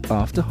at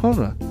After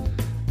Horror.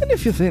 And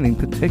if you're feeling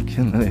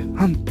particularly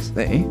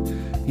hunty,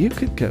 you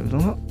could go to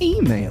our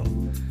email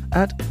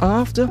at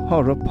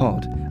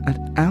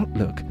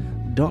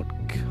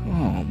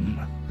afterhorrorpod@outlook.com.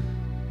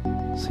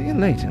 See you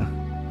later,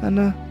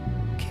 and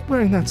keep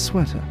wearing that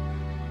sweater.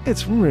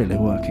 It's really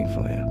working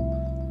for you.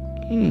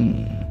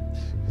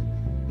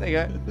 There you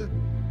go.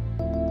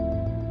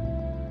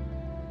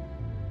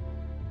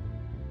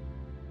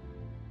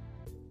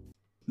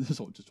 That's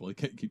what just why I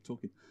keep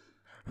talking.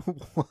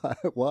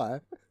 Why?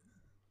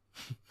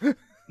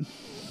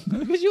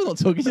 Because you're not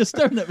talking, you're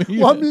staring at me.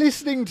 Well, I'm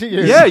listening to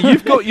you. Yeah,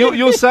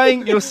 you're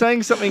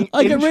saying something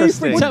I get really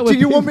interesting. freaked out Do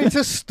you want me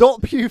to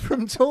stop you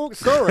from talk?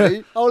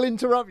 Sorry, I'll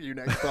interrupt you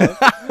next time.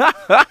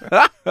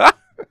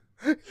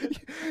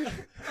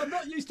 I'm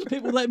not used to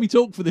people letting me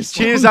talk for this.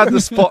 Cheers had the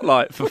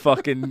spotlight for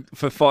 5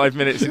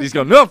 minutes, and he's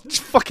gone, no,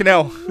 fucking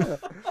hell.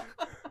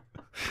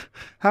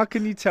 How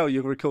can you tell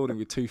you're recording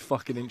with 2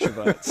 fucking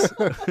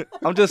introverts?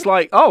 I'm just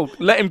like, oh,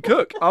 let him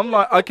cook. I'm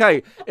like,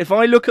 okay, if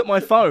I look at my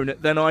phone,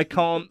 then I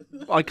can't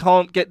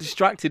get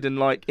distracted and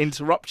like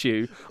interrupt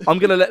you. I'm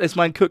gonna let this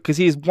man cook because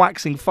he is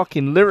waxing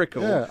fucking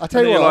lyrical. Yeah, I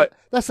tell you what, like,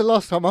 that's the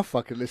last time I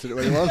fucking listen to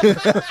anyone.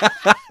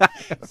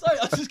 Sorry,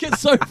 I just get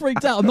so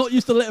freaked out. I'm not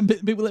used to letting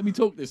people let me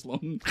talk this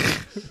long.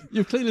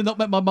 You've clearly not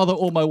met my mother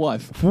or my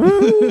wife.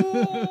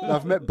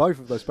 I've met both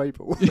of those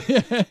people.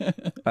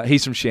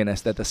 he's from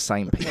Sheerness. They're the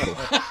same people.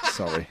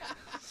 Sorry,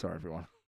 everyone.